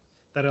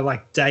that are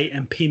like date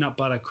and peanut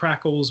butter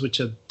crackles, which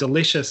are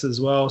delicious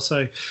as well.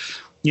 So,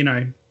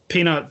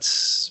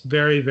 peanuts,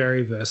 very,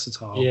 very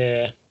versatile.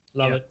 Yeah,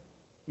 love it.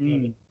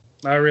 Love it.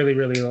 I really,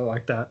 really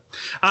like that.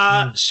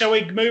 Shall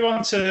we move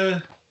on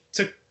to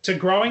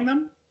growing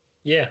them?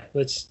 Yeah,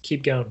 let's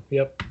keep going.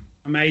 Yep.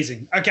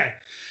 Amazing. Okay.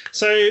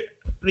 So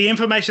the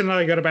information that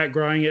I got about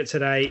growing it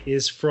today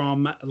is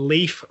from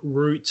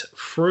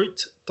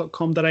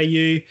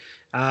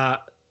leafrootfruit.com.au.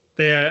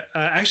 They're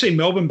actually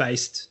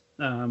Melbourne-based,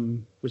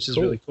 which is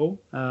really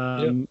cool.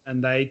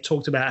 And they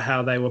talked about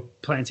how they were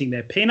planting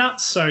their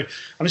peanuts. So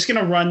I'm just going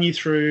to run you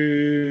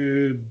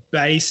through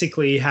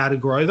basically how to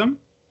grow them.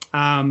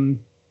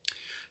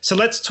 So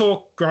let's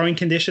talk growing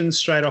conditions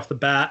straight off the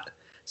bat.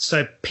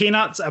 So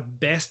peanuts are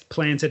best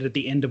planted at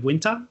the end of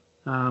winter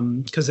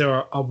because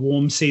they're a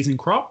warm season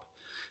crop.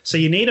 So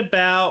you need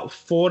about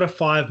 4 to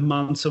 5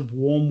 months of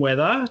warm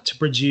weather to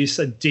produce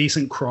a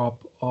decent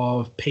crop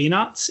of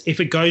peanuts. If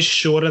it goes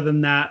shorter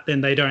than that,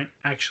 then they don't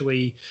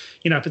actually,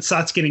 if it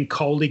starts getting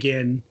cold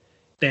again,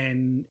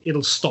 then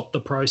it'll stop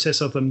the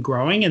process of them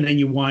growing, and then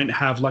you won't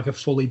have like a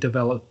fully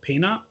developed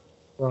peanut.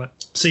 Right.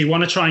 So you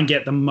want to try and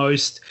get the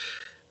most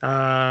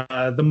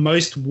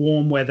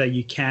warm weather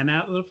you can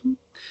out of them.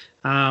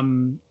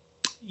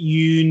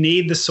 You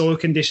need the soil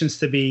conditions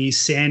to be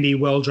sandy,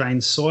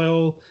 well-drained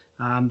soil.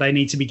 They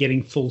need to be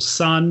getting full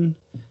sun,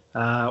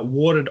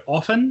 watered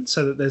often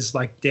so that there's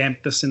like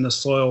dampness in the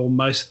soil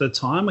most of the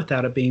time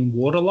without it being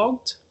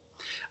waterlogged.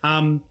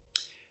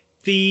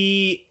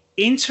 The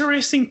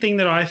interesting thing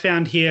that I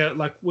found here,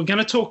 like we're going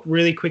to talk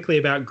really quickly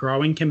about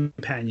growing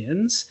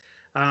companions.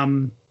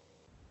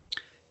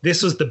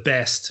 This was the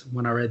best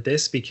when I read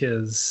this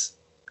because,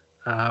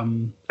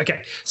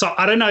 okay, so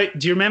I don't know.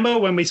 Do you remember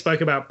when we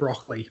spoke about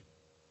broccoli?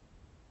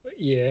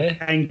 Yeah.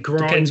 And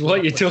growing depends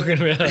what you're talking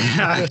about.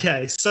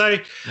 Okay, so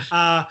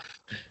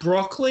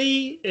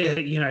broccoli,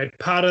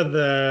 part of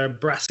the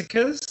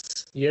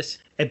brassicas. Yes.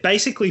 It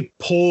basically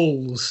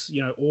pulls,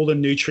 all the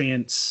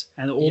nutrients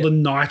and all the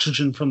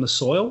nitrogen from the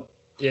soil.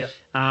 Yeah.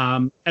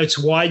 It's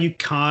why you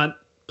can't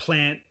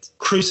plant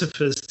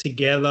crucifers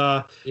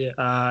together.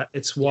 Yeah.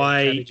 It's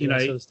why, that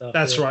sort of stuff.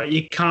 That's right.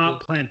 You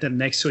can't plant them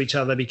next to each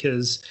other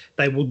because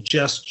they will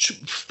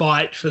just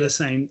fight for the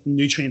same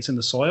nutrients in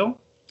the soil.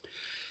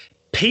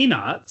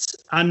 Peanuts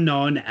are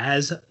known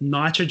as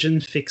nitrogen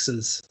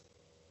fixers.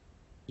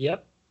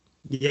 Yep.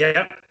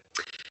 Yep.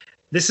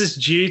 This is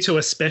due to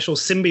a special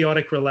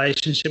symbiotic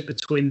relationship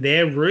between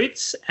their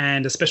roots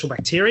and a special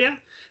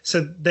bacteria.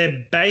 So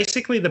they're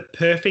basically the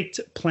perfect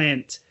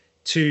plant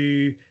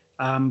to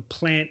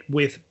plant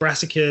with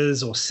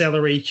brassicas or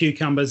celery,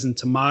 cucumbers, and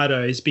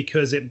tomatoes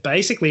because it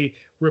basically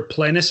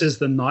replenishes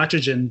the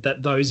nitrogen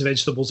that those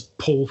vegetables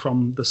pull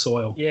from the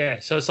soil. Yeah,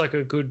 so it's like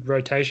a good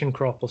rotation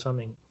crop or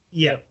something.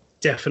 Yeah,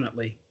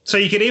 definitely. So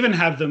you could even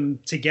have them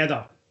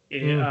together,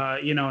 in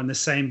the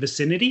same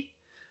vicinity.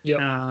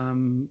 Yeah.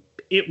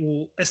 It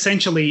will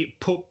essentially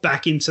put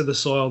back into the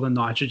soil the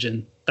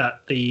nitrogen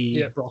that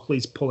the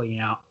broccoli's pulling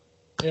out.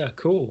 Yeah,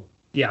 cool.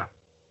 Yeah.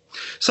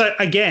 So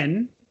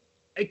again,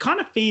 it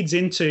kind of feeds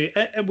into,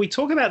 and we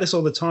talk about this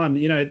all the time,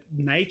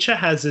 nature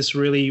has this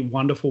really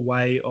wonderful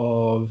way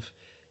of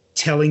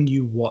telling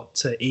you what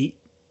to eat.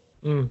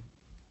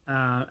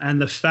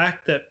 And the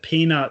fact that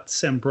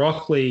peanuts and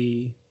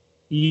broccoli,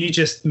 you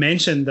just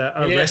mentioned that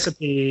a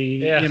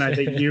recipe,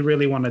 that you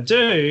really want to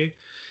do,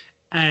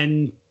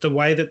 and the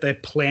way that they're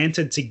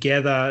planted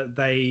together,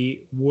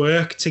 they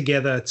work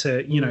together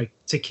to,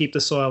 to keep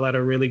the soil at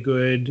a really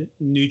good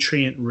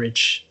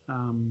nutrient-rich,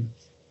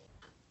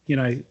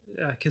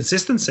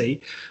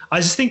 consistency. I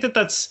just think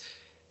it's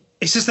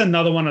just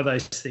another one of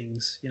those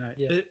things,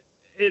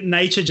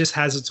 nature just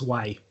has its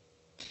way.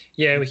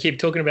 Yeah, we keep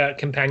talking about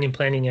companion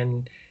planting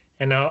and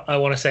I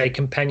want to say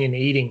companion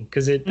eating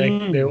because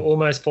they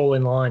almost fall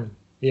in line.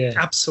 Yeah,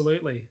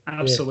 absolutely.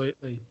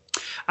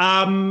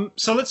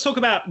 So let's talk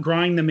about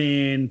growing them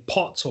in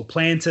pots or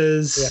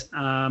planters.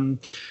 The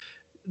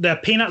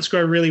peanuts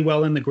grow really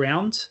well in the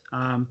ground,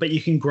 but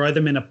you can grow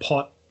them in a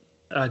pot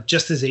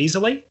just as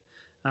easily.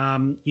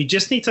 You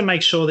just need to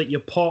make sure that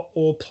your pot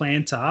or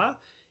planter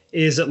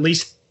is at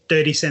least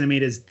 30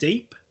 centimeters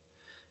deep.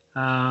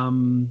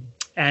 And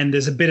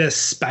there's a bit of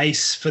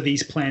space for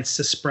these plants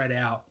to spread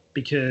out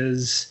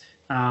because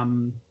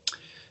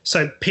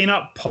so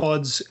peanut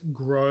pods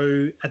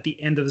grow at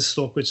the end of the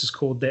stalk, which is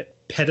called the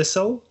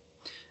pedicel.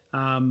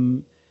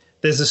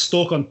 there's a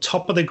stalk on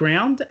top of the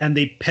ground and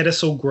the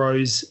pedicel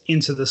grows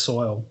into the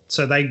soil.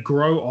 So they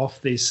grow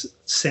off this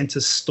center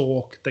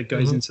stalk that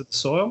goes into the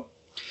soil.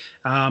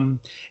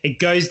 It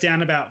goes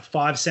down about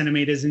 5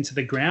 centimeters into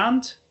the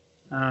ground.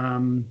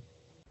 And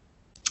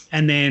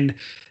then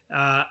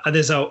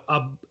there's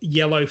a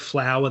yellow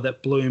flower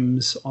that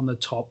blooms on the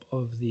top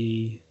of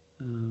the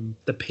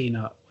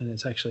peanut when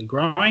it's actually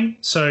growing.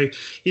 So you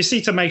just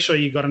need to make sure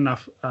you've got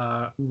enough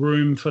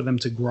room for them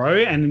to grow.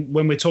 And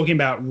when we're talking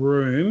about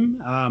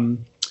room,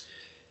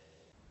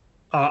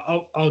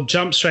 I'll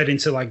jump straight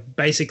into like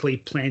basically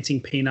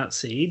planting peanut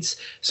seeds.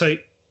 So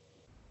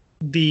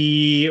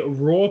the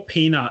raw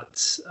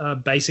peanuts are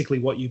basically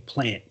what you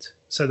plant.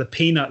 So the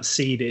peanut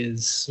seed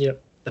is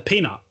the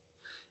peanut.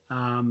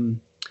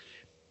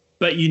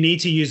 But you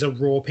need to use a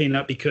raw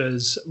peanut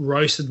because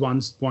roasted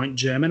ones won't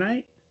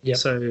germinate. Yep.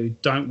 So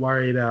don't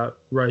worry about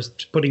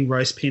putting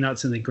roast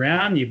peanuts in the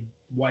ground. You're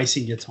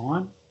wasting your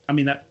time. I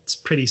mean, that's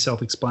pretty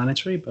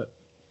self-explanatory, but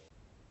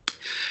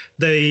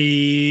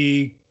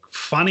the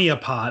funnier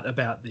part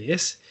about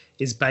this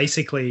is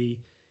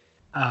basically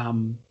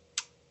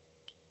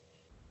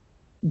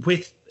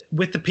with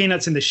the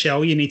peanuts in the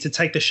shell, you need to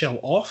take the shell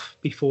off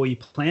before you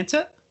plant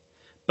it,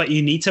 but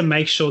you need to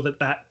make sure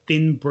that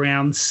thin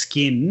brown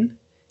skin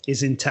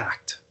is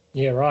intact.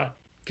 Yeah, right.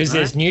 Because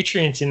there's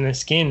nutrients in the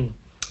skin.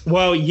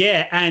 Well,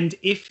 yeah, and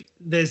if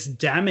there's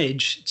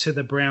damage to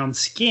the brown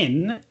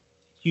skin,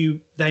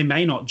 they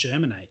may not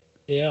germinate.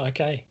 Yeah,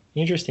 okay.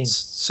 Interesting.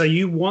 So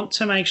you want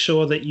to make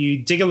sure that you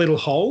dig a little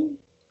hole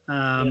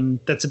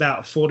that's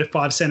about 4 to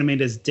 5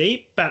 centimeters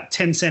deep, about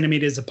 10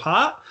 centimeters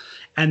apart,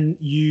 and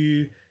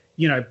you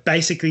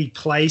basically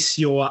place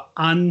your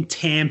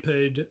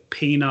untampered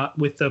peanut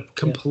with the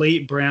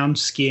complete brown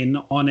skin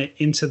on it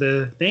into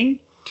the thing.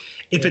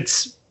 If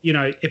it's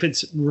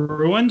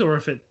ruined or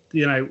if it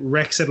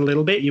wrecks it a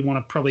little bit, you want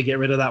to probably get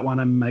rid of that one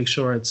and make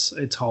sure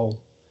it's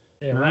whole.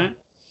 Yeah, right.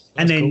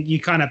 And then you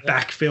kind of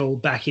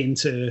backfill back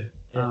into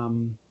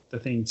the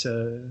thing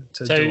to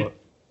do it.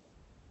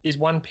 Is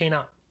one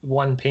peanut?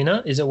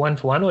 Is it 1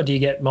 for 1, or do you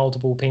get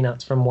multiple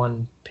peanuts from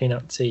one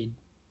peanut seed?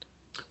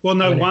 Well,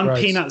 no, one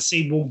peanut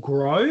seed will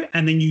grow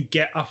and then you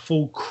get a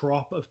full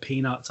crop of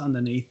peanuts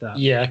underneath that.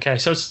 Yeah, okay.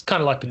 So it's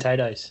kind of like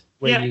potatoes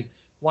where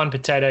one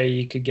potato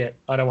you could get,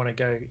 I don't want to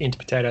go into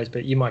potatoes,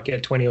 but you might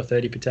get 20 or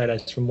 30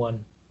 potatoes from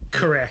one.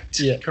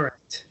 Correct. Yeah.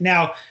 Correct.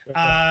 Now,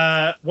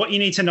 what you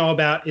need to know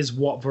about is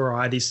what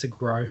varieties to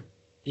grow.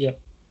 Yeah.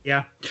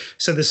 Yeah.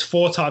 So there's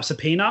 4 types of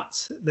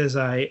peanuts. There's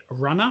a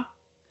runner,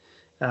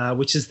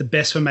 which is the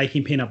best for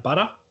making peanut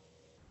butter.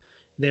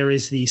 There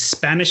is the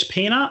Spanish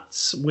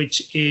peanuts,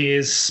 which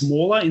is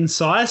smaller in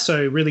size,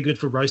 so really good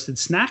for roasted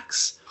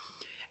snacks.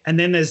 And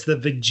then there's the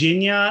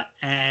Virginia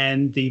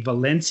and the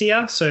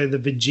Valencia. So the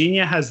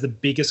Virginia has the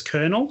biggest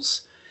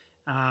kernels,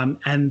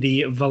 and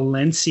the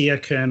Valencia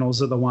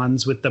kernels are the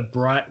ones with the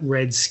bright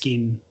red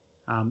skin,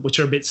 which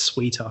are a bit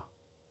sweeter.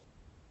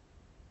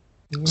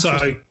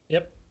 So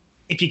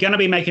if you're going to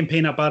be making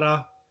peanut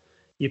butter,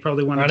 you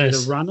probably want to do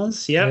the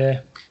runners.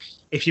 Yeah.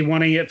 If you're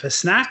wanting it for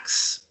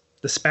snacks,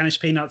 the Spanish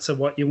peanuts are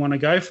what you want to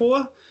go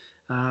for.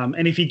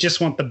 And if you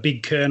just want the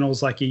big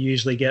kernels like you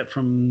usually get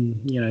from,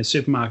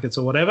 supermarkets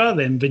or whatever,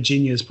 then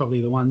Virginia is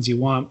probably the ones you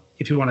want.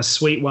 If you want a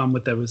sweet one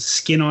with the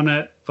skin on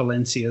it,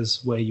 Valencia's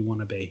where you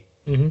want to be.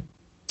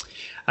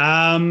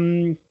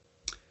 Mm-hmm.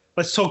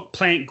 Let's talk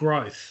plant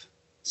growth.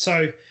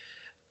 So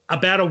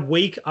about a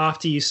week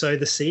after you sow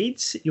the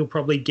seeds, you'll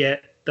probably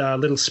get the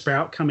little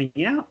sprout coming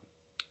out.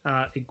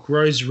 It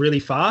grows really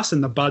fast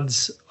and the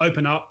buds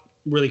open up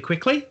really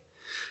quickly.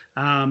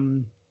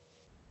 That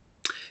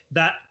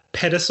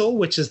pedicel,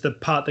 which is the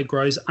part that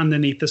grows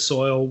underneath the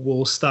soil,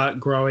 will start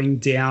growing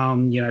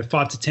down,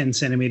 5 to 10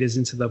 centimeters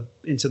into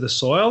the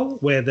soil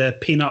where the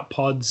peanut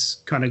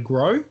pods kind of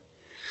grow.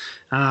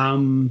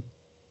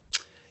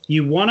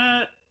 You want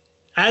to,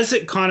 as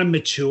it kind of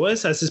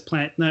matures, as this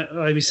plant,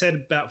 like we said,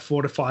 about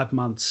 4 to 5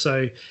 months.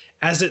 So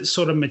as it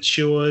sort of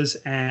matures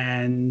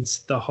and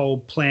the whole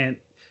plant,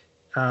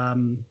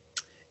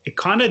 it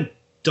kind of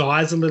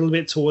dies a little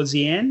bit towards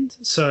the end.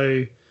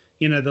 So,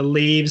 the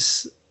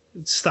leaves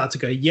start to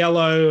go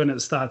yellow and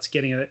it starts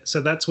getting it.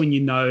 So that's when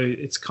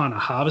it's kind of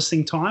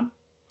harvesting time.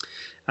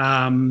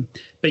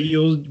 But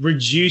you'll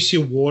reduce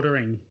your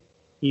watering,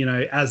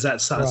 as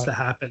that starts to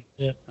happen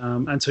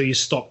until you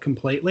stop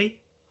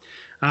completely.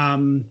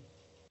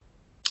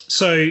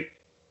 So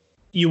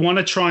you want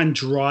to try and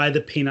dry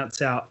the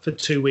peanuts out for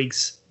 2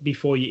 weeks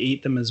before you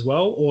eat them as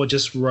well, or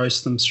just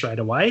roast them straight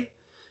away.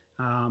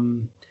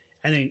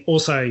 And then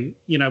also,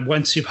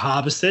 once you've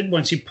harvested,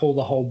 once you pull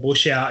the whole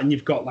bush out and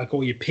you've got like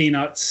all your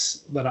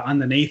peanuts that are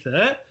underneath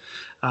it,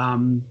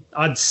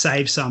 I'd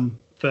save some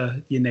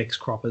for your next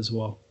crop as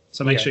well.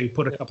 So make sure you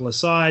put a couple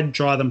aside,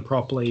 dry them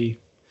properly,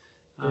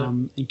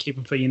 and keep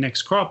them for your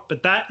next crop.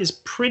 But that is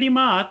pretty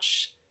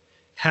much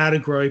how to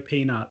grow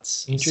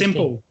peanuts.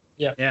 Simple.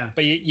 Yeah.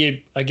 But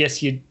I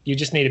guess you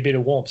just need a bit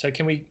of warmth. So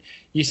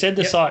you said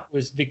the site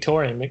was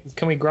Victorian.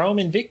 Can we grow them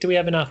in Vic? Do we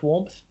have enough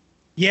warmth?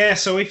 Yeah,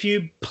 so if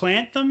you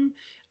plant them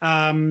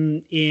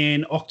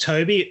in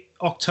October,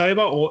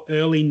 October or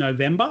early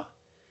November,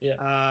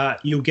 Yeah.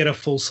 you'll get a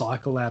full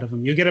cycle out of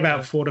them. You'll get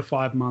about 4 to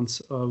 5 months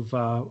of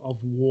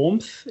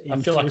warmth.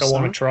 I feel like I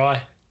want to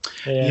try.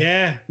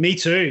 Yeah, me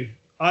too.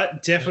 I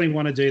definitely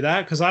want to do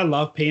that because I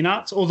love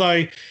peanuts,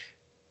 although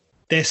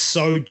they're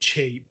so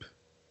cheap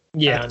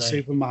at the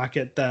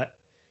supermarket that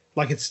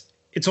like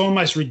it's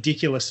almost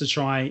ridiculous to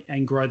try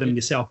and grow them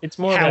yourself. It's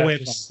more about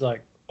just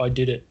like I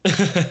did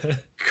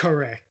it.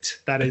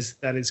 Correct. That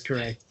is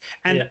correct.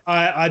 And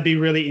I'd be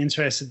really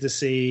interested to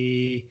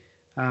see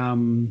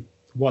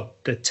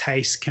what the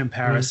taste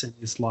comparison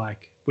is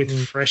like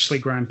with freshly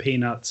grown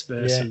peanuts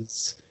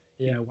versus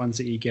ones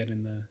that you get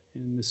in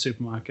the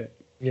supermarket.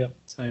 Yeah.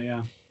 So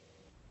yeah,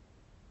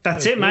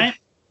 that's it, mate.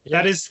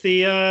 Yeah.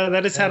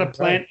 That is how to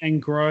plant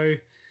and grow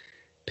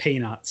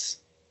peanuts.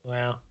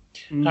 Wow.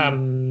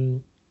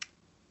 One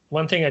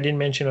thing I didn't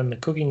mention on the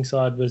cooking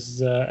side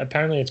was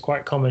apparently it's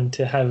quite common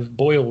to have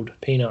boiled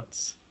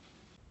peanuts.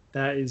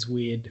 That is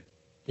weird.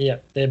 Yeah,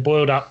 they're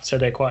boiled up so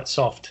they're quite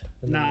soft.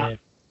 Nah,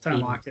 don't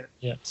like it.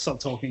 Yeah, stop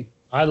talking.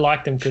 I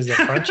like them because they're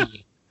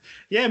crunchy.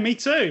 Yeah, me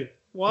too.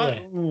 What?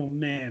 Yeah. Oh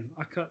man,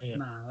 I can't. Yeah.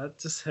 Nah, that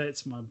just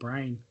hurts my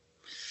brain.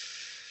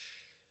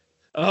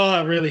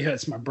 Oh, it really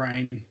hurts my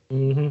brain.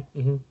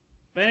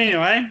 But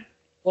anyway,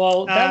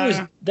 well,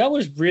 that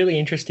was really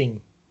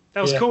interesting.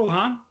 That was cool,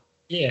 huh?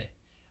 Yeah,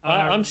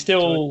 I'm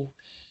still.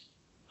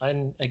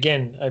 And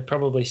again, I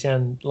probably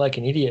sound like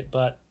an idiot,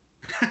 but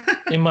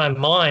in my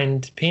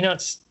mind,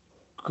 peanuts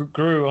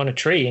grew on a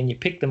tree, and you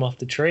pick them off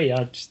the tree.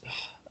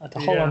 The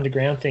whole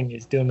underground thing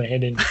is doing my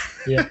head in.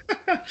 Yeah,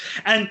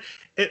 and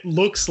it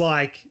looks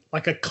like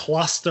a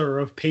cluster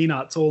of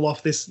peanuts all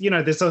off this.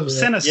 There's a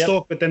center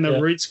stalk, but then the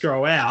roots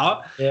grow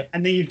out,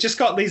 and then you've just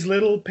got these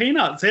little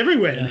peanuts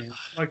everywhere, now,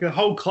 like a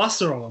whole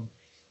cluster of them.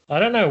 I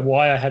don't know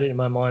why I had it in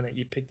my mind that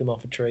you picked them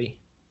off a tree.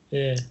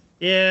 Yeah.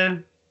 Yeah.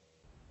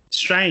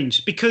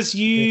 Strange, because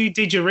you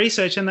did your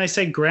research and they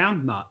said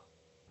ground nut.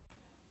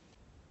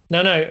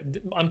 No,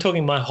 I'm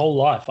talking my whole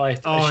life.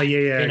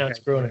 Peanuts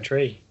grew on a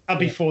tree.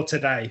 Before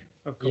today,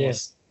 of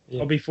course.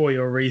 Yeah. Or before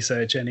your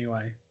research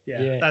anyway.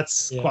 Yeah.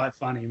 That's quite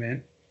funny,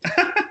 man.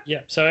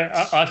 Yeah, so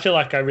I feel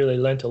like I really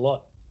learnt a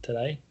lot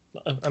today.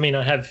 I mean,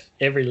 I have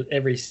every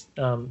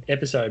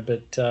episode,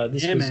 but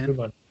this was a good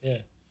one.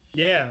 Yeah.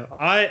 Yeah,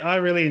 I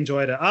really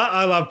enjoyed it.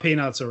 I love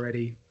peanuts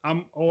already.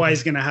 I'm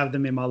always going to have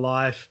them in my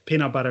life.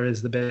 Peanut butter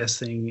is the best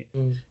thing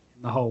in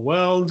the whole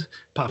world,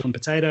 apart from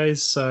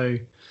potatoes. So,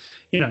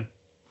 I'm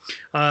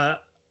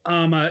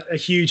a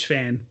huge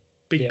fan,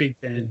 big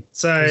fan.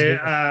 So,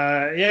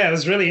 it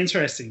was really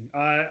interesting.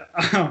 I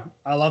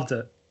loved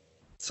it.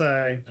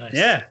 So,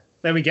 nice.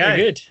 There we go. Very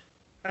good.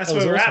 That's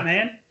where we're at,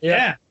 man.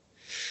 Yeah.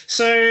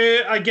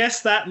 So, I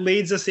guess that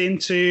leads us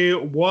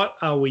into what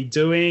are we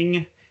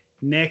doing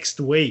next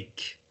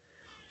week.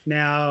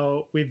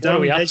 Now, we've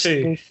done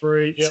vegetable,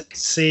 fruit,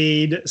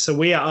 seed, so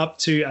we are up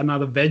to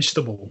another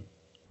vegetable.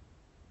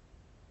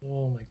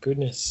 Oh, my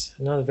goodness.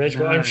 Another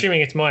vegetable. I'm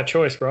assuming it's my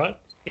choice, right?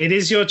 It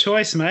is your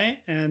choice,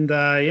 mate. And,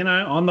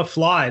 on the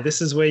fly,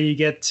 this is where you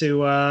get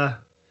to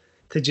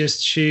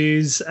just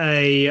choose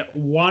a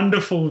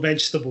wonderful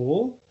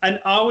vegetable.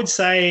 And I would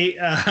say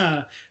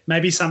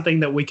maybe something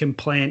that we can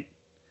plant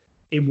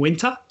in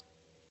winter.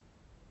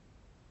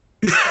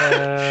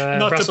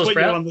 Not Brussels to put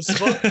sprout? You on the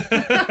spot.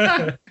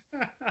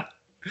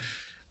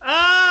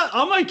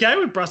 I'm okay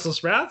with Brussels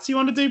sprouts. You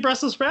want to do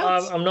Brussels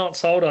sprouts? I'm not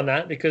sold on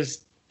that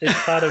because it's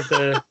part of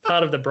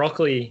the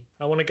broccoli.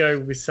 I want to go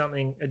with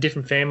a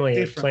different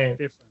family of plant.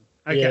 Different.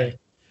 Okay. Yeah.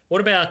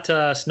 What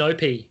about snow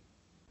pea?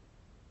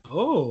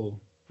 Oh,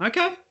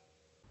 okay.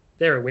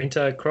 They're a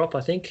winter crop,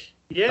 I think.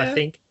 Yeah. I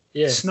think.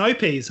 Yeah. Snow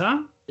peas,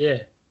 huh?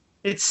 Yeah.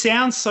 It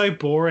sounds so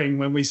boring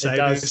when we say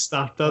this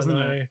stuff, doesn't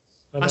it?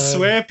 I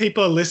swear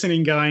people are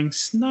listening going,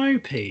 snow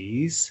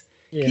peas?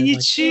 Yeah, can you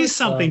choose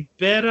something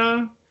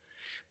better?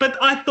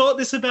 But I thought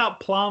this about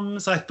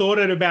plums. I thought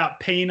it about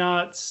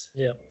peanuts.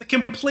 Yeah.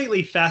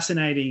 Completely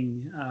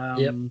fascinating.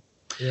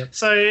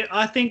 So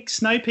I think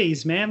snow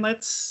peas, man,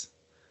 let's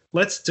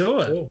do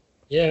it. Cool.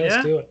 Yeah,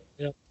 let's do it.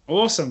 Yeah.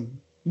 Awesome.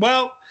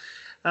 Well,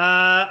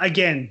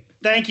 again,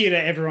 thank you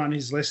to everyone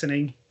who's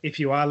listening. If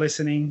you are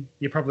listening,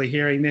 you're probably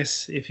hearing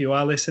this. If you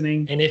are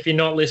listening. And if you're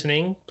not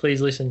listening,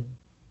 please listen.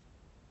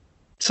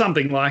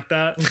 Something like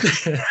that.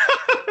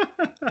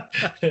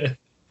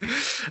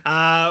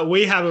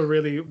 We have a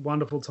really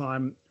wonderful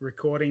time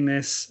recording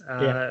this.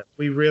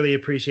 We really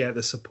appreciate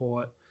the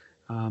support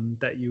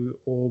that you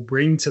all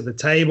bring to the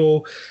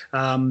table.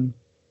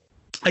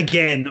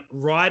 Again,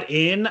 write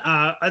in.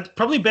 It's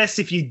probably best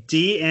if you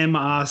DM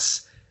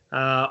us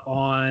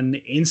on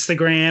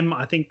Instagram.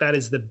 I think that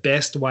is the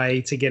best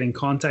way to get in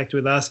contact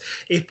with us.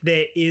 If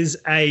there is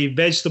a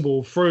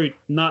vegetable, fruit,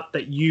 nut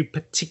that you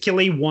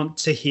particularly want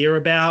to hear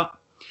about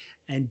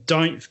and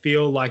don't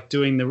feel like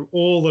doing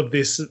all of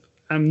this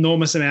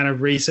enormous amount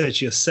of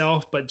research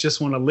yourself, but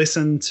just want to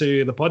listen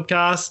to the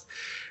podcast,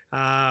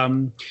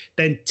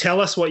 then tell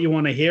us what you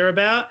want to hear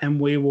about and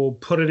we will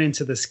put it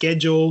into the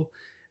schedule.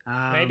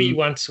 Maybe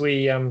once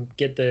we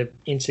get the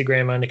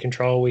Instagram under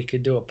control, we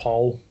could do a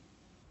poll.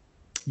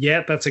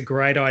 Yeah, that's a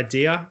great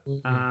idea.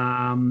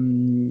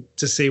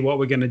 To see what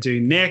we're going to do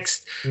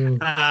next.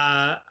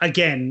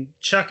 Again,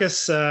 chuck us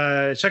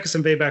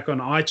some feedback on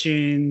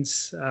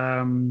iTunes,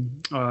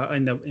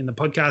 in the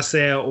podcast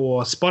there,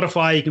 or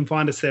Spotify. You can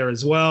find us there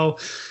as well.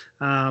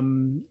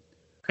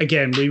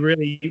 Again, we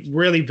really,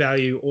 really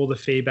value all the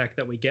feedback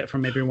that we get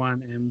from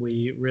everyone, and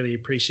we really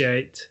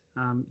appreciate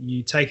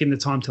you taking the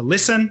time to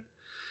listen.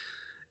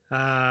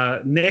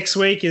 Next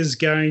week is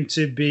going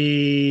to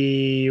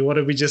be, what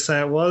did we just say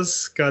it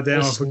was?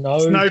 Goddamn,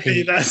 Snow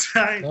Pea. That's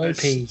right.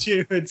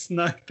 Stupid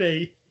Snow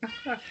Pea.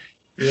 Yeah,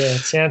 it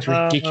sounds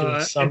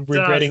ridiculous. I'm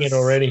regretting it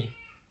already.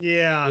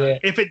 Yeah.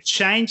 If it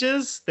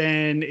changes,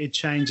 then it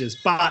changes.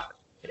 But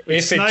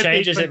if it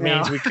changes, it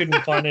means we couldn't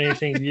find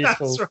anything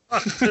useful.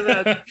 That's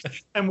right.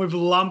 And we've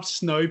lumped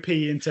Snow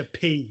Pea into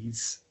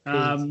peas.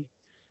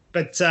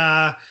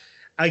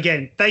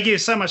 Again, thank you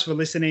so much for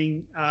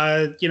listening.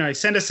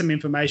 Send us some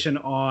information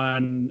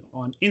on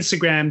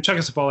Instagram. Chuck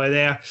us a follow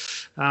there.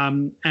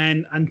 And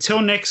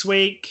until next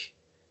week,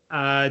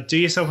 do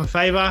yourself a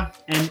favor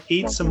and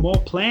eat some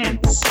more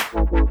plants.